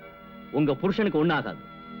உங்க புருஷனுக்கு ஒண்ணாகாது.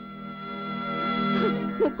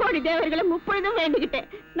 முக்கோடி தேவர்களை முப்பொழுதும் வேண்டிக்கிட்டேன்.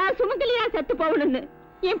 நான் சுமங்கலியா செத்து போகணும்னு.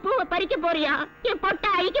 என் பூவை பறிக்க போறியா? என் பொட்டை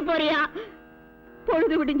அழிக்க போறியா?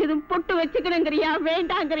 பொழுது விடிஞ்சதும் பொட்டு வச்சுக்கணுங்கிறியா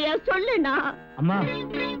வேண்டாங்கிறியா சொல்லுண்ணா. அம்மா,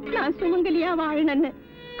 நான் சுமங்கலியா வாழணும்னு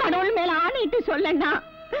கடவுள் மேல ஆணையிட்டு சொல்லண்ணா.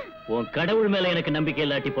 உன் கடவுள் மேல எனக்கு நம்பிக்கை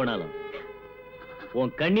இல்லாட்டி போனாலும்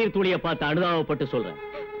உன் கண்ணீர் துளிய பார்த்து அனுதாபப்பட்டு சொல்றேன்.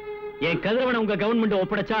 என் கதிரவனை உங்க கவர்மெண்ட்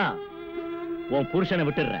ஒப்படைச்சா உன் புருஷனை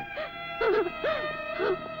விட்டுடுறேன்.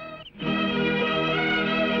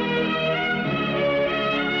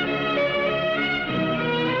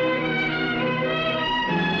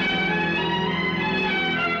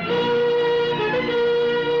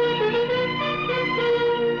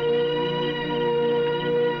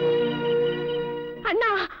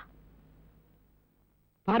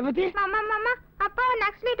 பார்வதி, மாமா மாமா அப்பா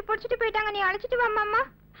நக்சலைட் புடிச்சிட்டு போயிட்டாங்க. நீ அழைச்சிட்டு வா மாமா.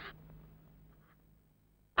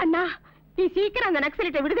 அண்ணா, நீ சீக்கிரம் அந்த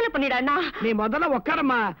நக்சலைட்டை விடுதலை பண்ணிட அண்ணா. நீ முதல்ல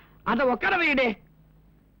உட்காரமா. அத உட்கார வைடு.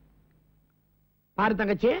 பாரு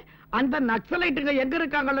தங்கச்சி, அந்த நக்சலைட்டுங்க எங்க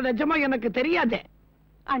இருக்காங்களோ நிஜமா எனக்கு தெரியாது.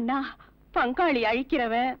 அண்ணா, பங்காளி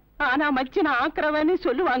அழிக்கிறவன் ஆனா மச்சனை ஆக்குறவன்னு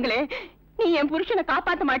சொல்லுவாங்களே, நீ என் புருஷனை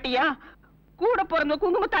காப்பாத்த மாட்டியா? கூட பிறந்த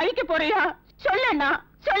குங்குமத்தை அழிக்க போறியா? சொல்லண்ணா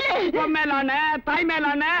சொல்லு. மேலான தாய்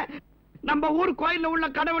மேலான நம்ம ஊர் கோயில்ல உள்ள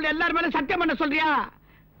கடவுள் எல்லாரும் மேல சத்தியம் பண்ண சொல்றியா?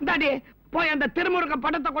 இந்தாடி போய் அந்த திருமுருக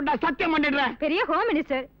படத்தை கொண்டா சத்தியம் பண்ணிடுறேன். பெரிய ஹோம்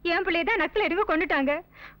மினிஸ்டர் என் பிள்ளைய தான் நக்சலைட்டுக்கு கொண்டுட்டாங்க.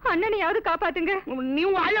 அண்ணனையாவது காப்பாத்துங்க. நீ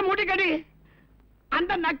வாய மூடிக்கடி.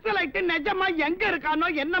 அந்த நக்சலைட் நிஜமா எங்க இருக்கானோ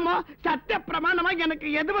என்னமோ சத்திய பிரமாணமா எனக்கு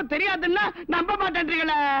எதுவும் தெரியாதுன்னு நம்ப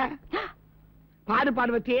மாட்டேன்றீங்களே. பாரு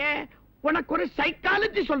பார்வதி, உனக்கு ஒரு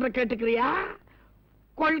சைக்காலஜி சொல்ற கேட்டுக்கிறியா?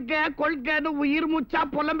 கொள்கை கொள்கைன்னு உயிர் மூச்சா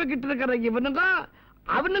புலம்பிக்கிட்டு இருக்கிற இவனுங்க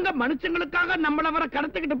அவனுங்க மனுஷங்களுக்காக நம்மள வர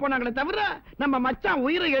கடத்திக்கிட்டு போனாங்களே தவிர நம்ம மச்சான்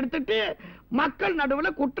உயிரை எடுத்துட்டு மக்கள் நடுவுல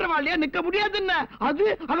குற்றவாளியா நிக்க முடியாதுன்னு. அது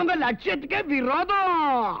அவங்க லட்சியத்துக்கே விரோதம்.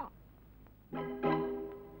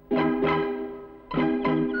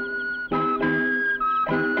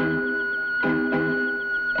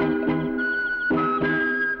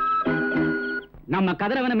 நம்ம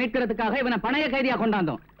கதிரவனை மீட்கிறதுக்காக இவனை பணைய கைதியா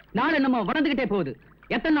கொண்டாந்தோம். நாளை நம்ம வளர்ந்துகிட்டே போகுது.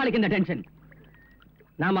 எத்தனை நாளைக்கு இந்த டென்ஷன்?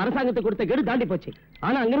 நாம அரசாங்கத்துக்கு கொடுத்த கெடு தாண்டி போச்சு.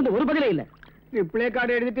 ஆனா அங்கிருந்து ஒரு பதிலே இல்ல. ரிப்ளே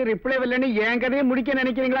கார்டு எடுத்துட்டு ரிப்ளே இல்லைன்னு என் கதையை முடிக்க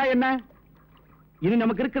நினைக்கிறீங்களா என்ன? இது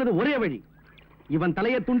நமக்கு இருக்கிறது ஒரே வழி. இவன்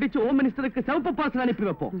தலையை துண்டிச்சு ஹோம் மினிஸ்டருக்கு சிவப்பு பாசல் அனுப்பி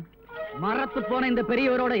வைப்போம். மரத்து போன இந்த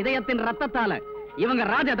பெரியவரோட இதயத்தின் ரத்தத்தால இவங்க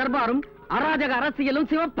ராஜ தர்பாரும் அராஜக அரசியலும்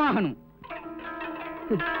சிவப்பாகணும்.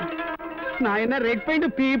 நான் என்ன ரெட் பெயிண்ட்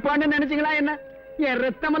பீப்பான்னு நினைச்சீங்களா என்ன? என்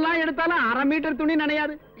ரத்தமெல்லாம் எடுத்தாலும் 1/2 மீட்டர் துணி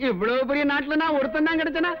நனையாது. இவ்வளவு பெரிய நாட்டுல நான் ஒருத்தன் தான்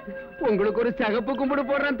கிடைச்சனா? உங்களுக்கு ஒரு சிகப்பு கும்பிடு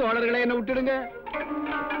போடுறேன் தோழர்களை, என்ன விட்டுடுங்க.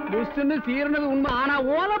 புஷ்ன்னு சீர்னது உண்மை, ஆனா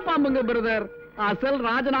ஓல பாம்புங்க பிரதர். அசல்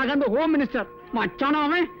ராஜனாக அந்த ஹோம் மினிஸ்டர் மச்சானா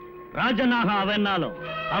அவன். ராஜனாக அவனாலும்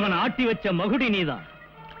அவன் ஆட்டி வச்ச மகுடி நீதான்.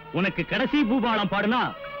 உனக்கு கடைசி பூபாலம் பாடுனா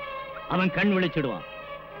அவன் கண் விழிச்சிடுவான்.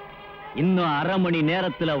 இன்னும் 1/2 மணி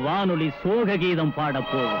நேரத்துல வானொலி சோக கீதம் பாட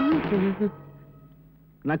போகும்.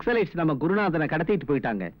 நக்சலைட்ஸ் நம்ம குருநாதனை கடத்திட்டு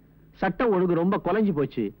போயிட்டாங்க. சட்டம் ஒழுங்கு ரொம்ப குலைஞ்சு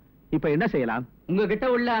போச்சு. இப்ப என்ன செய்யலாம்? உங்ககிட்ட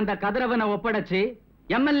உள்ள அந்த கதிரவனை ஒப்படைச்சு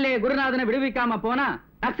எம்எல்ஏ குருநாதனை விடுவிக்காம போனா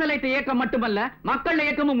நக்சலைட் இயக்கம் மட்டுமல்ல மக்கள்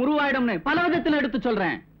இயக்கமும் உருவாயிடும்னு பல விதத்துல எடுத்து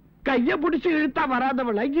சொல்றேன். கைய பிடிச்சு இழுத்தா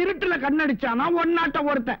வராதவள இருட்டுல கண்ணடிச்சானா ஒன்னாட்ட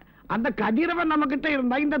ஒருத்தன். அந்த கதிரவன் நம்ம கிட்ட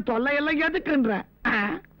இருந்தா இந்த தொல்லை எல்லாம் எதுக்குன்ற?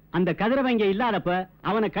 அந்த கதிரவன் இங்க இல்லாதப்ப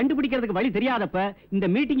அவனை கண்டுபிடிக்கிறதுக்கு வழி தெரியாதப்ப இந்த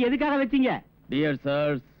மீட்டிங் எதுக்காக வச்சீங்க? டியர்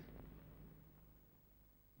சார்ஸ்,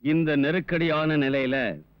 இந்த நெருக்கடியான நிலையில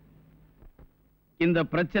இந்த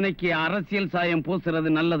பிரச்சனைக்கு அரசியல் சாயம் பூசுறது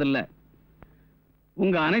நல்லதில்ல.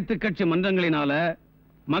 உங்க அனைத்து கட்சி மன்றங்களினால,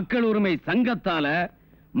 மக்கள் உரிமை சங்கத்தால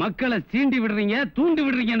மக்களை சீண்டி விடுறீங்க, தூண்டி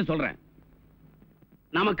விடுறீங்கன்னு சொல்றேன்.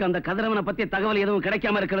 நமக்கு அந்த கதிரவனை பத்தி தகவல் எதுவும்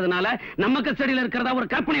கிடைக்காம இருக்கிறதுனால நம்ம கஸ்டடியில இருக்கிறதா ஒரு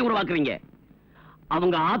கற்பனை உருவாக்குறீங்க.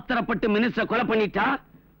 அவங்க ஆத்திரப்பட்டு மினிஸ்டர் கொலை பண்ணிட்டா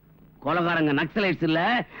கொலைகாரங்க நக்சலைட்ஸ் இல்ல,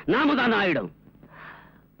 நாம தான் ஆயிடும்.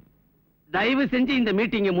 தயவு செஞ்சு இந்த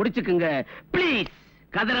மீட்டிங்கை முடிச்சுக்குங்க பிளீஸ்.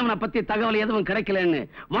 கதிரவனை பத்தி தகவல் எதுவும் கிடைக்கலன்னு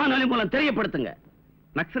வானொலி மூலம் தெரியப்படுத்துங்க.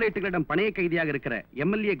 நக்சலைட்டுகளிடம் பணைய கைதியாக இருக்கிற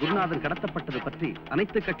எம்எல்ஏ குருநாதன் கடத்தப்பட்டது பற்றி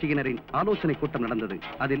அனைத்து கட்சியினரின் ஆலோசனை கூட்டம் நடந்தது.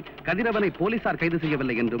 அதில் கதிரவனை போலீசார் கைது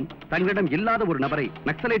செய்யவில்லை என்றும் தங்களிடம் இல்லாத ஒரு நபரை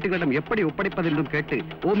நக்சலைட்டுகளிடம் எப்படி ஒப்படைப்பதென்றும் கேட்டு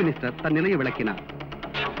ஹோம் மினிஸ்டர் தன் நிலையை விளக்கினார்.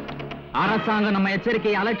 அரசாங்கம் நம்ம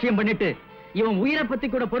எச்சரிக்கையை அலட்சியம் பண்ணிட்டு இவன் உயிரை பத்தி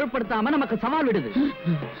கூட பொருட்படுத்தாம நமக்கு சவால் விடுது.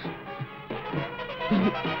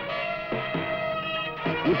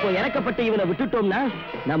 இப்போ இறக்கப்பட்டு இவனை விட்டுட்டோம்னா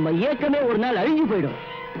நம்ம இயக்கமே ஒரு நாள் அழிஞ்சு போயிடும்.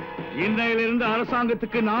 இன்றையிலிருந்து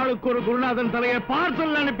அரசாங்கத்துக்கு நாளுக்கு ஒரு குருநாதன் தலையை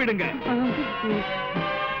பார்சல் அனுப்பிடுங்க.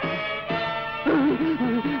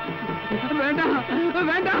 வேண்டாம்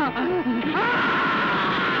வேண்டாம்.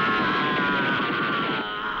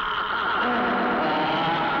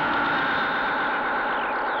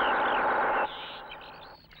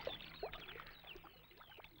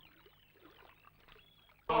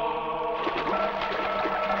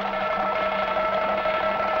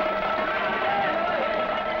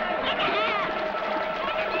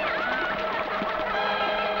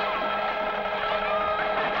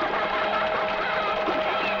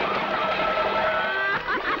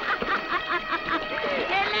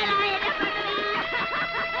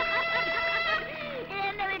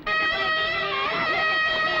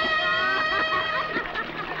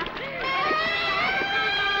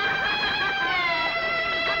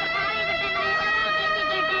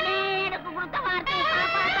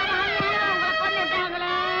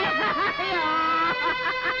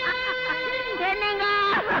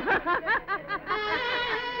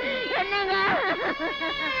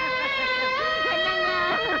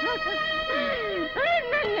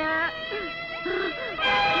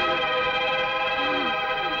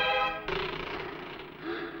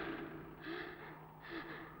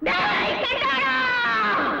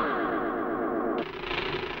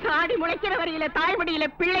 தாடி முளைக்கிற வரையில தாய்மடியில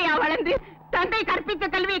பிள்ளையா வளர்ந்து தந்தை கற்பித்த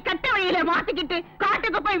கல்வியை கட்ட வழியில மாத்திக்கிட்டு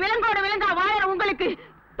காட்டுக்கு போய் விலங்கோட விலங்கா வாழற உங்களுக்கு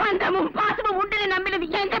பந்தமும் பாசமும் உண்டு நம்பினது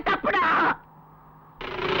எங்க தப்புடா?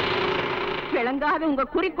 விளங்காத உங்க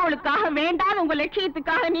குறிக்கோளுக்காக, வேண்டாத உங்க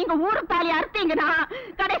லட்சியத்துக்காக நீங்க ஊரு தாலி அறுத்தீங்கன்னா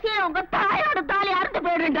கடைசியில உங்க தாயோட தாலி அறுத்து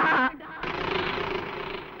போயிடுண்டா.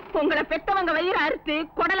 உங்களை பெத்தவங்க வயிறு அறுத்து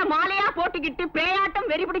குடல மாலையா போட்டுக்கிட்டு பேயாட்டம்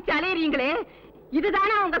வெறி பிடிச்சு அலையறீங்களே,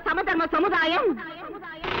 இதுதானே உங்க சமதர்ம சமுதாயம்?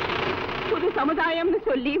 புது சமுதாயம்னு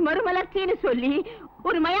சொல்லி மறுமலர்ச்சின்னு சொல்லி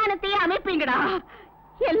ஒரு மயானத்தையே அமைப்பீங்கடா.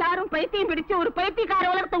 எல்லாரும் பைத்தியம் பிடிச்சு ஒரு பைத்தியக்கார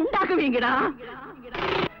உலகத்தை உண்டாக்குவீங்கடா.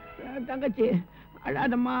 தங்கச்சி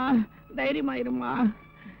அழாதம்மா, தைரியமா இருமா.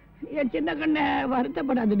 என் சின்ன கண்ண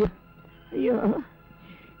வருத்தப்படாது. ஐயோ,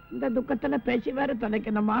 இந்த துக்கத்துல பேசி வேற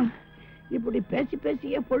தொலைக்கணுமா? இப்படி பேசி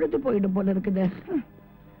பேசியே பொழுது போயிடும் போல இருக்குது.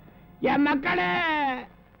 என் மக்களே,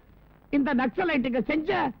 இந்த நக்சலைட்டுக்கு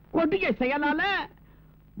செஞ்ச கொடிய செயலால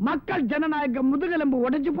மக்கள் ஜனநாயக முதுகெலும்பு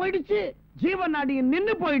உடைஞ்சு போயிடுச்சு, ஜீவநாடியும்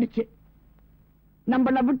நின்னு போயிடுச்சு.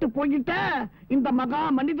 நம்மள விட்டு போயிட்ட இந்த மகா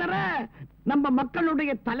மனிதரை, நம்ம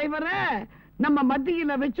மக்களுடைய தலைவரை நம்ம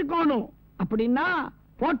மத்தியில வச்சுக்கணும். அப்படின்னா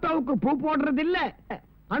போட்டோவுக்கு பூ போடுறது இல்ல,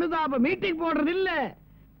 அனுதாப மீட்டிங் போடுறது இல்ல.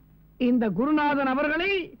 இந்த குருநாதன்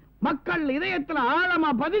அவர்களை மக்கள் இதயத்துல ஆழமா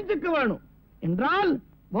பதிச்சுக்க வேணும் என்றால்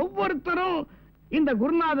ஒவ்வொருத்தரும் இந்த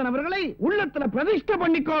குருநாதன் அவர்களை உள்ளத்துல பிரதிஷ்டை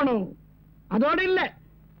பண்ணிக்கணும். அதோடு இல்ல,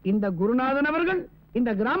 இந்த குருநாதன் அவர்கள்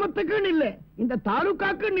இந்த கிராமத்துக்குன்னு இல்ல, இந்த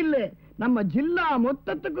தாலுகாக்குன்னு இல்ல, நம்ம ஜில்லா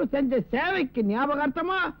மொத்தத்துக்கு செஞ்ச சேவைக்கு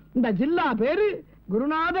ஞாபகார்த்தமா இந்த ஜில்லா பேரு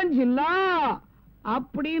குருநாதன் ஜில்லா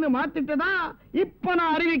அப்படின்னு மாத்திட்டதா இப்ப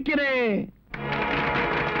நான் அறிவிக்கிறேன்.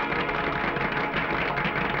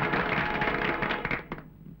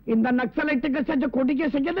 இந்த நக்சலைட்டுக்கு செஞ்ச கொடிக்க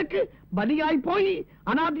செஞ்சதுக்கு பலியாய் போய்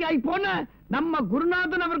அனாதியாய் போன நம்ம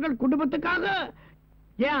குருநாதன் அவர்கள் குடும்பத்துக்காக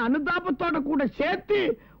என் அனுதாபத்தோட கூட சேர்த்து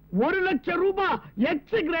 1,00,000 ரூபாய்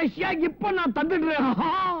எக்ஸ் கிரேஷியா இப்ப நான் தந்துடுறேன்.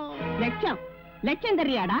 லட்சம்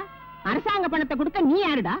தெரியாடா? அரசாங்க பணத்தை கொடுக்க நீ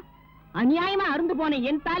யாருடா? அநியாயமா அருந்து போன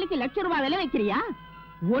என் தாலிக்கு 1,00,000 ரூபாய் விலை வைக்கிறியா?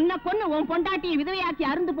 உன்னை கொன்னு உன் பொண்டாட்டியை விதவையாக்கி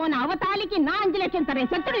அருந்து போன அவ தாலிக்கு நான் 5 லட்சம் தரேன்,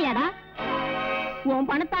 செத்துடுவியாடா? உன்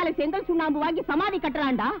பணத்தால செங்கல் சுண்ணாம்பு வாங்கி சமாதி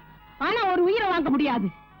கட்டுறான்டா, ஆனா ஒரு உயிரை வாங்க முடியாது.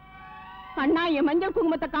 அண்ணா என் மஞ்சள்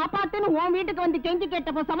குங்குமத்தை காப்பாத்துன்னு உன் வீட்டுக்கு வந்து கெஞ்சி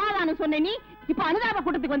கேட்டப்போ சமாதானம் சொன்ன நீ இப்ப அனுதாப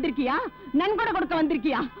கூட்டத்துக்கு வந்திருக்கியா? நன்கொடை கொடுக்க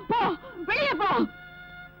வந்திருக்கியா? போ, வெளியே போ.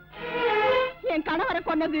 என் கணவரை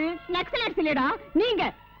கொன்னது நக்சலைட்ஸ் இல்லடா, நீங்க,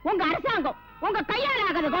 உங்க அரசாங்கம், உங்க கையால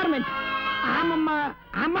ஆகாத கவர்மெண்ட். ஆமாம்மா,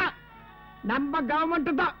 ஆமா, நம்ம கவர்மெண்ட்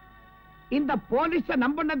தான். இந்த போலீஸ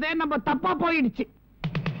நம்பினதே நம்ம தப்பா போயிடுச்சு.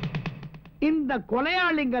 இந்த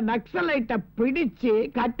கொலையாளிங்க நக்சலைட்ட பிடிச்சு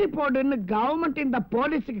கட்டி போடுன்னு கவர்மெண்ட் இந்த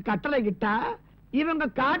போலீஸுக்கு கட்டளை கிட்டா இவங்க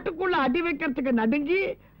காட்டுக்குள்ள அடி வைக்கிறதுக்கு நடுங்கி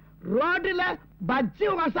ரோடுல பஜ்ஜி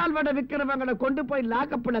மசால் வடை விக்கிறவங்களை கொண்டு போய்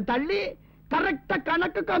லாக்கப்புல தள்ளி கரெக்டா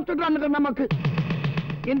கணக்கு காமிச்சுடுறாங்க நமக்கு.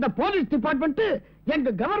 இந்த போலீஸ் டிபார்ட்மெண்ட் எங்க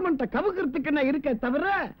கவர்மெண்ட கவுக்கிறதுக்கு இருக்க தவிர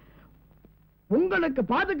உங்களுக்கு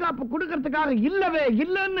பாதுகாப்பு கொடுக்கறதுக்காக இல்லவே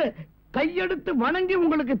இல்லன்னு கையெடுத்து வணங்கி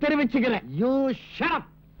உங்களுக்கு தெரிவிச்சுக்கிறேன்.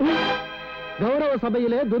 கௌரவ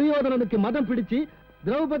சபையிலே துரியோதனனுக்கு மதம் பிடிச்சு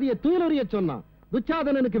திரௌபதியை துயிலொறிய சொன்னான்.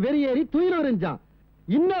 துச்சாதனனுக்கு வெறியேறி துயிலொறிஞ்சான்.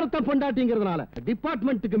 இன்னொருத்த பொண்டாட்டிங்கிறதுனால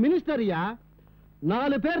டிபார்ட்மெண்ட்டுக்கு மினிஸ்டரியா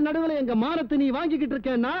 4 பேர் நடுவுல எங்க மானத்தை நீ வாங்கிக்கிட்டு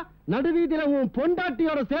இருக்கேன்னா நடுவீதியில உன்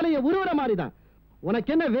பொண்டாட்டியோட சேலையை உருவற மாதிரிதான்.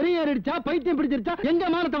 உனக்கு என்ன வெறியேறிடுச்சா, பைத்தியம் பிடிச்சிருச்சா எங்க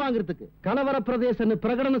மானத்தை வாங்குறதுக்கு? கலவர பிரதேசன்னு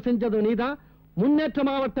பிரகடனம் செஞ்சது நீதான், முன்னேற்ற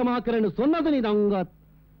மாவட்டமாக்குறேன்னு சொன்னது நீதான். உங்க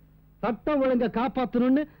சட்டம் ஒழுங்க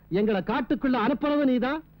காப்பாத்தணும்னு எங்களை காட்டுக்குள்ள அனுப்புறது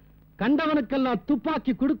நீதான். கண்டவனுக்கெல்லாம்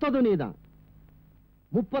துப்பாக்கி கொடுத்தது நீதான்.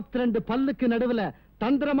 32 பல்லுக்கு நடுவுல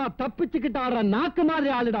தந்திரமா தப்பிச்சுக்கிட்டு ஆடுற நாக்கு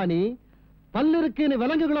மாதிரி ஆளுடா நீ. பல்லு இருக்குன்னு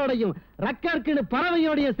விலங்குகளோடையும் ரக்கருக்குன்னு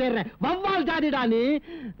பறவையோடையும் சேர்ற வவ்வால் ஜாதிடா நீ.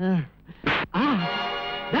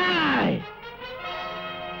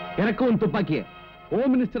 எனக்கும் துப்பாக்கிய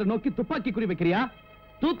ஹோம் மினிஸ்டரை நோக்கி துப்பாக்கி குறி வைக்கிறியா?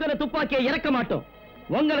 தூக்கிற துப்பாக்கியை இறக்க மாட்டோம்.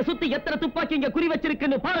 உங்களை சுத்தி எத்தனை துப்பாக்கி இங்க குறி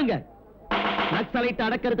வச்சிருக்குன்னு பாருங்க. நக்சலைட்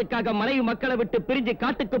அடக்கிறதுக்காக மனைவி மக்களை விட்டு பிரிஞ்சு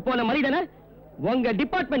காட்டுக்கு போன மனிதனை உங்க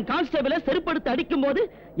டிபார்ட்மெண்ட் கான்ஸ்டபிள செருப்படுத்து அடிக்கும் போது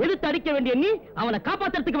எதிர்த்து அடிக்க வேண்டிய நீ அவனை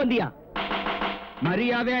காப்பாத்துறதுக்கு வந்தியா?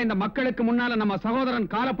 மரியாதையா இந்த மக்களுக்கு முன்னால நம்ம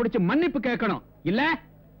சகோதரன் காலை பிடிச்சு மன்னிப்பு கேட்கணும். இல்ல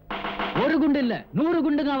ஒரு குண்டு இல்ல 100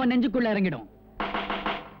 குண்டுங்க அவன் நெஞ்சுக்குள்ள இறங்கிடும்.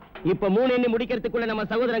 இப்ப 3 எண்ணி முடிக்கிறதுக்குள்ள நம்ம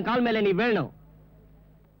சகோதரன் கால் மேல நீ வேணும்.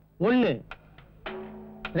 1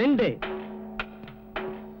 2.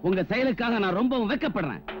 உங்க செயலுக்காக நான் ரொம்பவும்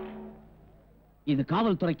வெட்கப்படுறேன். இது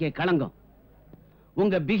காவல்துறைக்கே களங்கம்.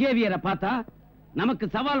 உங்க பிஹேவியரை பார்த்தா நமக்கு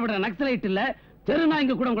சவால் விடுற நக்சலைட் இல்ல,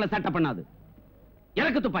 தெருநாய்ங்க கூட உங்களை சட்டை பண்ணாது.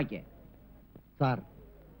 இறக்கு துப்பாக்கிய. சார்,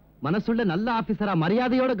 மனசுள்ள நல்ல ஆபீசரா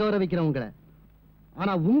மரியாதையோட கௌரவிக்கிறேன் உங்களை.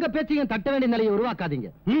 ஆனா உங்க பேச்சையும் தட்ட வேண்டிய நிலையை உருவாக்காதீங்க.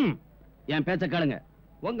 என் பேச்ச கேளுங்க.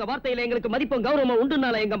 உங்க வார்த்தையில எங்களுக்கு மதிப்பும் கௌரவமும்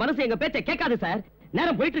உண்டுனால எங்க மனசு எங்க பேச்சை கேட்காது சார்.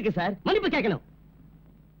 நேரம் போயிட்டு இருக்கு சார், மன்னிப்பு கேட்கணும்.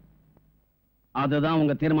 அதுதான்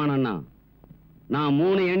உங்க தீர்மானம்னா நான்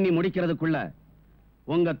 3 எண்ணி முடிக்கிறதுக்குள்ள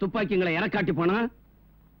உங்க துப்பாக்கிங்களை இறக்காட்டி போனா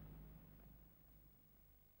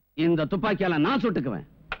இந்த துப்பாக்கியால நான் சுட்டுக்குவேன்.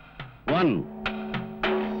 1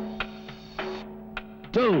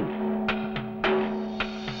 2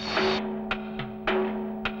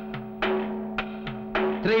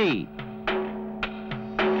 3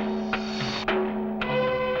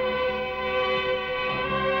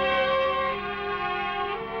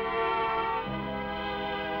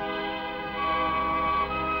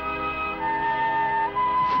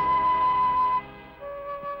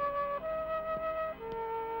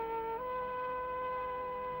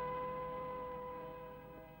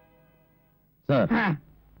 சார்,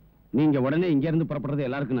 நீங்க உடனே இங்க இருந்து புறப்படுறது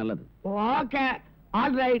எல்லாருக்கும் நல்லது. ஓகே,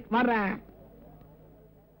 ஆல் ரைட், வர்றேன்.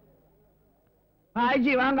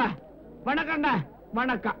 ஐஜி வாங்க. வணக்கங்க.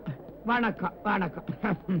 வணக்கம் வணக்கம் வணக்கம்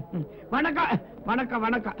வணக்கம் வணக்கம்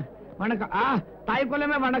வணக்கம் வணக்கம். தாய்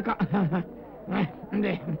குலமே வணக்கம்.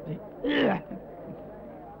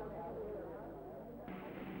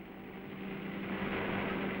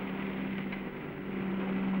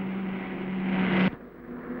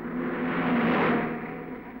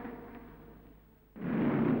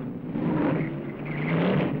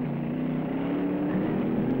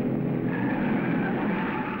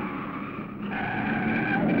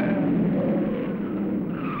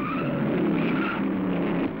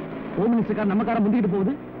 நம்ம கார முந்திட்டு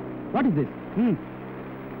போகுது. What is this?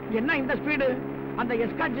 என்ன இந்த ஸ்பீடு? அந்த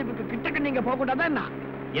எஸ்கார்ட் ஜீப்புக்கு கிட்டக்க நீங்க போக கூடாதா என்ன?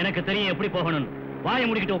 எனக்கு தெரியும் எப்படி போகணும். வாயை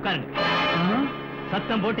முடிக்கிட்டு உட்காருங்க.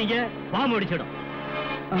 சத்தம் போட்டீங்க பாம்பு அடிச்சிடும்.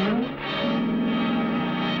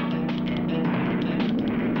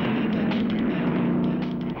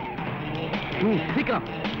 சீக்கிரம்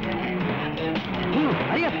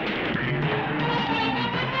ஐயா.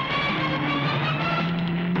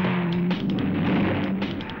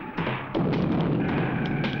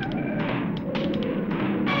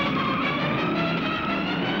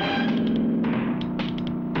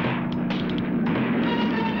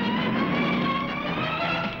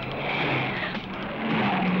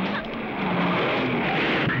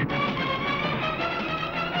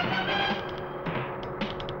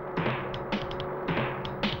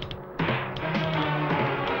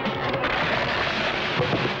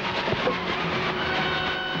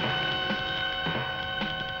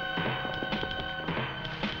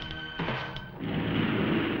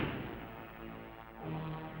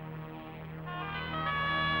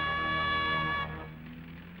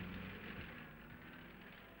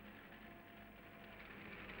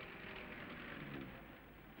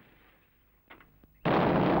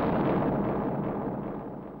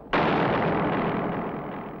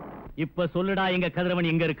 இப்ப சொல்லுடா எங்க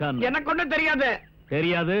கதிரவன் எங்க இருக்கான்னு. எனக்கு ஒண்ணும் தெரியாது.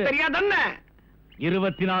 தெரியாது? தெரியாதுன்னு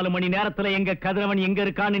 24 மணி நேரத்துல எங்க கதிரவன் எங்க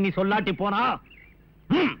இருக்கான்னு நீ சொல்லாட்டி போனா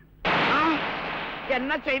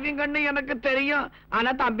என்ன செய்வீங்கன்னு எனக்கு தெரியும்.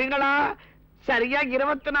 ஆனா தம்பிங்களா, சரியா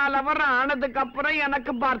 24 ஹவர் ஆனதுக்கு அப்புறம்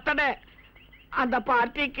எனக்கு பர்த்டே. அந்த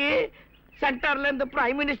பார்ட்டிக்கு சென்டர்ல இருந்து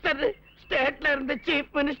பிரைம் மினிஸ்டர், ஸ்டேட்ல இருந்து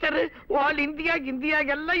சீஃப் மினிஸ்டர், ஆல் இந்தியா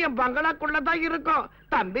எல்லாம் என் பங்களாக்குள்ளதான் இருக்கும்.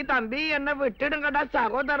 தம்பி என்ன விட்டுடுங்கடா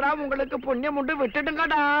சகோதரா, உங்களுக்கு புண்ணியம் உண்டு,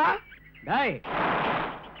 விட்டுடுங்கடா. டேய்,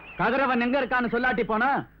 கதிரவன் எங்க இருக்கான்னு சொல்லாட்டி போனா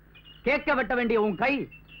கேட்க வெட்ட வேண்டிய உன் கை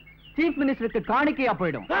சீஃப் மினிஸ்டருக்கு காணிக்கையா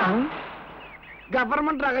போயிடும்.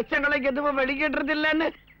 கவர்மெண்ட் ரகசியங்களை எதுவும் வெளியிடுறது இல்லைன்னு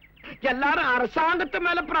எல்லாரும் அரசாங்கத்து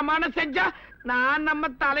மேல பிரமாணம் செஞ்சா, நான் நம்ம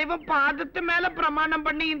தலைவன் பாதத்து மேல பிரமாணம்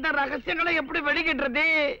பண்ணி இந்த ரகசியங்களை எப்படி வெளியிடுறது?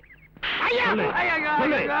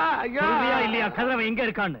 இல்லையா கதிரவன் எங்க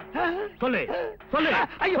இருக்கான்னு சொல்லு. சொல்லு.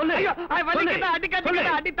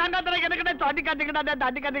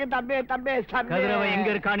 கதிரவன் எங்க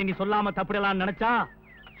இருக்கான்னு நீ சொல்லாம தப்பிடலாம் நினைச்சா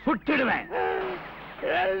சுட்டுடுவேன்.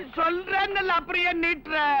 சொல்றேன்னு அப்படியே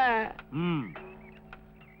நீட்டுற.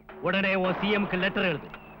 உடனே உன் சிஎம்க்கு லெட்டர் எழுது.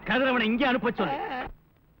 கதிரவனை இங்கே அனுப்ப சொல்லு.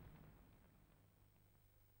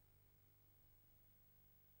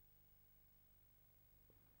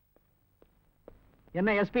 என்ன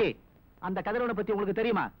எஸ்பி, அந்த கதிரவனை பத்தி உங்களுக்கு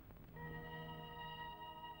தெரியுமா?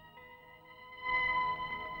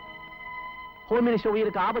 ஹோம் மினிஸ்டர்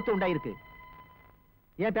உயிருக்கு ஆபத்து உண்டாயிருக்கு.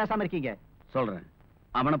 ஏன் பேசாம இருக்கீங்க? சொல்றேன்,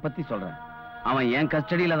 அவனை பத்தி சொல்றேன். அவன் என்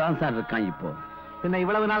கஸ்டடியில தான் சார் இருக்கான் இப்போ. பின்ன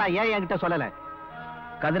இவ்வளவு நாளா ஏன் என்கிட்ட சொல்லல?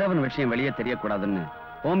 கதிரவன் விஷயம் வெளியே தெரியக்கூடாதுன்னு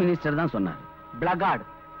ஹோம் மினிஸ்டர் தான் சொன்னார். பிளகார்ட்,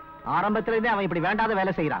 ஆரம்பத்துல இருந்தே அவன் இப்படி வேண்டாத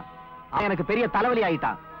வேலை செய்யறான். அவன் எனக்கு பெரிய தலைவலி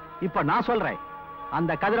ஆயிட்டான். இப்ப நான் சொல்றேன்,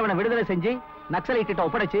 அந்த கதிரவனை விடுதலை செஞ்சு நக்சலைட் கிட்ட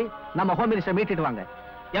ஒப்படைச்சு நம்ம ஹோம் மினிஸ்டர் மீட்டிட்டு வாங்க.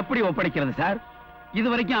 எப்படி ஒப்படைக்கிறது சார்? இது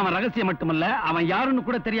வரைக்கும் அவன் ரகசியம் மட்டுமல்ல, அவன் யாருன்னு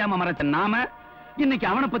கூட தெரியாம மறைச்ச நாம இன்னைக்கு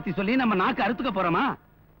அவனை பத்தி சொல்லி நம்ம நாக்கு அறுத்துக்க போறோமா?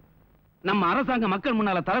 நம்ம அரசாங்கம் மக்கள்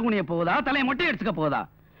முன்னால தலைகுனிய போகுதா, தலையை மொட்டை எடுத்துக்க போகுதா?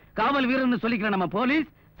 காவல் வீரர்னு சொல்லிக்கிற நம்ம போலீஸ்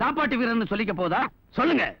சாப்பாட்டு வீரர்னு சொல்லிக்க போகுதா?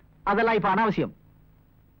 சொல்லுங்க. அதெல்லாம் இப்ப அனாவசியம்.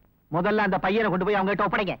 முதல்ல அந்த பையனை கொண்டு போய் அவங்க கிட்ட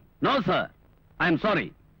ஒப்படைங்க. No sir, I am sorry.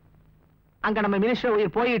 அங்க நம்ம மினிஸ்டர்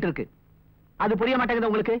உயிர் போயிட்டு இருக்கு. அது புரிய மாட்டேங்குது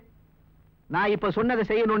உங்களுக்கு? நான் இப்ப சொன்னதை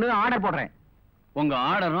செய்யணும்னு ஆர்டர் போடுறேன். உங்க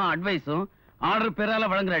ஆர்டரும் அட்வைஸும் ஆர்டர் பேரால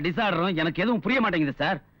வழங்குற டிசார்டரும் எனக்கு எதுவும் புரிய மாட்டேங்குது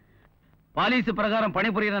சார். பாலிசி பிரகாரம்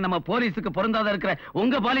பணிபுரிகிற நம்ம போலீஸுக்கு பொருந்தாத இருக்கிற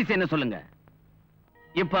உங்க பாலிசி என்ன சொல்லுங்க?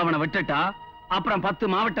 இப்ப அவனை விட்டுட்டா அப்புறம் 10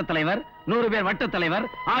 மாவட்ட தலைவர், 100 பேர் வட்ட தலைவர்,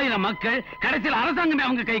 1000 மக்கள், கடைசியில் அரசாங்கமே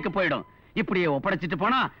அவங்க கைக்கு போயிடும். இப்படியே ஒப்படைச்சிட்டு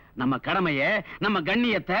போனா நம்ம கடமைய, நம்ம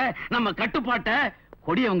கண்ணியத்தை, நம்ம கட்டுப்பாட்டை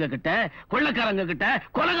கொடியவங்க கிட்ட, கொள்ளக்காரங்க கிட்ட,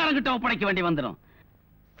 கொலைகாரங்க கிட்ட ஒப்படைக்க வேண்டி வந்துடும்.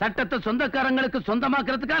 சட்டத்தை சொந்தக்காரங்களுக்கு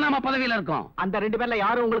சொந்தமாக்குறதுக்கா நாம பதவியில இருக்கோம். அந்த 2 பேர்ல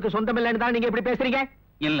யாரும் உங்களுக்கு சொந்தம் இல்லைன்னு தான் நீங்க இப்படி பேசுறீங்க?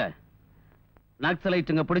 இல்ல,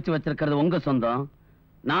 நக்சலைட்டுங்க பிடிச்சு வச்சிருக்கிறது உங்க சொந்தம்,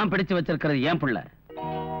 நான் பிடிச்சு வச்சிருக்கிறது என் பிள்ளை.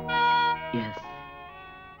 S,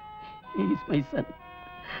 he is my son,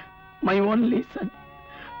 my only son.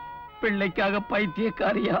 பிள்ளைக்காக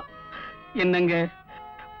பைத்தியக்காரியா? என்னங்க,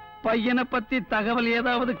 பையனை பத்தி தகவல்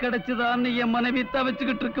ஏதாவது கிடைச்சதான்னு என் மனைவி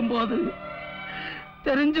தவிச்சுக்கிட்டு இருக்கும் போது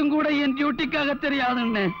தெரிஞ்சும் கூட என் டியூட்டிக்காக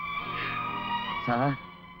தெரியாதுன்னு சார்.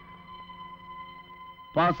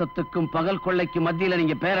 பாசத்துக்கும் பகல் கொள்ளைக்கும் மத்தியில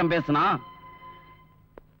நீங்க பேரம் பேசினா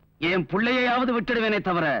என் பிள்ளையாவது விட்டுடுவேனே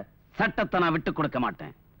தவிர சட்டத்தை நான் விட்டு கொடுக்க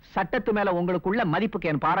மாட்டேன். சட்டத்து மேல உங்களுக்குள்ள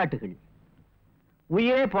மதிப்புக்கு என் பாராட்டுகள்.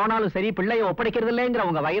 உயிரே போனாலும் சரி பிள்ளைய ஒப்படைக்கிறது இல்லைங்கிற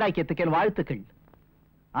உங்க வைராக்கியத்துக்கு என் வாழ்த்துக்கள்.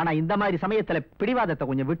 ஆனா இந்த மாதிரி சமயத்துல பிடிவாதத்தை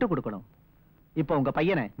கொஞ்சம் விட்டு கொடுக்கணும். இப்ப உங்க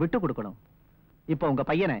பையனை விட்டு கொடுக்கணும். இப்ப உங்க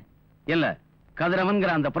பையனை இல்ல,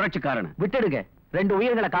 கதிரவன்கிற அந்த புரட்சிக்காரனை விட்டுடுங்க. 2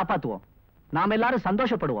 உயிர்களை காப்பாத்துவோம். நாம எல்லாரும்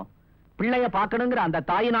சந்தோஷப்படுவோம். பிள்ளைய பார்க்கணுங்கிற அந்த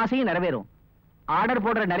தாயின் ஆசையும் நிறைவேறும். ஆர்டர்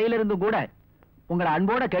போடுற நிறையில இருந்து கூட உங்களை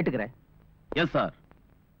அன்போட கேட்டுக்கிறேன். Yes sir.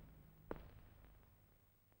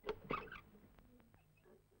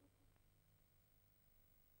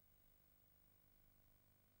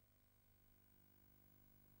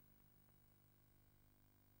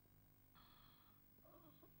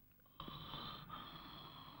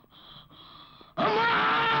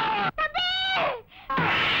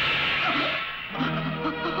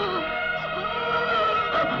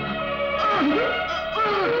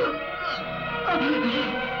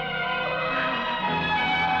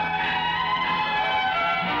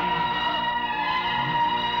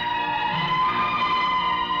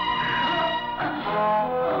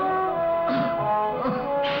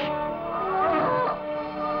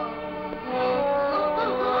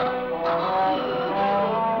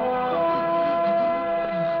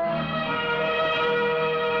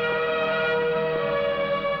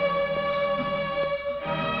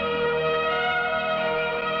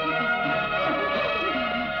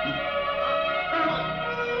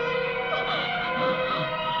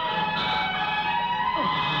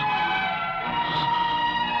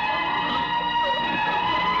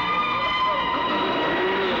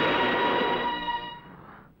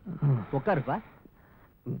 உட்காருப்பா.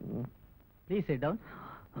 Please sit down.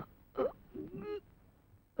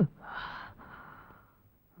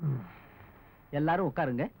 எல்லாரும்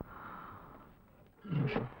உட்காருங்க.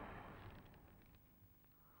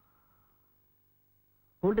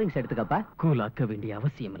 Cool drinks எடுத்துக்கப்பா. கூலாக்க வேண்டிய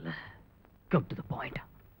அவசியம் இல்ல. Come to the point.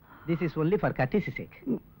 This is only for courtesy sake.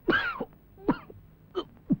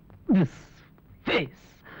 This face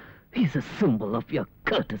is a symbol of your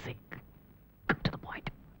courtesy. Come to the point.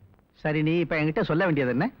 சரி, நீ இப்ப என்கிட்ட சொல்ல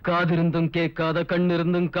வேண்டியது என்ன? காதிருந்தும் கேட்காத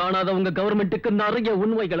கண்ணிருந்தும் காணாத உங்க கவர்மெண்ட்டுக்கு நிறைய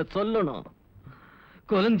உண்மைகளை சொல்லணும்.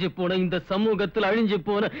 கொலைஞ்சு போன இந்த சமூகத்தில் அழிஞ்சு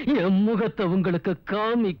போன என் முகத்தை உங்களுக்கு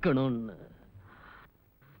காமிக்கணும்னு.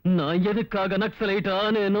 நான் எதுக்காக நக்சலைட்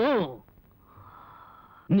ஆனேனோ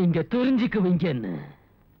நீங்க தெரிஞ்சுக்குவீங்கன்னு.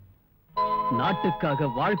 நாட்டுக்காக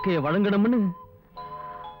வாழ்க்கையை வழங்கணும்னு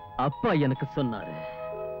அப்பா எனக்கு சொன்னாரு.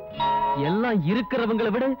 எல்லாம்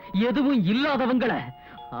இருக்கிறவங்களை விட எதுவும் இல்லாதவங்களை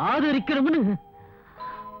ஆதரிக்கணும்னு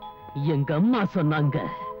எங்க அம்மா சொன்னாங்க.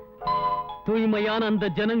 தூய்மையான அந்த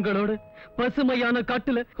ஜனங்களோடு பசுமையான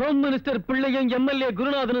காட்டுல ஹோம் மினிஸ்டர் பிள்ளையும் எம்எல்ஏ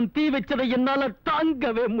குருநாதனும் தீ வச்சதை என்னால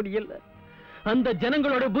தாங்கவே முடியல. அந்த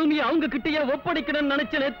ஜனங்களோட பூமியை அவங்க கிட்டயே ஒப்படைக்கணும்னு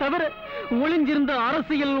நினைச்சனே தவிர ஒளிஞ்சிருந்த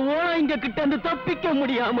அரசியல் ஓழைங்க கிட்ட இருந்து தப்பிக்க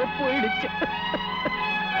முடியாம போயிடுச்சு.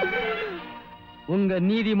 உங்க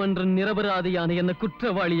நீதிமன்றம் நிரபராதியான என்ன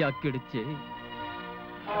குற்றவாளி ஆக்கிடுச்சு.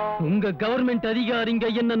 உங்க கவர்மெண்ட் அதிகாரிங்க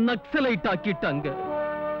என்ன நக்சலைட் ஆக்கிட்டாங்க.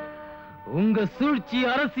 உங்க சூழ்ச்சி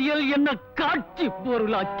அரசியல் என்ன காட்சி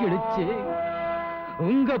பொருளாக்கிடுச்சு.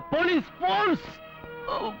 உங்க போலீஸ் போர்ஸ்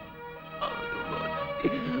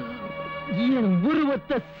என்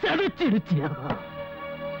உருவத்தை செதைச்சிடுச்சு.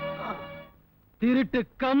 திருட்டு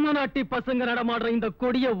கம்மநாட்டி பசங்க நடமாடுற இந்த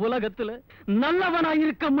கொடிய உலகத்துல நல்லவனா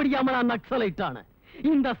இருக்க முடியாம நான் நக்சலைட்டான.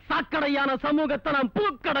 இந்த சாக்கடையான சமூகத்தை நான்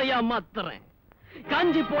பூக்கடையா மாத்துறேன்.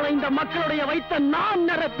 காஞ்சி போன இந்த மக்களுடைய வயித்தை நான்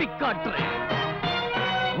நிரப்பி காட்டுறேன்.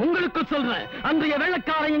 உங்களுக்கு சொல்றேன், அன்றைய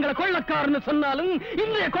வெள்ளக்காரன் எங்களை கொள்ளக்காரன்னு சொன்னாலும்,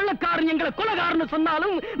 இன்றைய கொள்ளக்காரன் எங்களை கொலகாரன்னு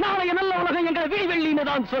சொன்னாலும், நாளைய நல்ல உலகம் எங்களை விடிவெள்ளின்னு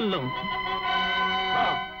தான் சொல்லும்.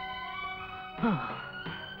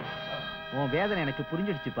 உன் வேதனை எனக்கு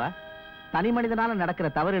புரிஞ்சிடுச்சுப்பா. தனி மனிதனால நடக்கிற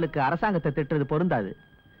தவறுகளுக்கு அரசாங்கத்தை திட்டுறது பொருந்தாது.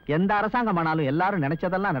 எந்த அரசாங்கம் ஆனாலும் எல்லாரும்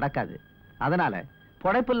நினைச்சதெல்லாம் நடக்காது. அதனால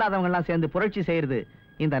பொழைப்பில்லாதவங்க எல்லாம் சேர்ந்து புரட்சி செய்யறது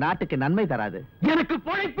இந்த நாட்டுக்கு நன்மை தராது. எனக்கு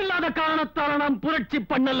பொழைப்பில்லாத காரணத்தால நான் புரட்சி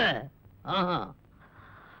பண்ணல.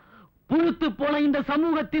 புழுத்து போன இந்த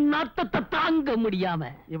சமூகத்தின் நாட்டத்தை தாங்க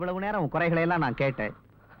முடியாம இவ்வளவு நேரம் உன் குறைகளை எல்லாம் நான் கேட்டேன்.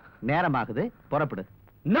 நேரமாகுது, புறப்படு.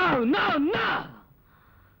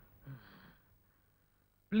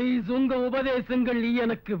 பிளீஸ், உங்க உபதேசங்கள்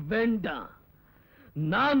எனக்கு வேண்டாம்.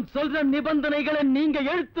 நான் சொல்ற நிபந்தனைகளை நீங்க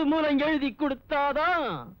எழுத்து மூலம் எழுதி கொடுத்தாதான்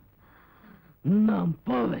நான்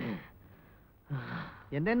போவேன்.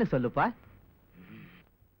 என்னன்னு சொல்லுப்பா.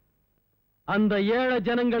 அந்த ஏழை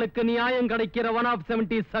ஜனங்களுக்கு நியாயம் கிடைக்கிற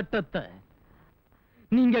 170 சட்டத்தை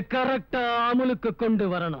நீங்க கரெக்டா அமலுக்கு கொண்டு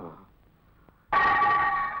வரணும்.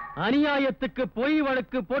 அநியாயத்துக்கு பொய்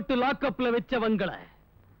வழக்கு போட்டு லாக்அப்ல வச்சவங்களை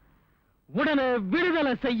உடனே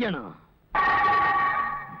விடுதலை செய்யணும்.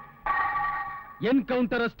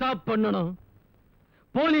 என்கவுண்டரை ஸ்டாப் பண்ணணும்.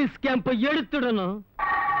 போலீஸ் கேம்பை எடுத்துடணும்.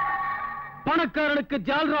 பணக்காரனுக்கு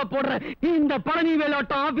ஜால்ரா போடுற இந்த பழனி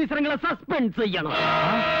வேலாட்டம் ஆபீசர்களை சஸ்பெண்ட் செய்யணும்.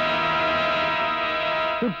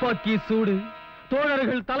 துப்பாக்கி சூடு,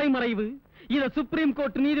 தோழர்கள் தலைமறைவு, இத சுப்ரீம்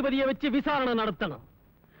கோர்ட் நீதிபதியை வச்சு விசாரணை நடத்தணும்.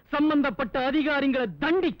 சம்பந்தப்பட்ட அதிகாரிகளை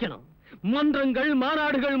தண்டிக்கணும். மன்றங்கள்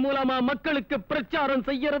மாநாடுகள் மூலமா மக்களுக்கு பிரச்சாரம்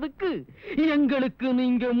செய்யறதுக்கு எங்களுக்கு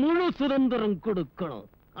நீங்க முழு சுதந்திரம் கொடுக்கணும்.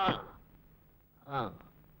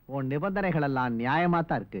 உன் நிபந்தனைகள் எல்லாம் நியாயமா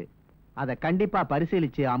தான் இருக்கு. அதை கண்டிப்பா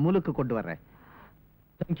பரிசீலிச்சு அமுலுக்கு கொண்டு வர்றேன்.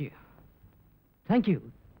 Thank you, thank you,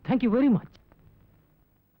 thank you very much.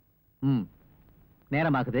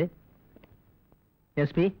 நேரமாகுது.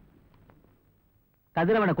 SP,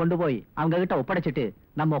 கதிரவனை கொண்டு போய் அவங்க கிட்ட ஒப்படைச்சிட்டு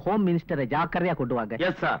நம்ம ஹோம் மினிஸ்டரை ஜாக்கிரதையா கொண்டு வாங்க.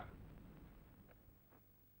 Yes sir.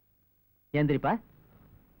 ஏந்திரிப்பா.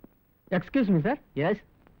 Excuse me sir. S.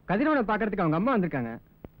 கதிரவனை பார்க்கறதுக்கு அவங்க அம்மா வந்திருக்காங்க.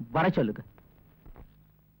 வர சொல்லுங்க.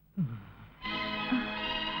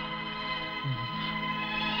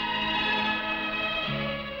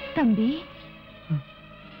 தம்பி,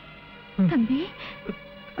 தம்பி,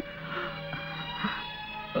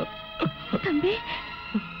 தம்பி,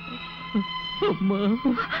 அம்மா,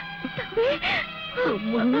 தம்பி,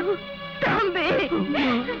 அம்மா, தம்பி,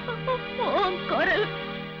 உன் குரல்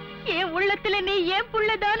என் உள்ளத்துல நீ ஏன்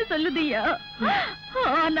புள்ளதான்னு சொல்லுதியா?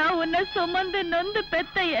 ஆனா உன்னை சுமந்து நொந்து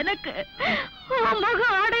பெத்த எனக்கு உன்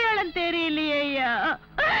மகன் அடையாளம் தெரியலையா?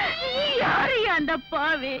 யாரையா அந்த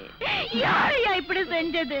பாவி? யாரையா இப்படி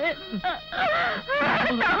செஞ்சது?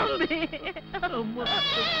 தம்பி,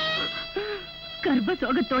 கர்ப்ப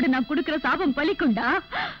சோகத்தோட நான் கொடுக்கிற சாபம் பலிக்குண்டா?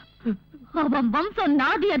 அவன் வம்சம்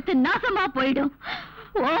நாதியத்து நாசமா போயிடும்.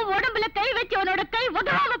 உடம்புல கை வச்சு அவனோட கை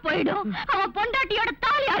உதவாம போயிடும். அவன் பொண்டாட்டியோட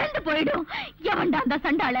தாலி அறந்து போயிடும். எவன்டா அந்த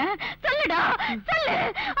சண்டாள? சொல்லுடா, சொல்லு.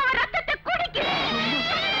 அவன் ரத்தத்தை குடிக்கிறேன்.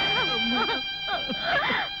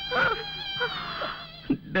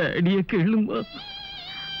 டேடிய கேளுமா,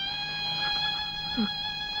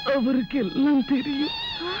 அவருக்கு எல்லாம் தெரியும்.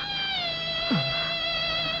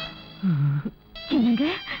 என்னங்க,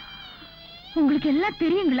 உங்களுக்கு எல்லாம்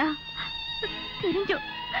தெரியுங்களா? தெரிஞ்சோம்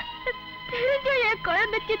என்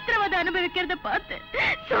குழந்தை சித்திரவதை அனுபவிக்கிறத பார்த்து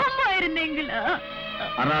சும்மா இருந்தீங்களா?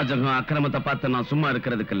 அராஜகம் அக்கிரமத்தை பார்த்து நான் சும்மா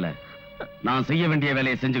இருக்கிறதுக்கு இல்ல, நான் செய்ய வேண்டிய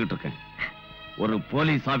வேலையை செஞ்சுக்கிட்டு இருக்கேன். ஒரு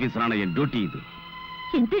போலீஸ் ஆபீசரான என் டியூட்டி இது.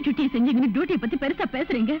 எந்த டியூட்டி செஞ்சீங்கன்னு டியூட்டியை பத்தி பெருசா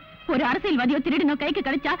பேசுறீங்க? ஒரு அரசியல்வாதியோ திருடினோ கைக்கு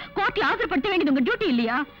கிடைச்சா கோர்ட்ல ஆசைப்பட்டு வேண்டியது உங்க டியூட்டி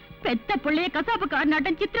இல்லையா? பெத்த பிள்ளைய கசாப்பு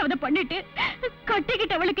காரநாட்டம் சித்திரவதை பண்ணிட்டு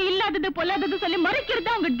கட்டிக்கிட்டவளுக்கு இல்லாதது பொல்லாதது சொல்லி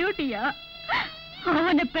மறைக்கிறதா உங்க டியூட்டியா?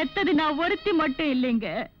 அவனை பெத்தது நான் ஒருத்தி மட்டும் இல்லைங்க,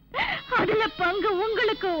 அதுல பங்கு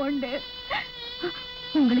உங்களுக்கு உண்டு.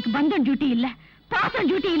 உங்களுக்கு பந்தன் டியூட்டி இல்ல, பாசம்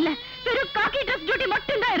டியூட்டி இல்ல, வெறும் காக்கி ட்ரெஸ் டியூட்டி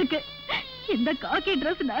மட்டும் தான் இருக்கு. இந்த காக்கி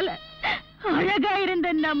ட்ரெஸ்னால அழகா இருந்த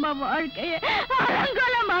நம்ம வாழ்க்கைய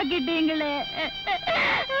அலங்கோலமாக்கிட்டீங்களே.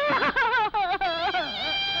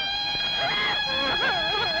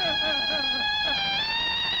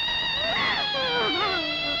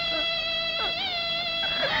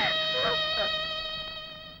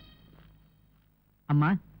 அம்மா,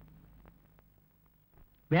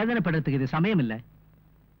 வேதனைப்படுறதுக்கு இது சமயம் இல்ல.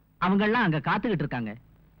 அவங்க எல்லாம் அங்க காத்துக்கிட்டு இருக்காங்க.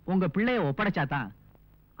 உங்க பிள்ளைய ஒப்படைச்சாதான்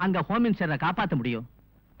அங்க ஹோம் மினிஸ்டரை காப்பாத்த முடியும்.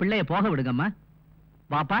 பிள்ளைய போக விடுங்கம்மா.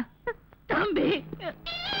 வாப்பா. தம்பி,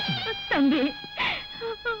 தம்பி,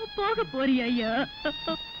 போக போறியா ஐயா?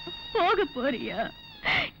 போக போறியா?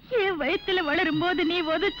 என் வயித்துல வளரும் போது நீ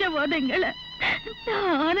உதைச்ச உதங்களை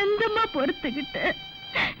நான் ஆனந்தமா பொறுத்துக்கிட்ட.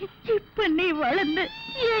 இப்ப நீ வளர்ந்து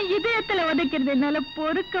என் இதயத்துல உதைக்கிறது என்னால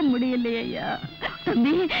பொறுக்க முடியலையா?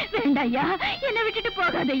 தம்பி, வேண்டாயா, என்னை விட்டுட்டு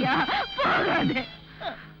போகாதையா, போகாத.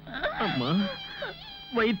 அம்மா,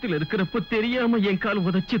 வயித்துல இருக்கிறப்ப தெரியாம என் கால்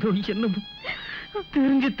உதைச்சதோ என்னமோ,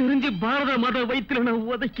 தெரிஞ்சு பாரத மாதா வயித்துல நான்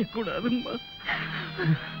உதைக்க கூடாதும்மா.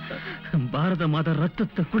 பாரத மாதா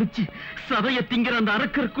ரத்தத்தை குடிச்சு சதைய திங்கிற அந்த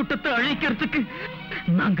அரக்கர் கூட்டத்தை அழிக்கிறதுக்கு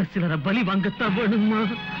நாங்க சிலரை பலி வாங்கத்தான் வேணுமா?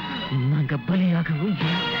 நாங்க பலியாகவும்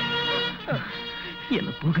என்ன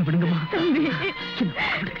போக விடுங்கம்மா. தம்பி,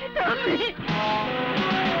 தம்பி.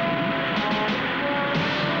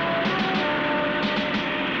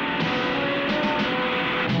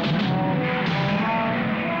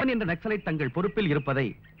 என்ற நக்சலைட் தங்கள் பொறுப்பில் இருப்பதை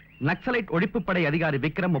நக்சலைட் ஒழிப்பு படை அதிகாரி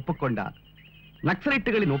விக்ரம் ஒப்புக்கொண்டார்.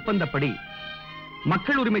 நக்சலைட்டுகளின் ஒப்பந்தப்படி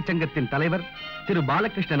மக்கள் உரிமை சங்கத்தின் தலைவர் திரு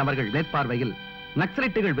பாலகிருஷ்ணன் அவர்கள் மேற்பார்வையில்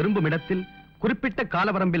நக்சலைட்டுகள் விரும்பும் இடத்தில் குறிப்பிட்ட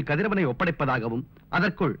காலவரம்பில் கதிரவனை ஒப்படைப்பதாகவும்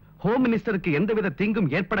அதற்குள் ஹோம் மினிஸ்டருக்கு எந்தவித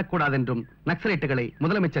தீங்கும் ஏற்படக்கூடாது என்றும் நக்சலைட்டுகளை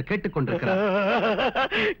முதலமைச்சர் கேட்டுக் கொண்டிருக்கிறார்.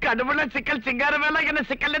 கடவுள சிக்கல் சிங்கார வேலை என்ன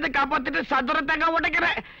சிக்கல் இருந்து காப்பாத்திட்டு சதுரத்தங்க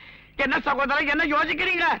உடைக்கிறேன். என்ன சகோதரன், என்ன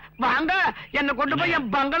யோசிக்கிறீங்க? வாங்க, என்ன கொண்டு போய்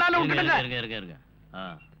என் பங்களால விட்டுடுங்க.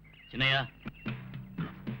 சின்னையா,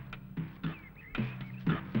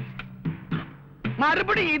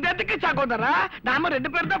 மறுபடியும் இதற்கு சகோதரா, நாம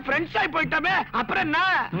 2 பேரும் தான் ஃப்ரெண்ட்ஸ் ஆகி போயிட்டோமே, அப்புறம் என்ன?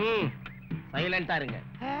 சைலண்டா இருங்க.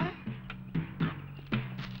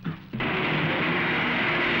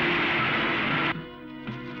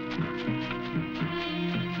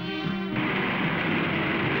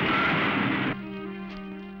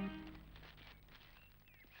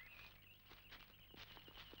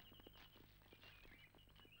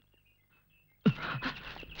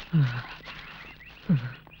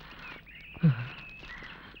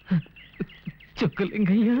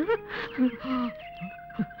 சொக்கலிங்கய்யா,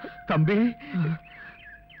 தம்பி,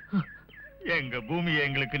 எங்க பூமியை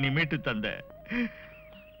எங்களுக்கு நீ மீட்டு தந்த.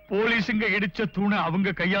 போலீஸுங்க இடிச்ச தூணை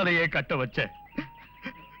அவங்க கையாலேயே கட்ட வச்ச.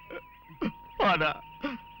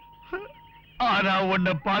 ஆனா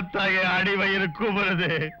உன்னை பார்த்தா என் அடிவயிறு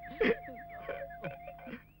கூவுறது.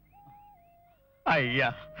 ஐயா,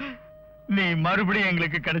 நீ மறுபடியும்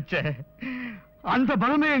எங்களுக்கு கிடைச்ச. அந்த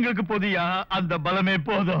பலமே எங்களுக்கு போதியா? அந்த பலமே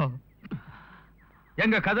போதும்.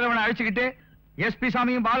 எங்க கதிரவனை அழைச்சுக்கிட்டு எஸ்பி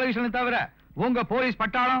சாமியும் பாலகிருஷ்ணன் தவிர உங்க போலீஸ்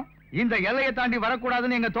பட்டாளம் இந்த எல்லையை தாண்டி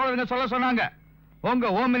வரக்கூடாதுன்னு எங்க தோழருங்க சொல்ல சொன்னாங்க.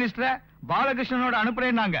 உங்க ஹோம் மினிஸ்டரை பாலகிருஷ்ணனோட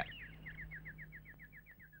அனுப்புறேன்னாங்க.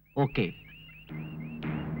 ஓகே,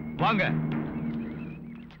 வாங்க.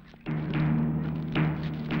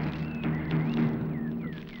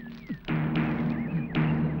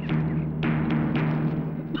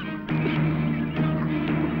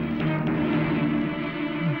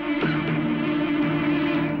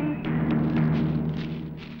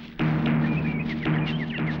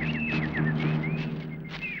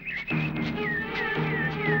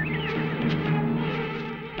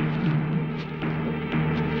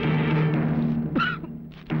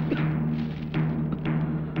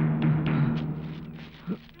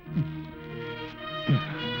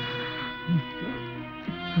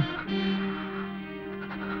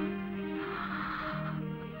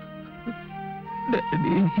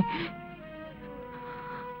 டாடி.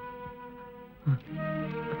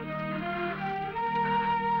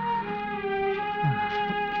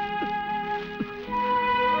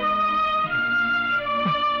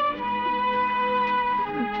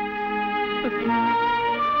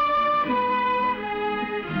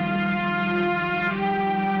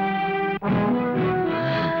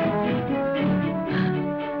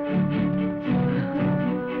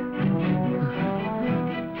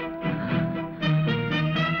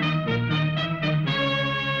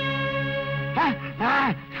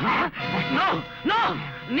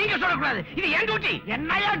 நீங்க சொல்லக்கூடாது, இது என் டியூட்டி.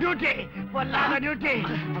 என்னையா டியூட்டி? பொல்லாத டியூட்டி.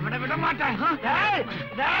 அவனை விட மாட்டேன்.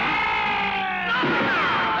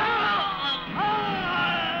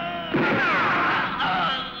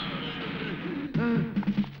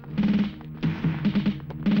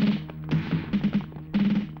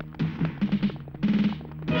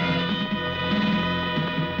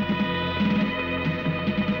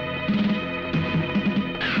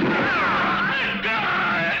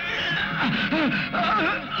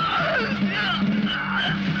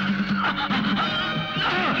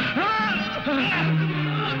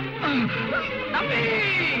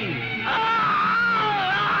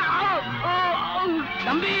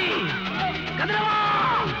 தம்பி, கதிரவா,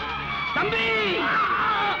 தம்பி.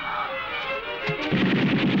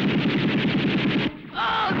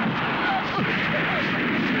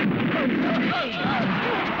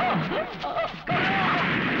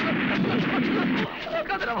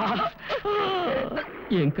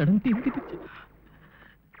 என் கடன் தீர்ந்துடுச்சு.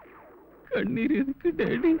 கண்ணீர் இருக்கு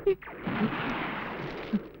டாடி.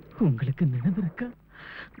 உங்களுக்கு நினைவு இருக்கா?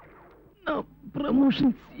 நான்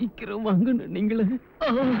ப்ரமோஷன் சீக்கிரம் வாங்கணும் நீங்களே.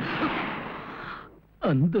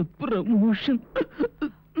 அந்த ப்ரமோஷன்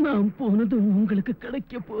நான் போனது உங்களுக்கு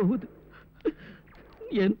கிடைக்க போகுது.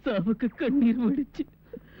 என் சாவுக்கு கண்ணீர் வடிச்சு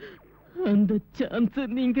அந்த சான்ஸ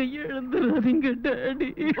நீங்க இழந்துடாதீங்க டாடி.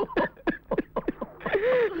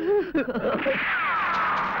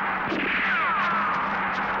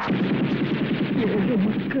 ஏழை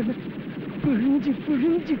மக்களை பிழிஞ்சு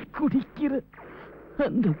பிழிஞ்சு குடிக்கிற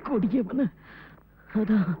அந்த கொடியவன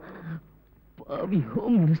அதான் பாவி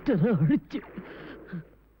ஹோம் மினிஸ்டர் அழிச்சு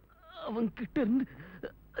அவன்கிட்ட இருந்து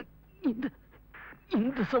இந்த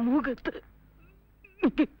இந்த சமூகத்தை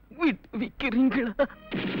நீங்க விற்கிறீங்களா?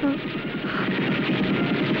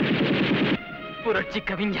 புரட்சி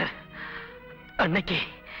கவிஞர் அன்னைக்கு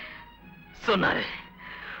சொன்னாரு,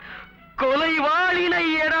 கொலை வாளினை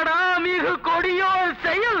எடடா மிகு கொடியோர்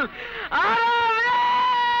செயல் ஆறாவே.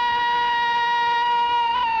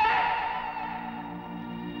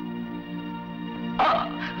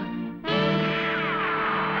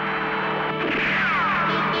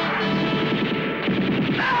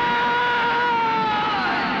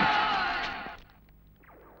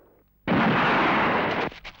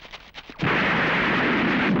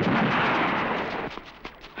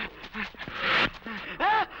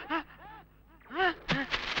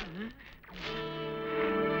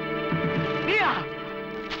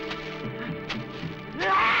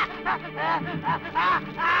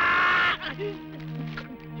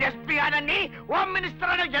 நீ ஹோம்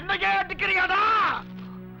மினிஸ்டர் என்ன கேட்டுக்கிறியாடா?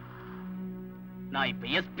 நான் இப்ப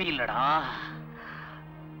எஸ்பி இல்லடா.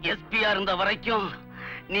 எஸ்பியா இருந்த வரைக்கும்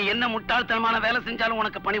நீ என்ன முட்டாள்தனமான வேலை செஞ்சாலும்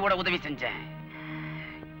உனக்கு பணிவோட உதவி செஞ்சேன்.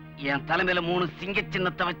 என் தலைமையில 3 சிங்க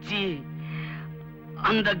சின்னத்தை வச்சு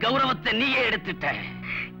அந்த கௌரவத்தை நீயே எடுத்துட்ட.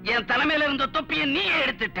 என் தலைமையில இருந்த தொப்பியை நீயே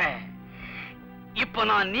எடுத்துட்ட. இப்ப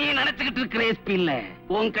நான் நீ நினைச்சுக்கிட்டு இருக்கிற எஸ்பி இல்ல,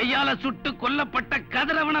 உன் கையால சுட்டு கொல்லப்பட்ட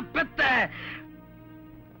கதிரவனை பெத்த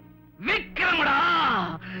விக்ரமடா,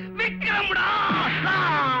 விக்ரமடா.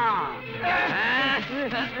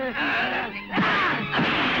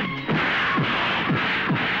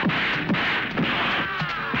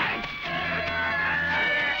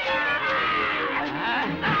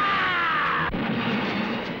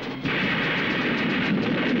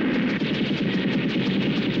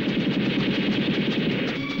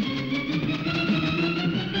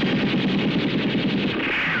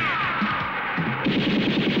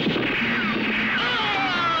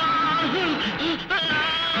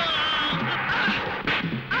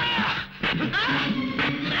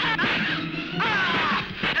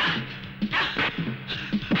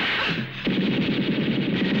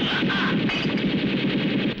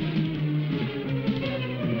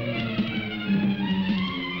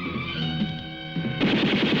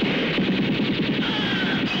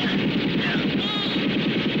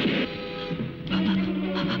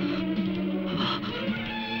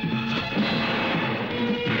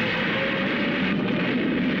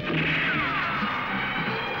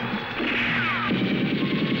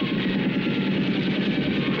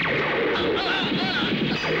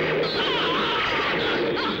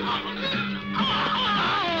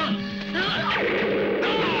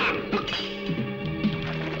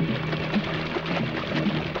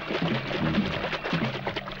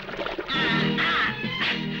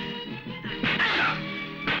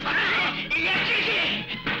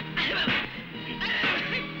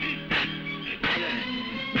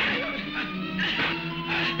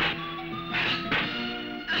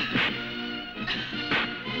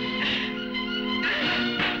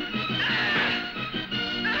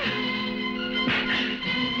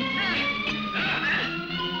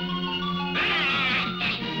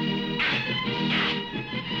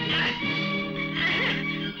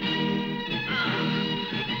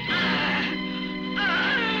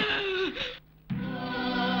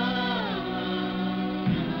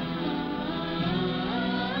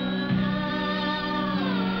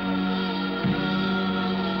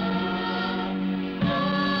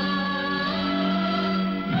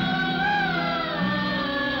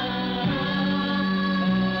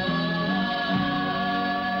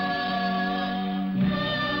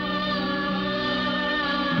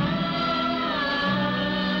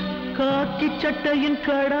 சட்டையின்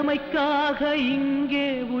கடமைக்காக இங்கே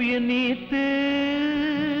உயிர் நீத்து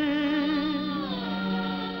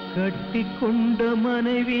கட்டிக்கொண்ட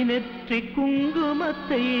மனைவி நெற்றி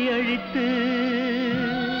குங்குமத்தை அழித்து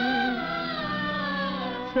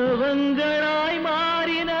சவங்களாய்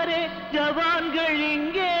மாறினரே ஜவான்கள்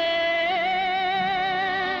இங்கே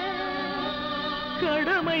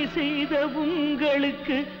கடமை செய்த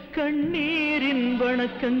உங்களுக்கு கண்ணீரின்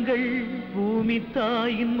வணக்கங்கள். பூமி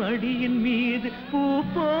தாயின் மடியின் மீது பூ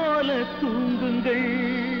போல தூங்குங்கள்.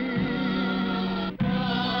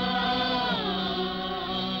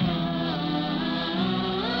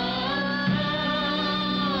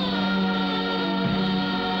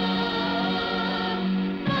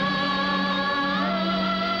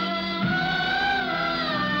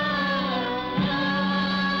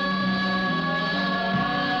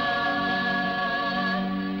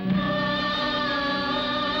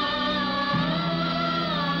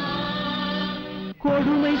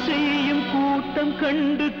 கொடுமை செய்யும் கூட்டம்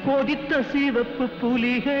கண்டு கொதித்த சிவப்பு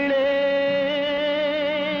புலிகளே,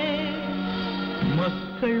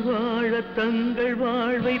 மக்கள் வாழ தங்கள்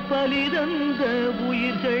வாழ்வை பலிதந்த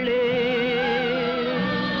உயிர்களே,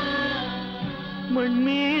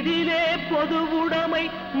 மண்மீதிலே பொது உடைமை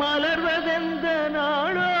மலர்வதெந்த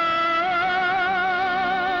நாளோ,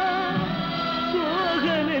 சோக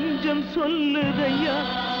நெஞ்சம் சொல்லுதையா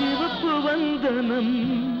சிவப்பு வந்தனம்.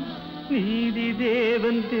 நீதி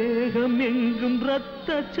தேவன் தேகம் எங்கும்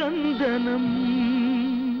ரத்த சந்தனம்.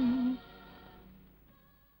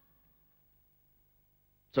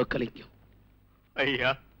 சொக்கலிங்கம்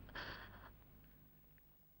ஐயா,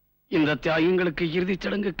 இந்த தியாகங்களுக்கு இறுதிச்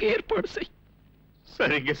சடங்குக்கு ஏற்பாடு செய்.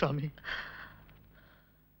 சரிங்க சாமி.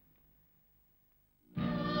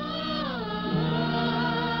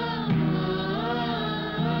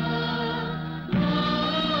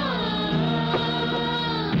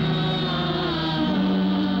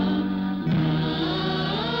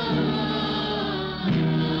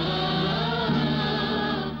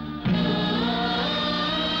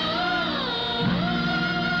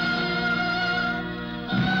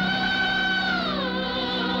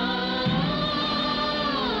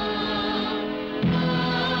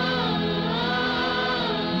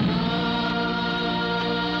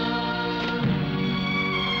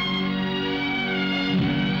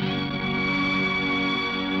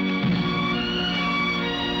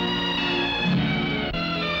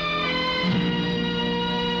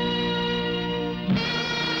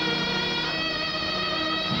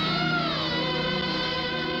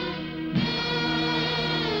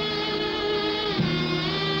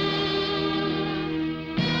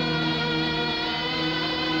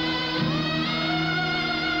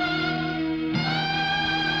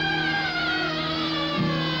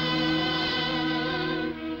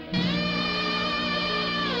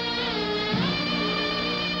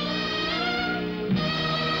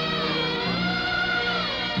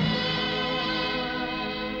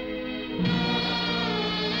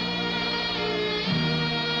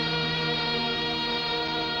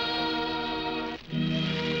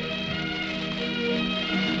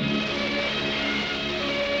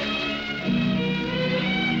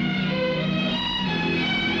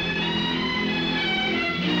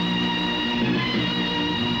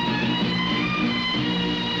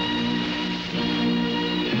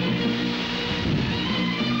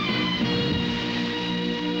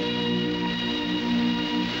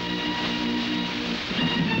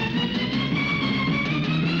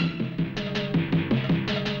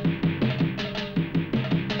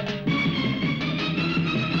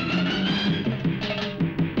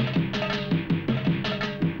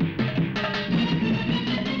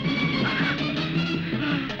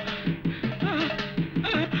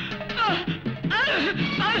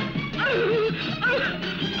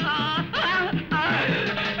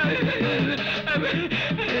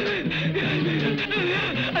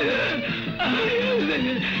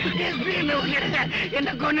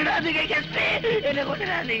 என்ன கொன்னுடாதீங்க, என்ன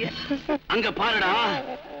கொன்னுடாதீங்க. அங்க பாருடா,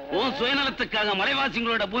 உன் சுயநலத்துக்காக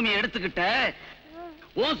மலைவாசிகளோட பூமியை எடுத்துக்கிட்ட.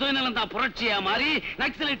 உன் சுயநலம் தான் புரட்சியா மாறி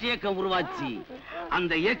நக்சலைட் இயக்கம் உருவாச்சு.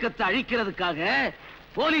 அந்த இயக்கத்தை அழிக்கிறதுக்காக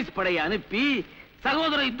போலீஸ் படையை அனுப்பி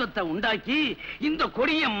சகோதர யுத்தத்தை உண்டாக்கி இந்த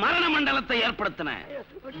கொடிய மரண மண்டலத்தை ஏற்படுத்தின.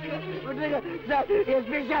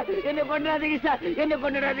 என்ன கொண்டாதீங்க சார், என்ன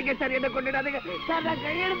கொண்டாதீங்க சார், என்ன கொண்டாதீங்க சார், நான்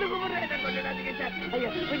கையெழுத்து கும்பிடுறேன், என்ன கொண்டாதீங்க சார்.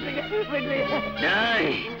 ஐயா விட்டுருங்க, விட்டுருங்க.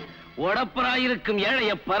 உடப்பராயிருக்கும்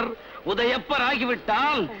ஏழையப்பர் உதயப்பர்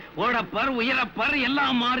ஆகிவிட்டால் உடப்பர் உயரப்பர்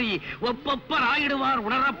எல்லாம் மாறி ஒப்பப்பர் ஆகிடுவார்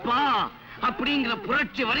உணரப்பா அப்படிங்கிற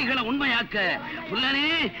புரட்சி வரிகளை உண்மையாக்க புள்ளனே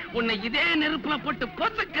உன்னை இதே நெருப்புல போட்டு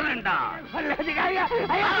பொசுக்கிறேன்டா.